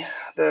 buddy.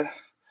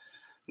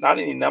 Not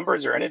any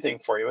numbers or anything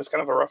for you. It's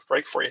kind of a rough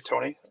break for you,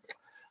 Tony.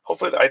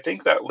 Hopefully, I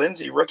think that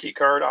Lindsay rookie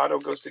card auto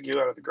goes to you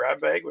out of the grab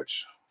bag,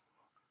 which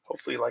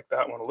hopefully you like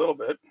that one a little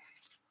bit.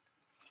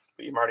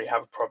 But you already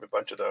have probably a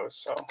bunch of those,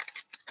 so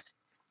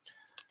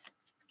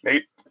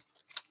maybe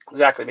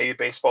exactly. Maybe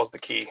baseball's the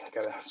key.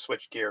 Got to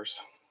switch gears.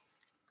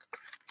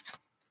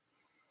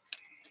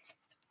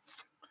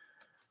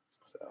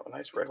 So a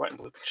nice red, white, and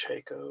blue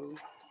Pacheco.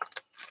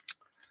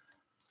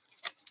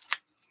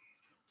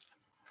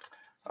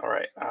 All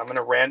right, I'm going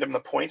to random the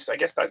points. I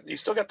guess that you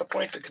still got the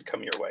points that could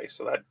come your way,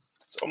 so that's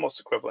almost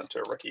equivalent to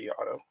a rookie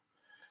auto,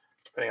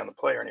 depending on the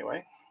player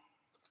anyway.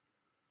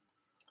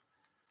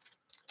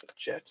 So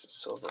Jets,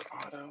 silver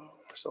auto,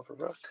 or silver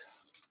rook,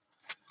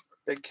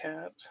 big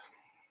cat.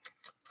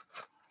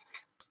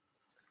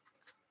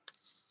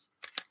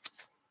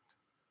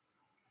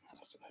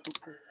 Austin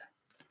Hooper.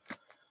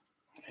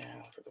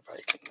 And for the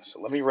Vikings.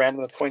 So let me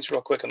random the points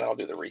real quick, and then I'll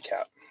do the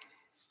recap.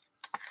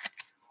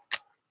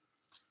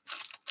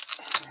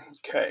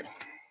 Okay.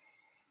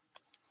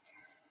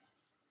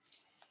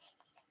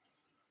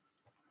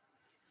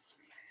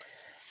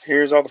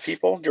 Here's all the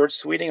people. George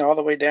Sweeting all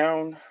the way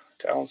down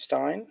to Alan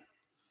Stein.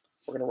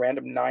 We're going to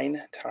random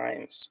 9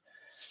 times.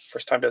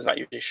 First time does not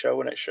usually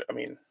show, and it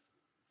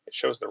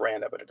shows the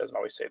random, but it doesn't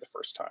always say the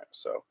first time.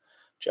 So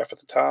Jeff at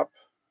the top,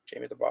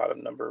 Jamie at the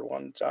bottom, number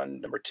 1 done.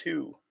 Number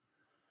 2,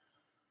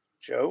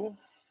 Joe.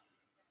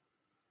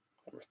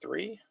 Number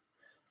 3,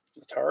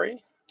 Latari.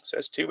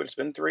 Says 2, but it's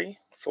been 3.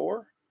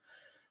 4,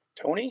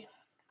 Tony.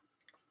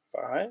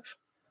 5,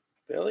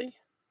 Billy.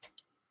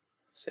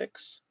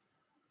 6,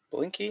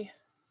 Blinky.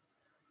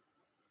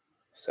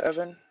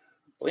 7,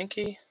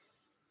 Blinky.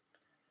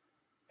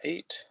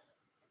 8,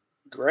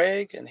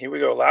 Greg. And here we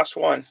go, last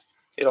one.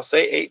 It'll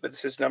say 8, but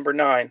this is number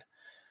 9.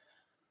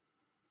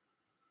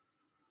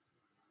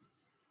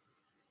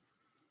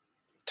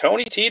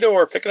 Tony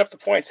Tidor picking up the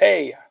points.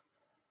 Hey,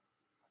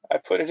 I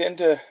put it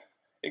into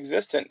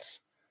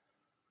existence.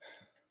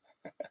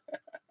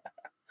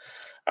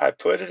 I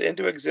put it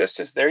into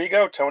existence. There you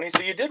go, Tony.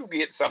 So you did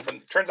get something.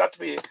 It turns out to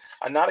be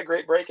not a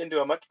great break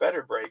into a much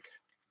better break.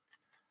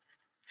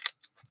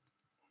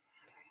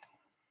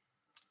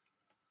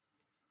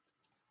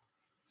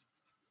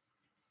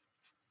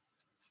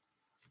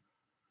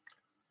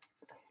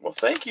 Well,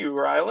 thank you,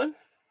 Rylan.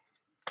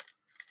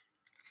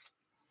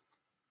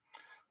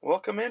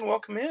 Welcome in,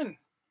 welcome in.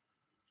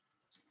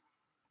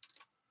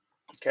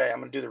 Okay, I'm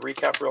going to do the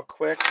recap real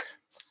quick.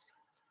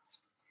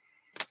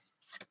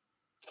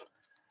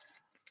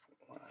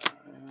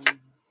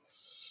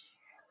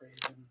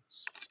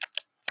 Ravens,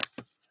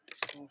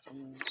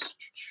 Dolphins.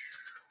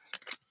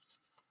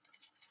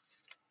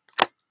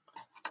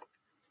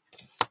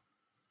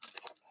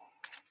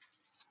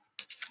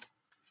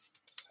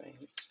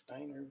 Saints,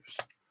 Niners.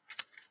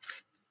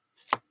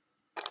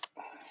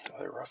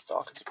 Another rough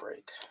Falcons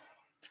break.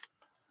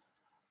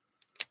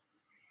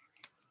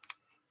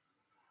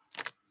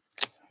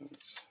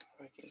 Saints,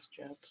 Vikings,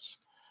 Jets.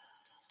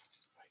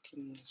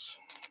 Vikings.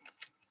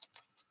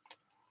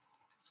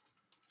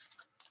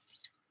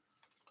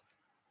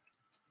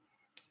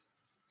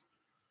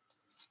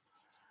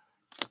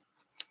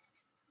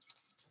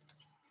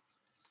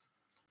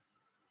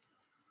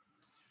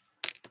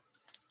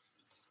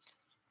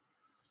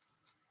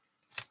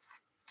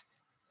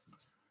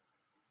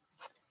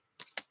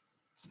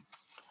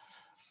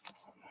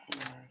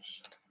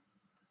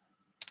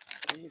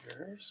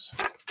 Raiders.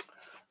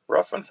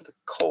 Rough one for the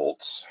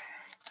Colts.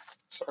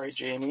 Sorry,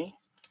 Jamie.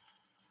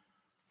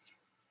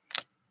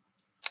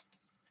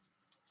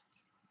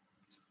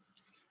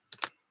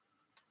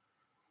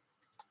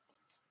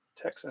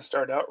 Texans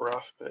started out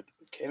rough, but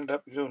ended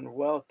up doing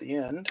well at the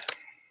end.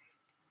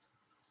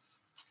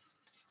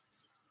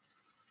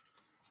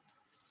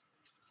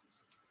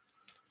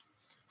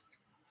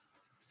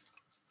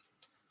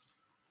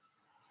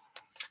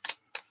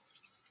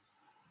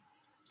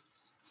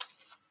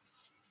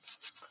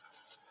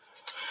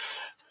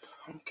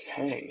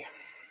 Okay.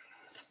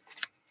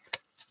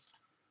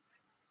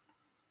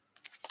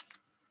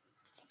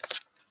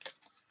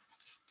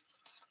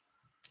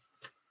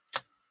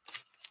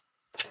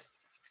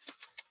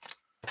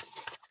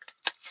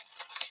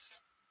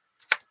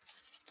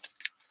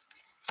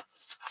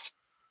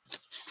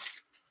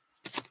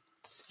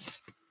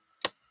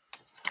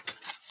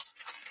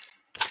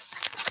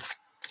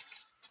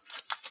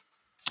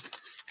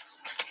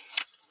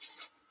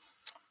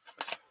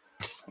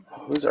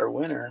 who's our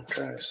winner? I'm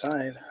trying to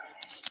decide.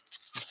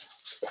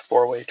 A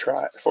four-way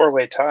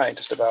tie,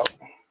 just about.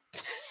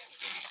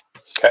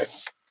 Okay.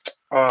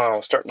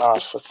 Starting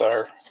off with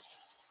our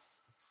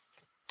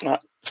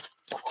not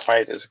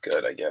quite as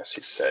good, I guess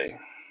you'd say.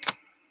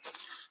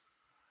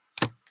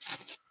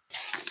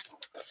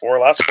 The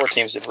last four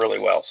teams did really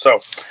well. So,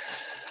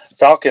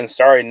 Falcons,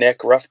 sorry,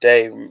 Nick, rough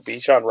day.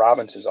 Bijan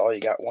Robinson's all you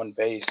got, one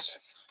base.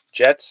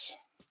 Jets,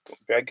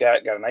 got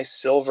a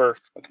nice silver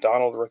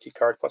McDonald rookie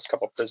card plus a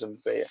couple Prism.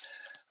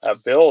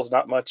 Bills,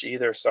 not much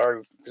either.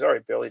 Sorry,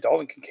 Billy.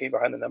 Dalton came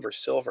behind the number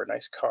silver.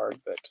 Nice card,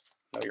 but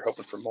I know you're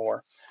hoping for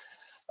more.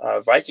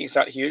 Vikings,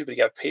 not huge, but he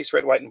got a pace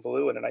red, white, and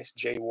blue, and a nice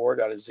J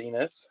Ward out of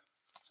Zenith.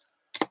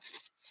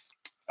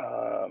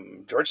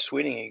 George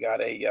Sweeting, he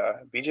got a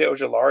BJ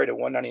Ojolari to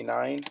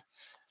 199,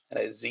 and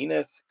a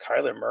Zenith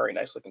Kyler Murray.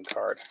 Nice looking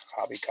card.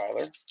 Hobby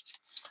Kyler.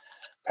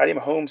 Patty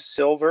Mahomes,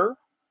 silver,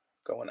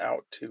 going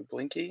out to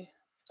Blinky.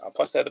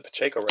 Plus, they had the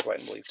Pacheco red, white,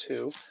 and blue,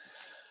 too.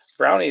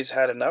 Brownies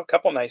had a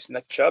couple nice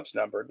Nick Chubbs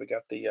numbered. We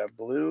got the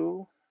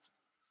blue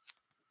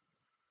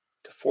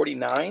to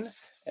 49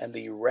 and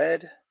the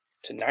red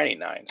to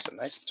 99. So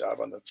nice job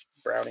on the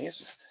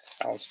Brownies.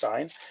 Alan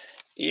Stein.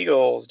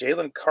 Eagles,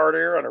 Jalen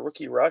Carter on a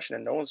rookie rush, and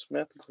a Nolan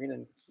Smith, green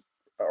and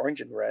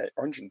orange and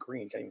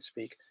green. Can't even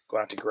speak.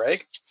 Going out to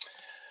Greg.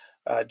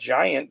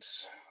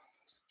 Giants.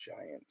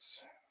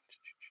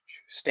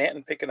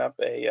 Stanton picking up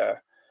a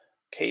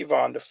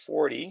Kayvon to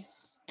 40.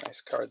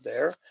 Nice card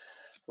there.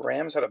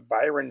 Rams had a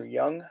Byron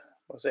Young,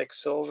 Mosaic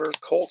Silver.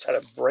 Colts had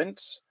a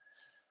Brents.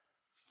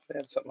 They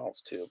had something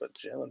else too, but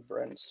Jalen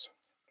Brents.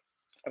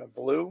 And a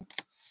blue.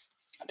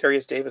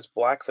 Darius Davis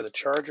black for the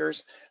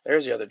Chargers.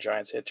 There's the other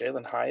Giants hit.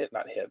 Jalen Hyatt,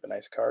 not hit, but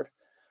nice card.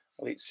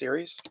 Elite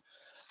Series.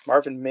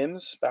 Marvin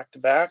Mims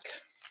back-to-back.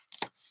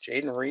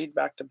 Jaden Reed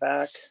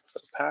back-to-back for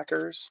the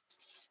Packers.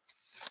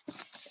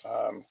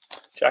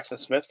 Jackson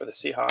Smith for the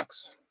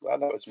Seahawks.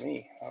 Glad that was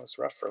me. That was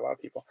rough for a lot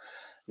of people.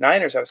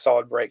 Niners had a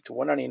solid break to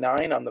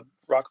 199 on the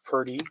Brock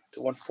Purdy, to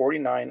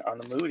 149 on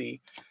the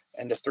Moody,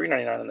 and to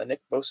 399 on the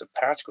Nick Bosa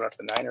patch going out to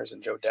the Niners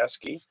and Joe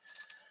Desky.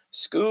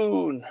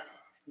 Schoonmaker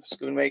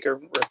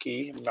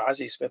rookie,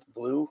 Mozzie Smith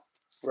blue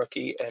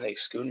rookie, and a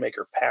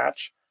Schoonmaker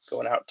patch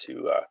going out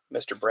to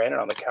Mr. Brandon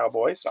on the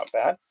Cowboys. Not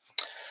bad.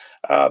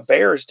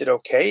 Bears did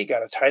okay.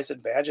 Got a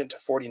Tyson Bagent to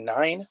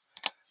 49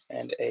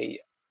 and a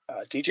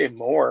DJ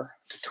Moore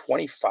to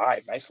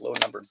 25. Nice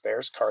low-numbered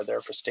Bears card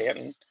there for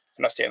Stanton.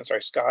 Not Stanton,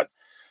 sorry, Scott.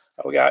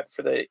 We got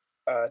for the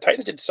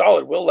Titans did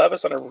solid. Will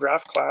Levis on a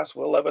draft class.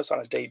 Will Levis on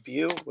a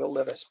debut. Will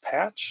Levis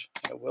patch.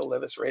 And Will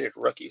Levis rated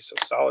rookie. So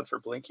solid for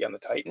Blinky on the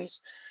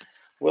Titans.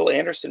 Will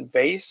Anderson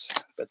base.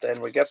 But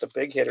then we got the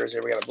big hitters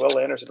here. We got a Will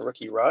Anderson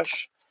rookie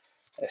rush.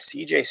 And a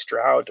CJ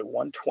Stroud to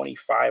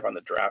 125 on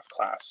the draft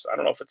class. I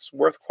don't know if it's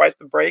worth quite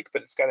the break,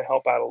 but it's got to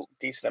help out a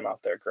decent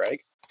amount there,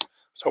 Greg. I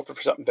was hoping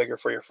for something bigger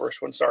for your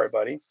first one. Sorry,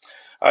 buddy.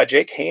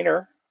 Jake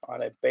Hayner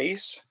on a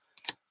base.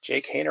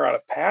 Jake Hayner on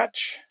a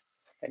patch.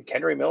 And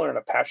Kendry Miller in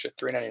a patch at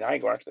 399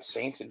 going out to the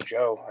Saints and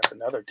Joe. That's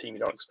another team you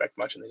don't expect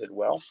much, and they did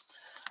well.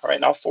 All right,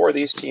 now four of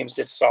these teams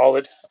did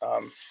solid. I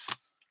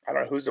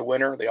don't know who's the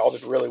winner. They all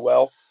did really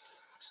well.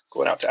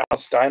 Going out to Al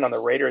Stein on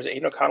the Raiders.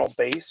 Aiden O'Connell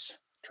base.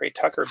 Trey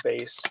Tucker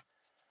base.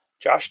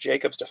 Josh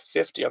Jacobs to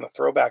 50 on the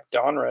throwback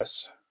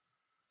Donruss.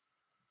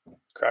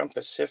 Crown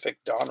Pacific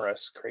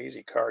Donruss.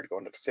 Crazy card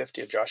going to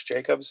 50 of Josh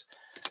Jacobs.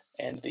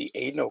 And the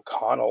Aiden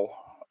O'Connell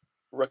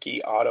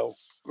rookie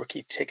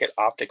ticket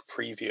optic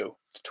preview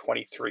to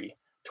 23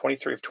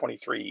 of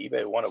 23,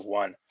 eBay 1 of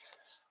 1.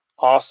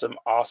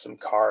 Awesome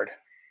card.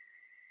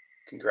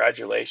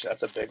 Congratulations.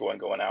 That's a big one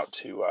going out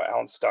to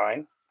Alan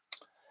Stein.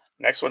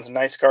 Next one's a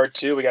nice card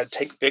too. We got a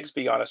Tank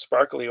Bigsby on a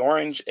sparkly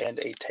orange and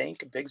a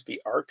Tank Bigsby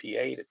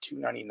RPA to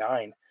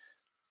 299.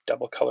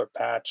 Double color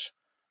patch.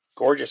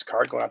 Gorgeous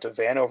card going out to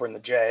Vanover and the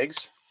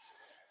Jags.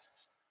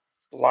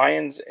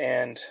 Lions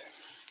and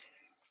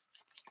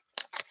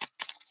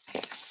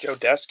Joe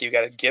Desky. You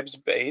got a Gibbs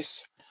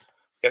base.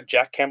 You got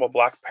Jack Campbell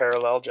black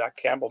parallel, Jack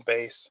Campbell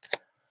base,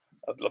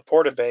 a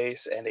Laporta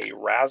base, and a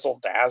Razzle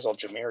Dazzle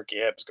Jahmyr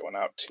Gibbs going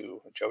out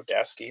to Joe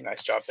Desky.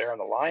 Nice job there on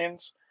the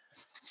Lions.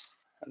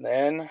 And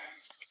then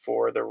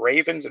for the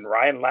Ravens and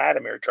Ryan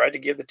Latimer, tried to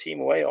give the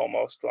team away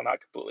almost. Well, not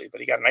completely, but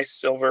he got a nice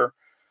silver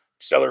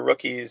stellar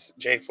rookies,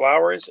 Jay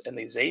Flowers, and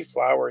the Zay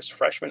Flowers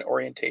freshman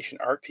orientation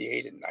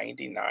RPA to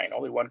 99.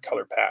 Only one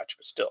color patch,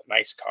 but still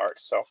nice card.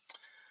 So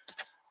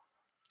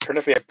turned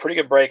out to be a pretty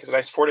good break. It's a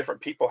nice 4 different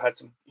people had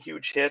some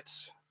huge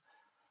hits,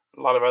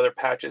 a lot of other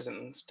patches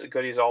and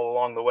goodies all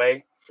along the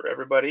way for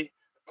everybody.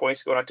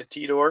 Points going out to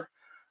Tidor.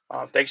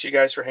 Thanks you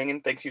guys for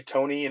hanging. Thanks you,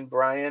 Tony and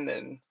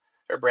Brandon,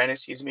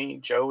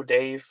 Joe,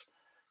 Dave,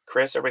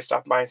 Chris, everybody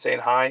stopping by and saying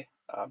hi,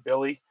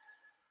 Billy,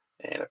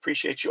 and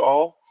appreciate you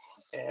all.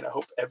 And I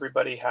hope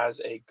everybody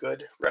has a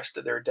good rest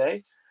of their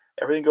day.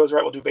 Everything goes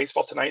right. We'll do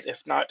baseball tonight.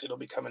 If not, it'll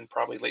be coming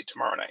probably late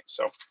tomorrow night.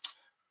 So,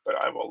 but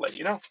I will let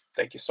you know.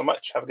 Thank you so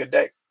much. Have a good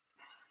day.